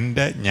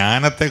എൻ്റെ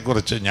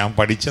ജ്ഞാനത്തെക്കുറിച്ച്, ഞാൻ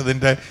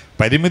പഠിച്ചതിൻ്റെ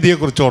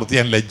പരിമിതിയെക്കുറിച്ച് ഓർത്ത്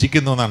ഞാൻ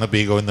ലജ്ജിക്കുന്നു എന്നാണ്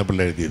പി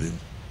ഗോവിന്ദപിള്ള എഴുതിയത്.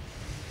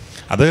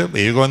 അത്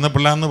പി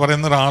ഗോവിന്ദപിള്ള എന്ന്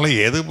പറയുന്ന ഒരാൾ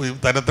ഏത്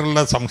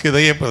തരത്തിലുള്ള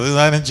സംഹിതയെ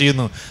പ്രതിദാനം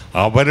ചെയ്യുന്നു,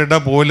 അവരുടെ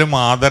പോലും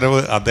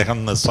ആദരവ് അദ്ദേഹം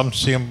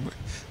നിസ്സംശയം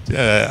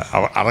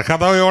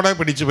അർഹതയോടെ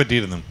പിടിച്ചു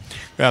പറ്റിയിരുന്നു.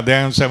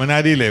 അദ്ദേഹം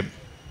സെമിനാരിയിൽ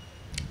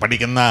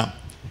പഠിക്കുന്ന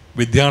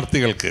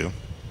വിദ്യാർത്ഥികൾക്ക്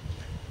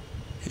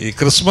ഈ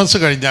ക്രിസ്മസ്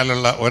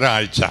കഴിഞ്ഞാലുള്ള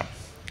ഒരാഴ്ച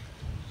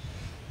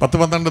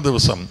 10-12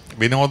 ദിവസം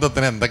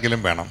വിനോദത്തിന്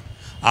എന്തെങ്കിലും വേണം.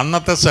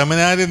 അന്നത്തെ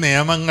സെമിനാരി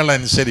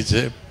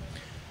നിയമങ്ങളനുസരിച്ച്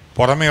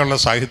പുറമേയുള്ള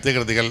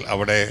സാഹിത്യകൃതികൾ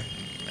അവിടെ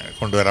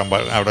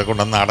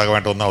കൊണ്ടുവന്ന്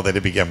നാടകമായിട്ടൊന്നും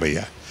അവതരിപ്പിക്കാൻ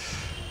വയ്യ.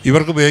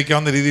 ഇവർക്ക്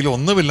ഉപയോഗിക്കാവുന്ന രീതിയിൽ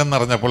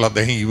ഒന്നുമില്ലെന്നറിഞ്ഞപ്പോൾ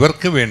അദ്ദേഹം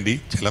ഇവർക്ക് വേണ്ടി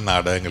ചില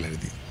നാടകങ്ങൾ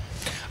എഴുതി.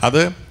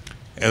 അത്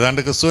ഏതാണ്ട്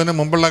ക്രിസ്തുവിന്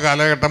മുമ്പുള്ള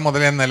കാലഘട്ടം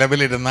മുതലേ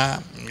നിലവിലിരുന്ന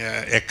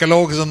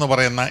എക്കലോഗ്സ് എന്ന്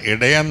പറയുന്ന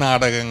ഇടയ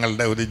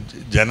നാടകങ്ങളുടെ ഒരു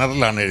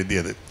ജനറലാണ്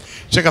എഴുതിയത്.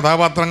 പക്ഷെ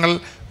കഥാപാത്രങ്ങൾ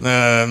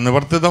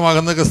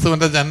നിവർത്തിതമാകുന്ന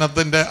ക്രിസ്തുവിൻ്റെ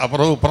ജനനത്തിൻ്റെ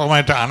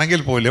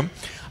അപ്പുറവുമായിട്ടാണെങ്കിൽ പോലും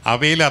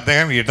അവയിൽ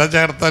അദ്ദേഹം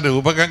ഇടചേർത്ത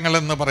രൂപകങ്ങൾ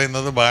എന്ന്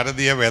പറയുന്നത്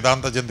ഭാരതീയ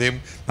വേദാന്ത ചിന്തയും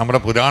നമ്മുടെ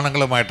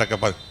പുരാണങ്ങളുമായിട്ടൊക്കെ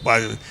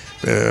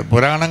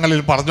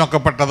പുരാണങ്ങളിൽ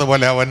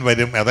പറഞ്ഞൊക്കപ്പെട്ടതുപോലെ അവൻ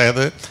വരും.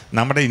 അതായത്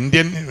നമ്മുടെ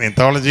ഇന്ത്യൻ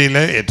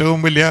മിത്തോളജിയിലെ ഏറ്റവും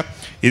വലിയ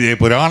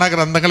പുരാണ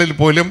ഗ്രന്ഥങ്ങളിൽ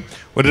പോലും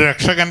ഒരു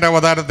രക്ഷകൻ്റെ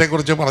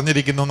അവതാരത്തെക്കുറിച്ച്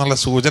പറഞ്ഞിരിക്കുന്നു എന്നുള്ള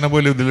സൂചന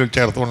പോലും ഇതിൽ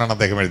ചേർത്തുകൊണ്ടാണ്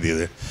അദ്ദേഹം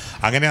എഴുതിയത്.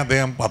 അങ്ങനെ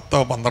അദ്ദേഹം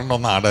 10-12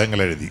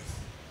 നാടകങ്ങൾ എഴുതി.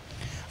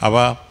 അവ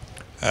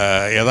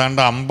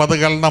ഏതാണ്ട്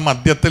 50കളുടെ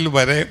മധ്യത്തിൽ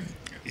വരെ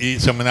ഈ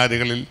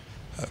സെമിനാറുകളിൽ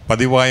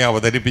പതിവായി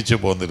അവതരിപ്പിച്ചു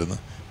പോന്നിരുന്നു.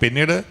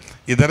 പിന്നീട്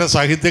ഇതര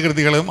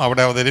സാഹിത്യകൃതികളും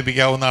അവിടെ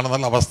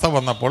അവതരിപ്പിക്കാവുന്നതാണെന്നുള്ള അവസ്ഥ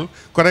വന്നപ്പോൾ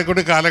കുറേ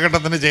കൂടി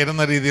കാലഘട്ടത്തിന്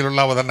ചേരുന്ന രീതിയിലുള്ള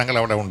അവതരണങ്ങൾ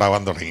അവിടെ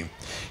ഉണ്ടാവാൻ തുടങ്ങി.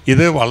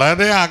 ഇത്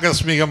വളരെ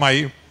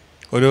ആകസ്മികമായി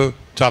ഒരു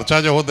ചർച്ചാ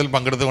യോഗത്തിൽ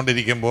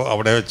പങ്കെടുത്തുകൊണ്ടിരിക്കുമ്പോൾ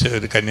അവിടെ വെച്ച്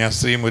ഒരു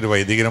കന്യാസ്ത്രീയും ഒരു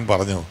വൈദികനും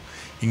പറഞ്ഞു,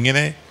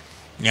 ഇങ്ങനെ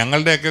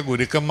ഞങ്ങളുടെയൊക്കെ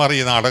ഗുരുക്കന്മാർ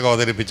ഈ നാടകം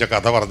അവതരിപ്പിച്ച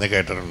കഥ പറഞ്ഞ്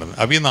കേട്ടിട്ടുണ്ടെന്ന്.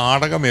 അപ്പോൾ ഈ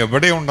നാടകം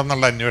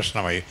എവിടെയുണ്ടെന്നുള്ള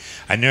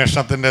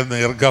അന്വേഷണത്തിൻ്റെ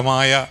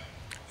ദീർഘമായ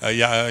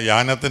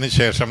യാനത്തിന്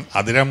ശേഷം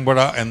അതിരമ്പുഴ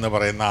എന്ന്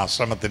പറയുന്ന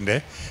ആശ്രമത്തിൻ്റെ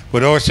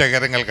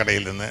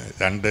പുരോശേഖരങ്ങൾക്കിടയിൽ നിന്ന്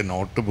 2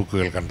 നോട്ട്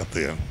ബുക്കുകൾ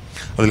കണ്ടെത്തുകയാണ്.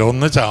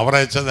 അതിലൊന്ന്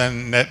ചാവറയച്ച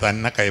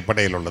തന്നെ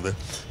കൈപ്പടയിലുള്ളത്,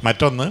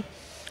 മറ്റൊന്ന്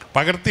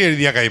പകർത്തി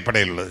എഴുതിയ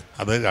കൈപ്പടയിലുള്ളത്.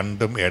 അത്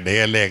രണ്ടും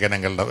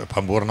ഇടയലേഖനങ്ങളുടെ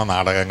സമ്പൂർണ്ണ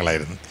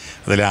നാടകങ്ങളായിരുന്നു.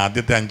 അതിൽ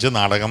ആദ്യത്തെ 5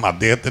 നാടകം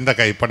അദ്ദേഹത്തിൻ്റെ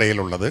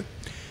കൈപ്പടയിലുള്ളത്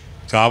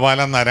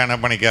കാവാലം നാരായണ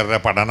പണിക്കരുടെ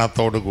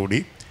പഠനത്തോടു കൂടി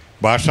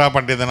ഭാഷാ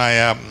പണ്ഡിതനായ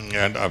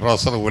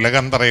പ്രൊഫസർ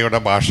ഉലകന്തറയുടെ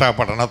ഭാഷാ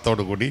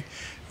പഠനത്തോടുകൂടി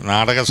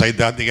നാടക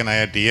സൈദ്ധാന്തികനായ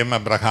TM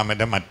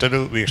എബ്രഹാമിൻ്റെ മറ്റൊരു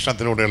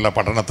വീക്ഷണത്തിലൂടെയുള്ള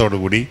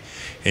പഠനത്തോടുകൂടി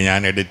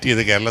ഞാൻ എഡിറ്റ്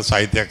ചെയ്ത് കേരള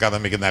സാഹിത്യ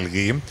അക്കാദമിക്ക്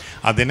നൽകുകയും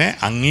അതിനെ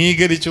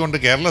അംഗീകരിച്ചുകൊണ്ട്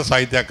കേരള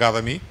സാഹിത്യ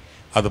അക്കാദമി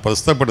അത്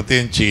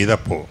പ്രസിദ്ധപ്പെടുത്തുകയും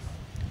ചെയ്തപ്പോൾ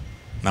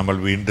നമ്മൾ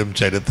വീണ്ടും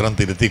ചരിത്രം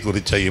തിരുത്തി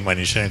കുറിച്ച ഈ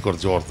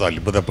മനുഷ്യനെക്കുറിച്ച് ഓർത്ത്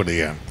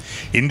അത്ഭുതപ്പെടുകയാണ്.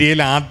 ഇന്ത്യയിൽ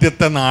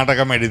ആദ്യത്തെ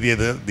നാടകം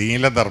എഴുതിയത്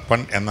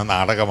നീലദർപ്പൺ എന്ന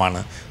നാടകമാണ്.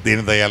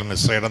 ദീനദയാൽ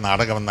മിശ്രയുടെ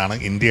നാടകമെന്നാണ്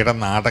ഇന്ത്യയുടെ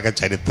നാടക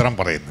ചരിത്രം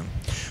പറയുന്നത്.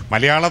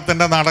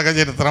 മലയാളത്തിൻ്റെ നാടക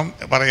ചരിത്രം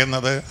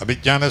പറയുന്നത്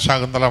അഭിജ്ഞാന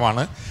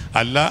ശാകുന്തളമാണ്,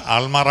 അല്ല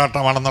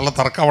ആൾമാറാട്ടമാണെന്നുള്ള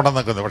തർക്കം അവിടെ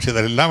നിൽക്കുന്നത്. പക്ഷേ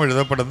ഇതെല്ലാം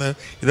എഴുതപ്പെടുന്നത്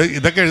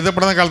ഇതൊക്കെ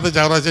എഴുതപ്പെടുന്ന കാലത്ത്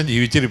ചാവറാച്ചൻ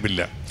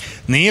ജീവിച്ചിരിപ്പില്ല.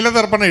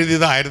 നീലദർപ്പൺ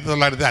എഴുതിയത്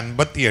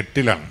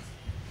 1958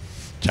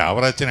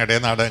 ചാവറാച്ചൻ ഇടയ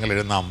നാടകങ്ങൾ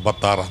എഴുതുന്ന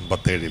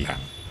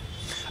 56-57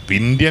 അപ്പം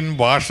ഇന്ത്യൻ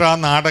ഭാഷാ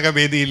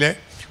നാടകവേദിയിലെ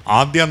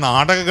ആദ്യ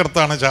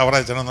നാടകകർത്താണ്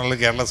ചാവറാച്ചൻ എന്നുള്ളത്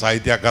കേരള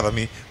സാഹിത്യ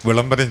അക്കാദമി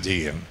വിളംബരം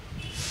ചെയ്യുകയാണ്.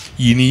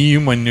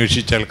 ഇനിയും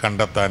അന്വേഷിച്ചാൽ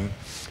കണ്ടെത്താൻ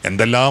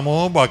എന്തെല്ലാമോ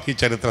ബാക്കി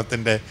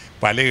ചരിത്രത്തിൻ്റെ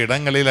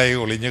പലയിടങ്ങളിലായി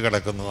ഒളിഞ്ഞു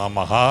കിടക്കുന്നു. ആ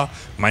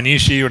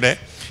മഹാമനീഷിയുടെ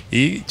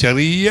ഈ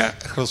ചെറിയ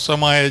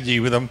ഹ്രസ്വമായ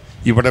ജീവിതം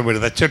ഇവിടെ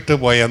വിതച്ചിട്ട്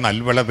പോയ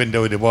നൽവിളവിൻ്റെ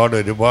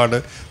ഒരുപാട്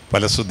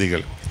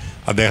ഫലശ്രുതികൾ.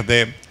 അദ്ദേഹത്തെ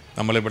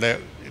നമ്മളിവിടെ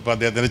ഇപ്പോൾ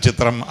അദ്ദേഹത്തിൻ്റെ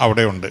ചിത്രം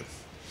അവിടെയുണ്ട്.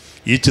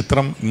 ഈ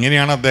ചിത്രം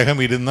ഇങ്ങനെയാണ് അദ്ദേഹം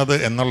ഇരുന്നത്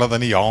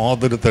എന്നുള്ളതിന്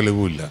യാതൊരു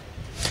തെളിവുമില്ല.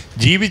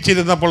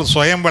 ജീവിച്ചിരുന്നപ്പോൾ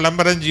സ്വയം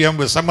വിളംബരം ചെയ്യാൻ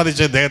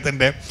വിസമ്മതിച്ച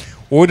ഇദ്ദേഹത്തിൻ്റെ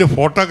ഒരു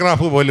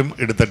ഫോട്ടോഗ്രാഫ് പോലും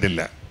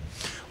എടുത്തിട്ടില്ല.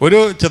 ഒരു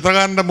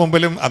ചിത്രകാരൻ്റെ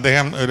മുമ്പിലും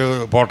അദ്ദേഹം ഒരു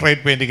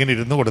പോർട്രേറ്റ് പെയിൻറ്റിങ്ങിന്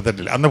ഇരുന്ന്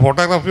കൊടുത്തിട്ടില്ല. അന്ന്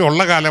ഫോട്ടോഗ്രാഫി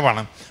ഉള്ള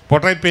കാലമാണ്,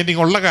 പോർട്രേറ്റ്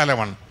പെയിൻറ്റിങ് ഉള്ള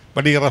കാലമാണ്.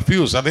 ബട്ട് ഈ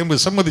റെഫ്യൂസ്, അദ്ദേഹം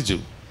വിസമ്മതിച്ചു.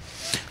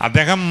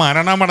 അദ്ദേഹം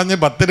മരണമടഞ്ഞ്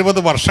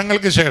 10-20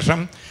 വർഷങ്ങൾക്ക് ശേഷം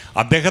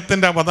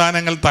അദ്ദേഹത്തിൻ്റെ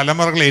അവദാനങ്ങൾ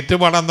തലമുറകൾ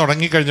ഏറ്റുപാടാൻ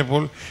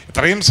തുടങ്ങിക്കഴിഞ്ഞപ്പോൾ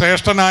ഇത്രയും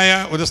ശ്രേഷ്ഠനായ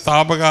ഒരു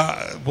സ്ഥാപക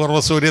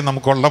പൂർവ്വസൂര്യൻ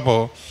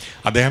നമുക്കുള്ളപ്പോൾ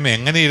അദ്ദേഹം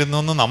എങ്ങനെ ഇരുന്നു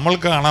എന്ന്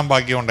നമ്മൾക്ക് കാണാൻ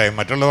ഭാഗ്യമുണ്ടായി.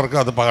 മറ്റുള്ളവർക്ക്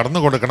അത് പകർന്നു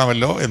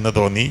കൊടുക്കണമല്ലോ എന്ന്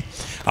തോന്നി.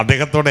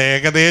 അദ്ദേഹത്തോട്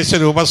ഏകദേശ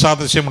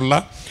രൂപസാദൃശ്യമുള്ള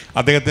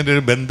അദ്ദേഹത്തിൻ്റെ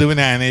ഒരു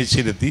ബന്ധുവിനെ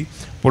അനയിച്ചിരുത്തി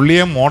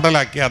പുള്ളിയെ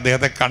മോഡലാക്കി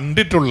അദ്ദേഹത്തെ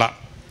കണ്ടിട്ടുള്ള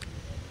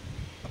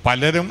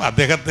പലരും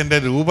അദ്ദേഹത്തിൻ്റെ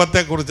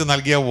രൂപത്തെക്കുറിച്ച്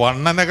നൽകിയ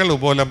വർണ്ണനകൾ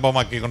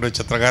ഉപലംബമാക്കിക്കൊണ്ട്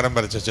ചിത്രകാരൻ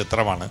വരച്ച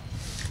ചിത്രമാണ്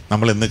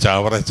നമ്മൾ ഇന്ന്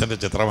ചാവറച്ചൻ്റെ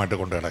ചിത്രമായിട്ട്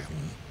കൊണ്ടു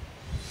കിടക്കുന്നത്.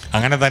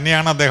 അങ്ങനെ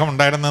തന്നെയാണ് അദ്ദേഹം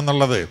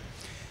ഉണ്ടായിരുന്നതെന്നുള്ളത്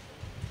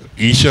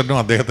ഈശ്വരനും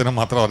അദ്ദേഹത്തിനും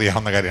മാത്രം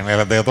അറിയാവുന്ന കാര്യമാണ്.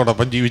 അയാൾ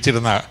അദ്ദേഹത്തോടൊപ്പം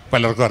ജീവിച്ചിരുന്ന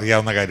പലർക്കും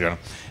അറിയാവുന്ന കാര്യമാണ്.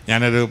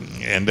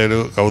 എൻ്റെ ഒരു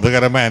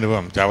കൗതുകരമായ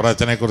അനുഭവം,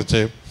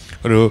 ചാവറച്ചനെക്കുറിച്ച്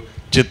ഒരു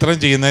ചിത്രം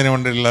ചെയ്യുന്നതിന്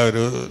വേണ്ടിയുള്ള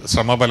ഒരു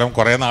ശ്രമഫലം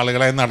കുറേ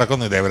നാളുകളായി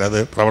നടക്കുന്നു. ഇതേപോലെ അത്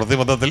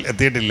പ്രവൃത്തിപഥത്തിൽ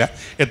എത്തിയിട്ടില്ല.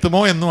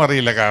 എത്തുമോ എന്നും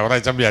അറിയില്ല.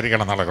 ചാവറാച്ചൻ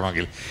വിചാരിക്കണം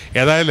നടക്കണമെങ്കിൽ.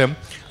 ഏതായാലും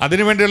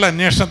അതിനുവേണ്ടിയുള്ള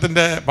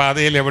അന്വേഷണത്തിൻ്റെ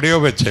പാതയിൽ എവിടെയോ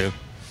വെച്ച്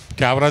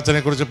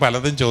ചാവറാച്ചനെക്കുറിച്ച്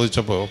പലതും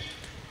ചോദിച്ചപ്പോൾ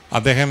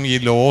അദ്ദേഹം ഈ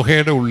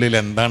ലോഹയുടെ ഉള്ളിൽ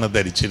എന്താണ്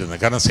ധരിച്ചിരുന്നത്,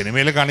 കാരണം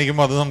സിനിമയിൽ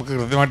കാണിക്കുമ്പോൾ അത് നമുക്ക്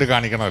കൃത്യമായിട്ട്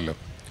കാണിക്കണമല്ലോ.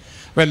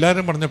 അപ്പോൾ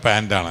എല്ലാവരും പറഞ്ഞു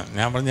പാൻറ്റാണ്.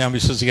 ഞാൻ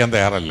വിശ്വസിക്കാൻ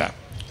തയ്യാറല്ല.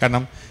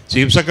 കാരണം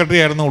ചീഫ് സെക്രട്ടറി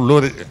ആയിരുന്നു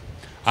ഉള്ളൂർ.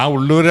 ആ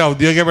ഉള്ളൂർ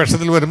ഔദ്യോഗിക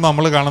വേഷത്തിൽ വരുമ്പോൾ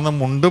നമ്മൾ കാണുന്ന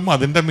മുണ്ടും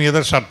അതിൻ്റെ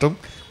മീതെ ഷർട്ടും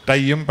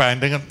ടൈയും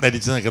പാൻറ്റും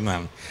ധരിച്ച്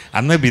നിൽക്കുന്നതാണ്.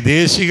 അന്ന്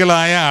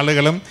വിദേശികളായ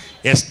ആളുകളും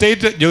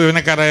എസ്റ്റേറ്റ്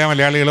ജീവനക്കാരായ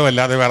മലയാളികളും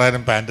അല്ലാതെ വേറെ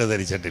ആരും പാൻറ്റ്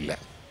ധരിച്ചിട്ടില്ല.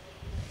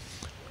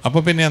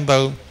 അപ്പോൾ പിന്നെ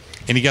എന്താകും?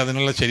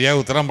 എനിക്കതിനുള്ള ശരിയായ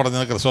ഉത്തരം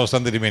പറഞ്ഞത്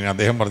ക്രിസോസ്റ്റം തിരുമേനി.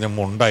 അദ്ദേഹം പറഞ്ഞു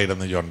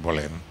മുണ്ടായിരുന്നു ജോൺ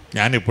പോളേന്ന്.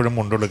 ഞാനിപ്പോഴും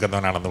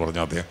മുണ്ടെടുക്കുന്നവനാണെന്ന്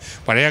പറഞ്ഞു അദ്ദേഹം.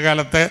 പഴയ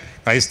കാലത്തെ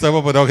ക്രൈസ്തവ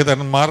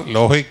പുരോഹിതന്മാർ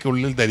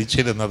ലോഹയ്ക്കുള്ളിൽ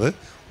ധരിച്ചിരുന്നത്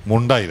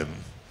മുണ്ടായിരുന്നു.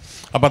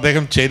 അപ്പോൾ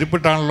അദ്ദേഹം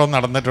ചെരുപ്പിട്ടാണല്ലോ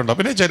നടന്നിട്ടുണ്ടോ?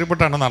 പിന്നെ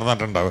ചെരുപ്പിട്ടാണ്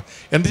നടന്നിട്ടുണ്ടാവുക.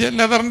 എന്ത്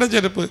ലെതറിൻ്റെ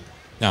ചെരുപ്പ്?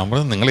 ഞാൻ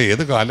പറഞ്ഞു നിങ്ങൾ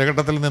ഏത്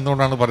കാലഘട്ടത്തിൽ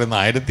നിന്നുകൊണ്ടാണ്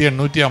പറയുന്നത്?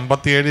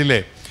 1857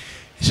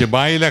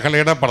 ശിബായി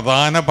ലഹളയുടെ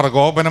പ്രധാന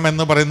പ്രകോപനം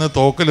എന്ന് പറയുന്നത്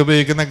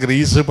തോക്കിലുപയോഗിക്കുന്ന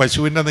ഗ്രീസ്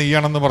പശുവിൻ്റെ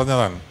നെയ്യാണെന്ന്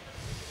പറഞ്ഞതാണ്.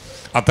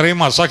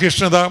 അത്രയും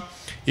അസഹിഷ്ണുത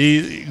ഈ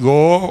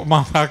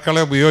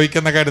ഗോമാതാക്കളെ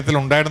ഉപയോഗിക്കുന്ന കാര്യത്തിൽ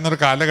ഉണ്ടായിരുന്നൊരു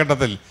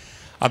കാലഘട്ടത്തിൽ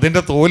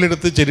അതിൻ്റെ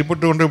തോലെടുത്ത്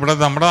ചെരുപ്പിട്ടുകൊണ്ട് ഇവിടെ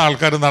നമ്മുടെ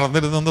ആൾക്കാർ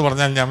നടന്നിരുന്നെന്ന്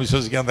പറഞ്ഞാൽ ഞാൻ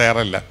വിശ്വസിക്കാൻ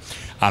തയ്യാറല്ല.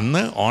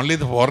 അന്ന് only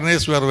the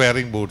foreigners wear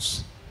wearing boots,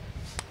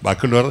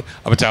 ബാക്കിയുള്ളവർ.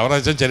 അപ്പോൾ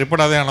ചാവറാച്ചൻ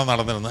ചെരുപ്പിടാതെയാണോ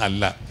നടന്നിരുന്നത്?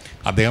 അല്ല,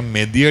 അദ്ദേഹം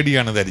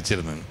മെതിയടിയാണ്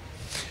ധരിച്ചിരുന്നത്.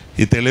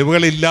 ഈ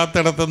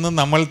തെളിവുകളില്ലാത്തിടത്തുനിന്ന്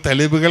നമ്മൾ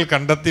തെളിവുകൾ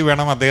കണ്ടെത്തി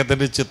വേണം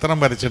അദ്ദേഹത്തിൻ്റെ ചിത്രം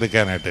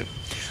വരച്ചെടുക്കാനായിട്ട്.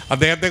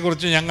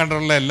 അദ്ദേഹത്തെക്കുറിച്ച് ഞാൻ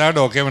കണ്ടിട്ടുള്ള എല്ലാ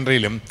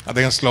ഡോക്യുമെൻ്ററിയിലും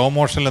അദ്ദേഹം സ്ലോ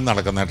മോഷനിൽ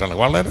നടക്കുന്നതായിട്ടാണ്,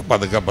 വളരെ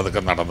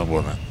പതുക്കെ നടന്നു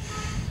പോകുന്നത്.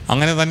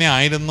 അങ്ങനെ തന്നെ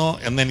ആയിരുന്നോ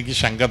എന്നെനിക്ക്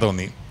ശങ്ക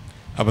തോന്നി.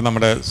 അപ്പോൾ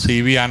നമ്മുടെ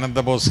CV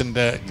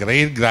ആനന്ദബോസിൻ്റെ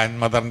ഗ്രേറ്റ് ഗ്രാൻഡ്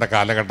മദറിൻ്റെ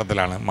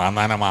കാലഘട്ടത്തിലാണ്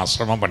മാന്നാനം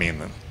ആശ്രമം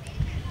പണിയുന്നത്.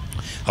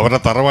 അവരുടെ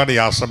തറവാട് ഈ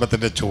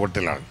ആശ്രമത്തിൻ്റെ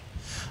ചുവട്ടിലാണ്.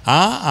 ആ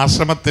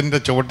ആശ്രമത്തിൻ്റെ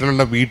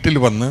ചുവട്ടിലുള്ള വീട്ടിൽ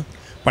വന്ന്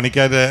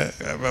പണിക്കാർ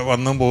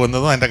വന്നും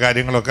പോകുന്നതും അതിൻ്റെ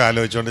കാര്യങ്ങളൊക്കെ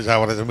ആലോചിച്ചുകൊണ്ട്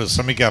ചാവറച്ചൻ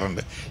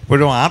വിശ്രമിക്കാറുണ്ട്.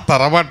 ഇപ്പോഴും ആ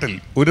തറവാട്ടിൽ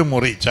ഒരു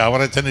മുറി,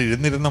 ചാവറച്ചൻ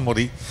ഇരുന്നിരുന്ന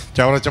മുറി,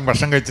 ചാവറച്ചൻ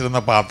ഭക്ഷണം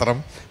കഴിച്ചിരുന്ന പാത്രം,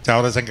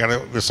 ചാവറച്ചൻ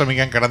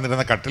വിശ്രമിക്കാൻ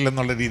കിടന്നിരുന്ന കട്ടിൽ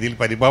എന്നുള്ള രീതിയിൽ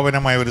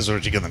പരിഭാവനമായി അവർ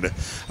സൂക്ഷിക്കുന്നുണ്ട്.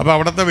 അപ്പോൾ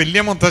അവിടുത്തെ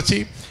വലിയ മുത്തശ്ശി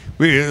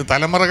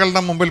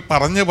തലമുറകളുടെ മുമ്പിൽ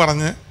പറഞ്ഞ്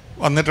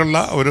വന്നിട്ടുള്ള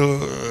ഒരു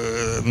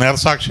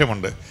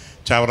നേർസാക്ഷ്യമുണ്ട്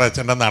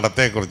ചാവറച്ചൻ്റെ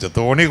നടത്തെക്കുറിച്ച്.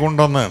 തോണി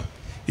കൊണ്ടൊന്ന്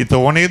ഈ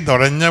തോണി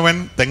തുഴഞ്ഞവൻ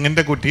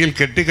തെങ്ങിൻ്റെ കുറ്റിയിൽ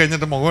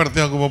കെട്ടിക്കഴിഞ്ഞിട്ട് മുഖമെടുത്ത്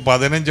നോക്കുമ്പോൾ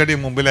 15 അടി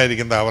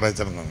മുമ്പിലായിരിക്കും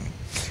ചാവറച്ചൻ നിന്ന്.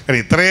 കാരണം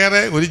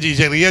ഇത്രയേറെ ഒരു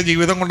ചെറിയ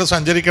ജീവിതം കൊണ്ട്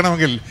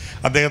സഞ്ചരിക്കണമെങ്കിൽ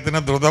അദ്ദേഹത്തിന്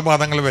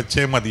ദ്രുതപാദങ്ങൾ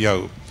വെച്ചേ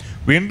മതിയാകും.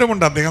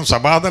 വീണ്ടുമുണ്ട് അദ്ദേഹം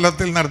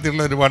സഭാതലത്തിൽ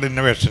നടത്തിയിട്ടുള്ള ഒരുപാട്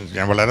ഇന്നോവേഷൻസ്.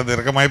 ഞാൻ വളരെ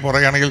ദീർഘമായി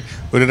പറയുകയാണെങ്കിൽ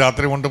ഒരു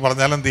രാത്രി കൊണ്ട്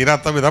പറഞ്ഞാലും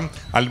തീരാത്ത വിധം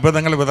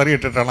അത്ഭുതങ്ങൾ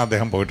വിതറിയിട്ടിട്ടാണ്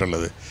അദ്ദേഹം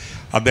പോയിട്ടുള്ളത്.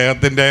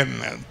 അദ്ദേഹത്തിൻ്റെ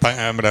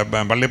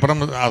പള്ളിപ്പുറം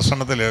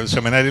ആശ്രമത്തിൽ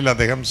സെമിനാരിയിൽ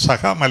അദ്ദേഹം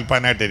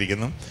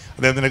മൽപ്പാനായിട്ടിരിക്കുന്നു.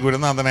 അദ്ദേഹത്തിൻ്റെ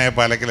ഗുരുനാഥനായ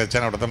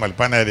പാലക്കലച്ചൻ അവിടുത്തെ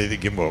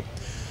മൽപ്പാനായിരിക്കുമ്പോൾ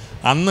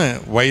അന്ന്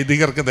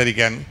വൈദികർക്ക്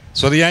ധരിക്കാൻ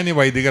സുറിയാനി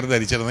വൈദികർ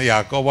ധരിച്ചിരുന്ന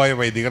യാക്കോബായ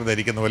വൈദികർ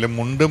ധരിക്കുന്ന പോലെ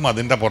മുണ്ടും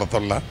അതിൻ്റെ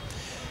പുറത്തുള്ള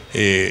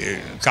ഈ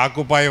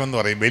കാക്കുപ്പായം എന്ന്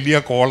പറയും, വലിയ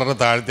കോളർ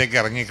താഴത്തേക്ക്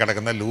ഇറങ്ങി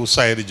കിടക്കുന്ന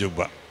ലൂസായൊരു ജുബ്ബ.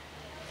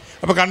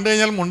 അപ്പോൾ കണ്ടു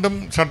കഴിഞ്ഞാൽ മുണ്ടും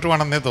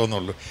ഷർട്ടുമാണെന്നേ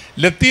തോന്നുള്ളൂ.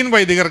 ലത്തീൻ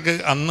വൈദികർക്ക്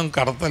അന്നും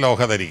കറുത്ത ലോഹ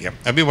ധരിക്കാം.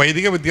 അപ്പോൾ ഈ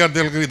വൈദിക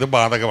വിദ്യാർത്ഥികൾക്ക് ഇത്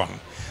ബാധകമാണ്.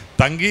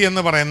 തങ്കി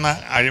എന്ന് പറയുന്ന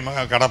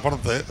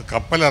കടപ്പുറത്ത്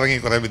കപ്പലിറങ്ങി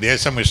കുറേ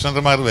വിദേശ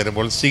മിഷണറിമാർ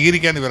വരുമ്പോൾ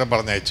സ്വീകരിക്കാൻ ഇവരെ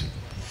പറഞ്ഞയച്ചു.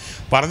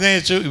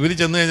 ഇവർ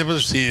ചെന്ന് കഴിഞ്ഞപ്പോൾ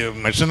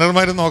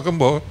മിഷണറിമാർ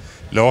നോക്കുമ്പോൾ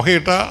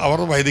ലോഹയിട്ട അവർ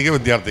വൈദിക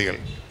വിദ്യാർത്ഥികൾ,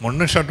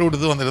 മുണ്ടും ഷർട്ടും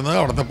എടുത്ത് വന്നിരുന്നത്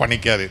അവിടുത്തെ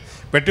പണിക്കാർ,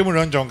 പെട്ടി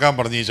മുഴുവൻ ചൊങ്കാൻ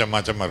പറഞ്ഞ് ഈ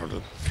ചമ്മാച്ചന്മാരോട്.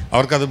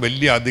 അവർക്കത്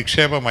വലിയ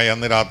അധിക്ഷേപമായി.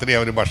 അന്ന് രാത്രി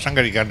അവർ ഭക്ഷണം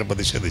കഴിക്കാണ്ട്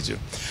പ്രതിഷേധിച്ചു.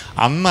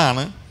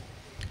 അന്നാണ്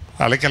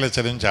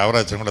അലക്കലച്ചനും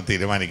ചാവറച്ചനും കൂടെ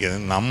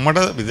തീരുമാനിക്കുന്നത്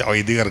നമ്മുടെ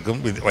വൈദികർക്കും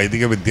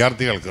വൈദിക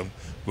വിദ്യാർത്ഥികൾക്കും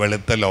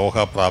വെളുത്ത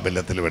ലോഹ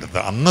പ്രാബല്യത്തിൽ വരുത്ത.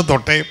 അന്ന്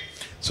തൊട്ടേ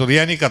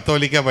സുറിയാനി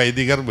കത്തോലിക്ക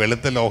വൈദികർ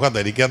വെളുത്ത ലോഹ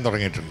ധരിക്കാൻ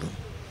തുടങ്ങിയിട്ടുണ്ട്.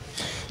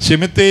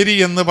 ശിമിത്തേരി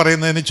എന്ന്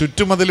പറയുന്നതിന്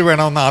ചുറ്റുമതിൽ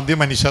വേണമെന്ന്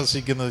ആദ്യം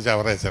അനുശാസിക്കുന്നത്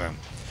ചാവറച്ചനാണ്.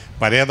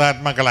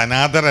 പരേതാത്മാക്കൾ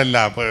അനാഥരല്ല,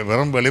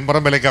 വെറും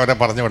വെളിമ്പറമ്പിലേക്ക് അവരെ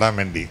പറഞ്ഞു വിടാൻ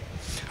വേണ്ടി.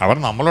 അവർ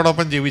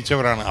നമ്മളോടൊപ്പം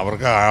ജീവിച്ചവരാണ്.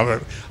 അവർക്ക്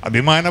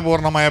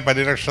അഭിമാനപൂർണമായ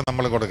പരിരക്ഷ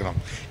നമ്മൾ കൊടുക്കണം.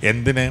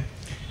 എന്തിന്?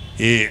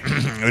 ഈ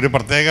ഒരു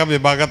പ്രത്യേക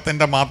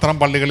വിഭാഗത്തിൻ്റെ മാത്രം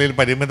പള്ളികളിൽ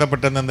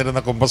പരിമിതപ്പെട്ട്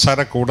നിന്നിരുന്ന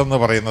കുമ്പസാര കൂടെന്ന്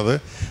പറയുന്നത്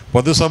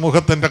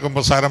പൊതുസമൂഹത്തിൻ്റെ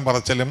കുമ്പസാരം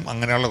പറച്ചിലും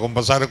അങ്ങനെയുള്ള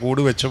കുമ്പസാര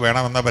കൂട് വെച്ച്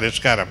വേണമെന്ന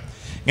പരിഷ്കാരം,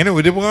 ഇങ്ങനെ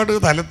ഒരുപാട്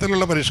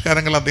തലത്തിലുള്ള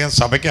പരിഷ്കാരങ്ങൾ അദ്ദേഹം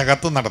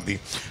സഭയ്ക്കകത്ത് നടത്തി.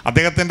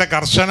 അദ്ദേഹത്തിൻ്റെ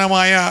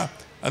കർശനമായ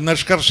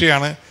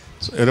നിഷ്കർഷയാണ്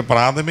ഒരു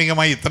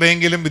പ്രാഥമികമായി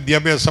ഇത്രയെങ്കിലും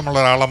വിദ്യാഭ്യാസമുള്ള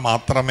ഒരാളെ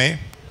മാത്രമേ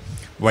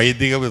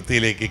വൈദിക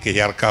വൃത്തിയിലേക്ക്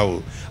ചേർക്കാവൂ.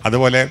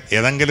 അതുപോലെ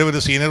ഏതെങ്കിലും ഒരു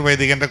സീനിയർ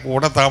വൈദികൻ്റെ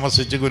കൂടെ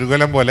താമസിച്ച്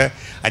ഗുരുകുലം പോലെ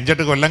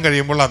 5-8 കൊല്ലം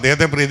കഴിയുമ്പോൾ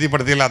അദ്ദേഹത്തെ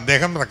പ്രീതിപ്പെടുത്തിയാൽ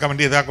അദ്ദേഹം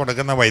റെക്കമെൻഡ് ചെയ്താൽ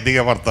കൊടുക്കുന്ന വൈദിക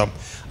വൃത്തം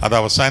അത്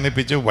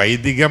അവസാനിപ്പിച്ച്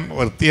വൈദികം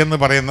വൃത്തിയെന്ന്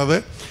പറയുന്നത്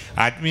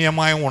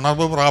ആത്മീയമായ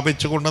ഉണർവ്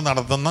പ്രാപിച്ചുകൊണ്ട്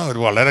നടത്തുന്ന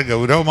ഒരു വളരെ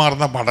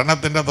ഗൗരവമാർന്ന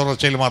പഠനത്തിൻ്റെ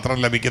തുടർച്ചയിൽ മാത്രം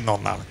ലഭിക്കുന്ന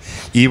ഒന്നാണ്.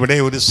 ഇവിടെ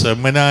ഒരു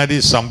സെമിനാരി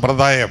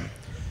സമ്പ്രദായം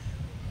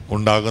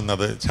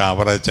ഉണ്ടാകുന്നത്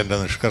ചാവറച്ചൻ്റെ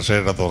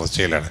നിഷ്കർഷയുടെ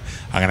തുടർച്ചയിലാണ്.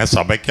 അങ്ങനെ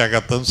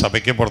സഭയ്ക്കകത്തും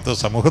സഭയ്ക്ക് പുറത്തും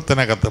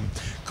സമൂഹത്തിനകത്തും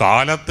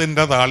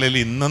കാലത്തിൻ്റെ താളിൽ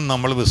ഇന്നും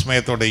നമ്മൾ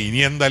വിസ്മയത്തോടെ ഇനി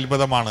എന്ത്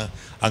അത്ഭുതമാണ്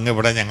അങ്ങ്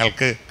ഇവിടെ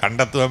ഞങ്ങൾക്ക്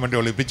കണ്ടെത്തുവാൻ വേണ്ടി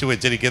ഒളിപ്പിച്ചു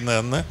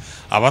വെച്ചിരിക്കുന്നതെന്ന്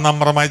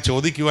അവനമ്രമായി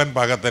ചോദിക്കുവാൻ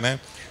പാകത്തിന്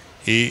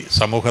ഈ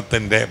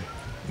സമൂഹത്തിൻ്റെ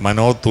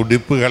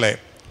മനോതുടിപ്പുകളെ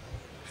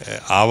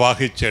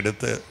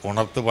ആവാഹിച്ചെടുത്ത്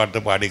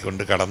ഉണർത്തുപാട്ട്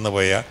പാടിക്കൊണ്ട്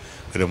കടന്നുപോയ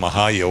ഒരു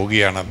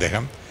മഹായോഗിയാണ്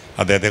അദ്ദേഹം.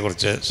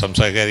 അദ്ദേഹത്തെക്കുറിച്ച്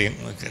സംസാരിക്കാൻ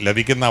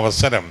ലഭിക്കുന്ന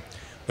അവസരം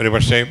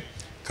ഒരുപക്ഷെ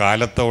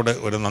കാലത്തോട്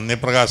ഒരു നന്ദി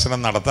പ്രകാശനം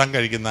നടത്താൻ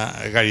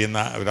കഴിയുന്ന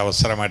ഒരു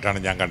അവസരമായിട്ടാണ്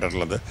ഞാൻ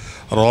കണ്ടിട്ടുള്ളത്.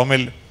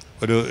 റോമിൽ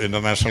ഒരു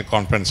ഇൻ്റർനാഷണൽ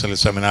കോൺഫറൻസിൽ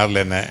സെമിനാറിൽ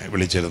എന്നെ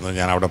വിളിച്ചിരുന്നു.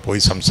 ഞാൻ അവിടെ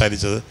പോയി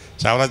സംസാരിച്ചത്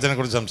ചാവറച്ചനെ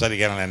കുറിച്ച്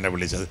സംസാരിക്കാനാണ് എന്നെ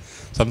വിളിച്ചത്.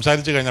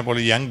 സംസാരിച്ച് കഴിഞ്ഞപ്പോൾ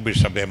young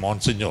bishop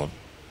monsignor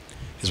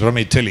is from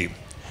Italy.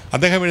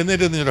 അദ്ദേഹം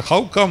എഴുന്നേറ്റ്,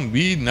 how come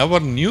we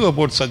never knew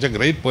about such A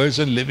great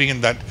person living in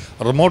that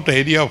remote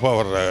area of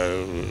our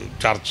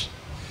church.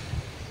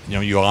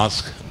 You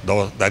ask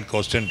that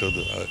question to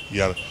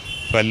your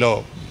fellow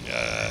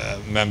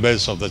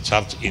members of the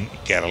church in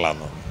Kerala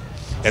എന്ന്.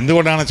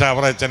 എന്തുകൊണ്ടാണ്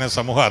ചാവറച്ചനെ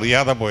സമൂഹം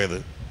അറിയാതെ പോയത്?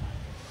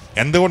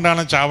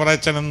 എന്തുകൊണ്ടാണ്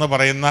ചാവറച്ചൻ എന്ന്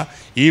പറയുന്ന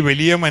ഈ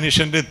വലിയ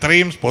മനുഷ്യൻ്റെ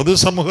ഇത്രയും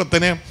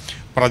പൊതുസമൂഹത്തിന്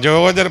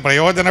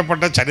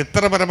പ്രയോജനപ്പെട്ട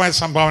ചരിത്രപരമായ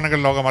സംഭാവനകൾ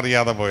ലോകം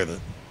അറിയാതെ പോയത്?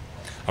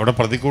 അവിടെ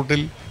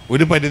പ്രതിക്കൂട്ടിൽ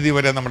ഒരു പരിധി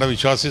വരെ നമ്മുടെ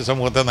വിശ്വാസി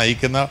സമൂഹത്തെ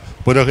നയിക്കുന്ന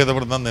പുരോഹിത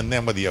വൃന്ദം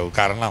നിന്നേ മതിയാവും.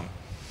 കാരണം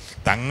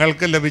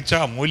തങ്ങൾക്ക് ലഭിച്ച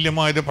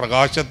അമൂല്യമായൊരു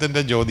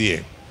പ്രകാശത്തിൻ്റെ ജ്യോതിയെ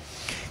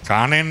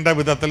കാണേണ്ട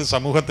വിധത്തിൽ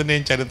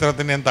സമൂഹത്തിൻ്റെയും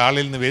ചരിത്രത്തിൻ്റെയും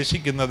താളിൽ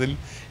നിവേശിക്കുന്നതിൽ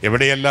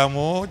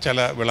എവിടെയെല്ലാമോ ചില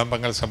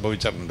വിളംബങ്ങൾ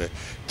സംഭവിച്ചിട്ടുണ്ട്.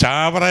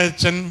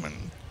 ചാവറച്ചൻ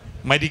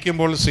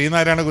മരിക്കുമ്പോൾ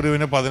ശ്രീനാരായണ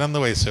ഗുരുവിന് 11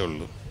 വയസ്സേ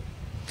ഉള്ളൂ.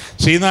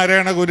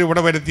 ശ്രീനാരായണ ഗുരു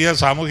ഇവിടെ വരുത്തിയ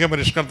സാമൂഹ്യ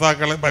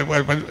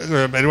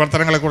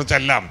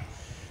പരിവർത്തനങ്ങളെക്കുറിച്ചെല്ലാം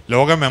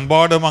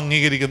ലോകമെമ്പാടും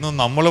അംഗീകരിക്കുന്നു,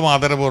 നമ്മളും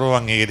ആദരപൂർവ്വം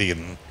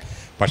അംഗീകരിക്കുന്നു.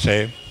 പക്ഷേ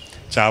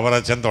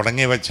ചാവറച്ചൻ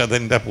തുടങ്ങി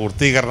വെച്ചതിൻ്റെ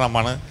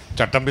പൂർത്തീകരണമാണ്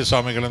ചട്ടമ്പി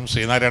സ്വാമികളും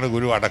ശ്രീനാരായണ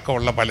ഗുരു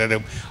അടക്കമുള്ള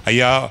പലരും,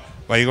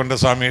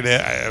 വൈകുണ്ഠസ്വാമിയുടെ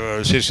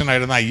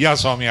ശിഷ്യനായിരുന്ന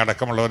അയ്യാസ്വാമി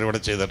അടക്കമുള്ളവർ ഇവിടെ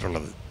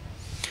ചെയ്തിട്ടുള്ളത്.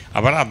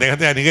 അവർ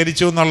അദ്ദേഹത്തെ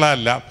അനുകരിച്ചു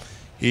എന്നുള്ളതല്ല,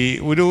 ഈ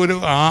ഒരു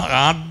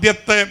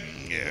ആദ്യത്തെ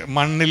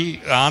മണ്ണിൽ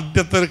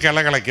ആദ്യത്തെ ഒരു കിള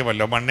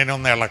കിളയ്ക്കുമല്ലോ,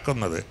 മണ്ണിനൊന്ന്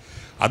ഇളക്കുന്നത്,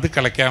 അത്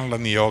കിളയ്ക്കാനുള്ള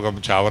നിയോഗം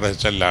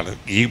ചാവറച്ചനിലാണ്.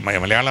 ഈ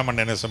മലയാള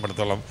മണ്ണിനെ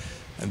സംബന്ധിച്ചിടത്തോളം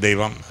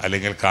ദൈവം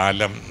അല്ലെങ്കിൽ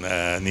കാലം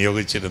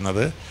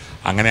നിയോഗിച്ചിരുന്നത്.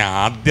 അങ്ങനെ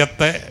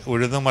ആദ്യത്തെ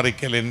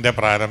ഉഴുതുമറിക്കലിൻ്റെ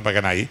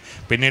പ്രാരംഭകനായി.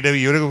 പിന്നീട്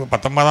ഈ ഒരു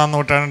 19-ാം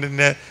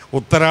നൂറ്റാണ്ടിൻ്റെ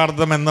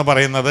ഉത്തരാർദ്ധം എന്ന്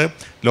പറയുന്നത്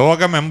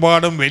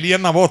ലോകമെമ്പാടും വലിയ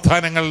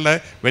നവോത്ഥാനങ്ങളുടെ,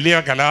 വലിയ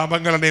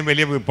കലാപങ്ങളുടെയും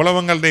വലിയ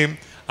വിപ്ലവങ്ങളുടെയും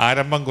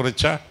ആരംഭം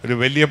കുറിച്ച ഒരു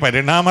വലിയ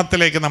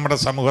പരിണാമത്തിലേക്ക് നമ്മുടെ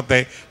സമൂഹത്തെ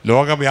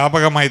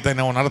ലോകവ്യാപകമായി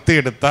തന്നെ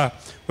ഉണർത്തിയെടുത്ത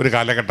ഒരു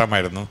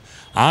കാലഘട്ടമായിരുന്നു.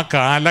 ആ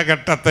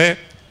കാലഘട്ടത്തെ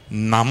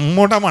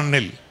നമ്മുടെ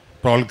മണ്ണിൽ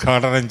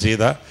പ്രോദ്ഘാടനം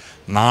ചെയ്ത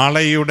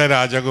നാളെയുടെ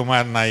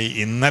രാജകുമാരനായി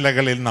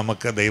ഇന്നലകളിൽ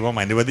നമുക്ക് ദൈവം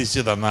അനുവദിച്ചു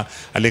തന്ന,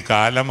 അല്ലെങ്കിൽ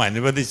കാലം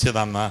അനുവദിച്ചു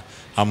തന്ന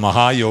ആ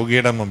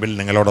മഹായോഗിയുടെ മുമ്പിൽ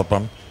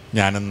നിങ്ങളോടൊപ്പം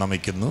ഞാനും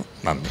നമിക്കുന്നു.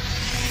 നന്ദി.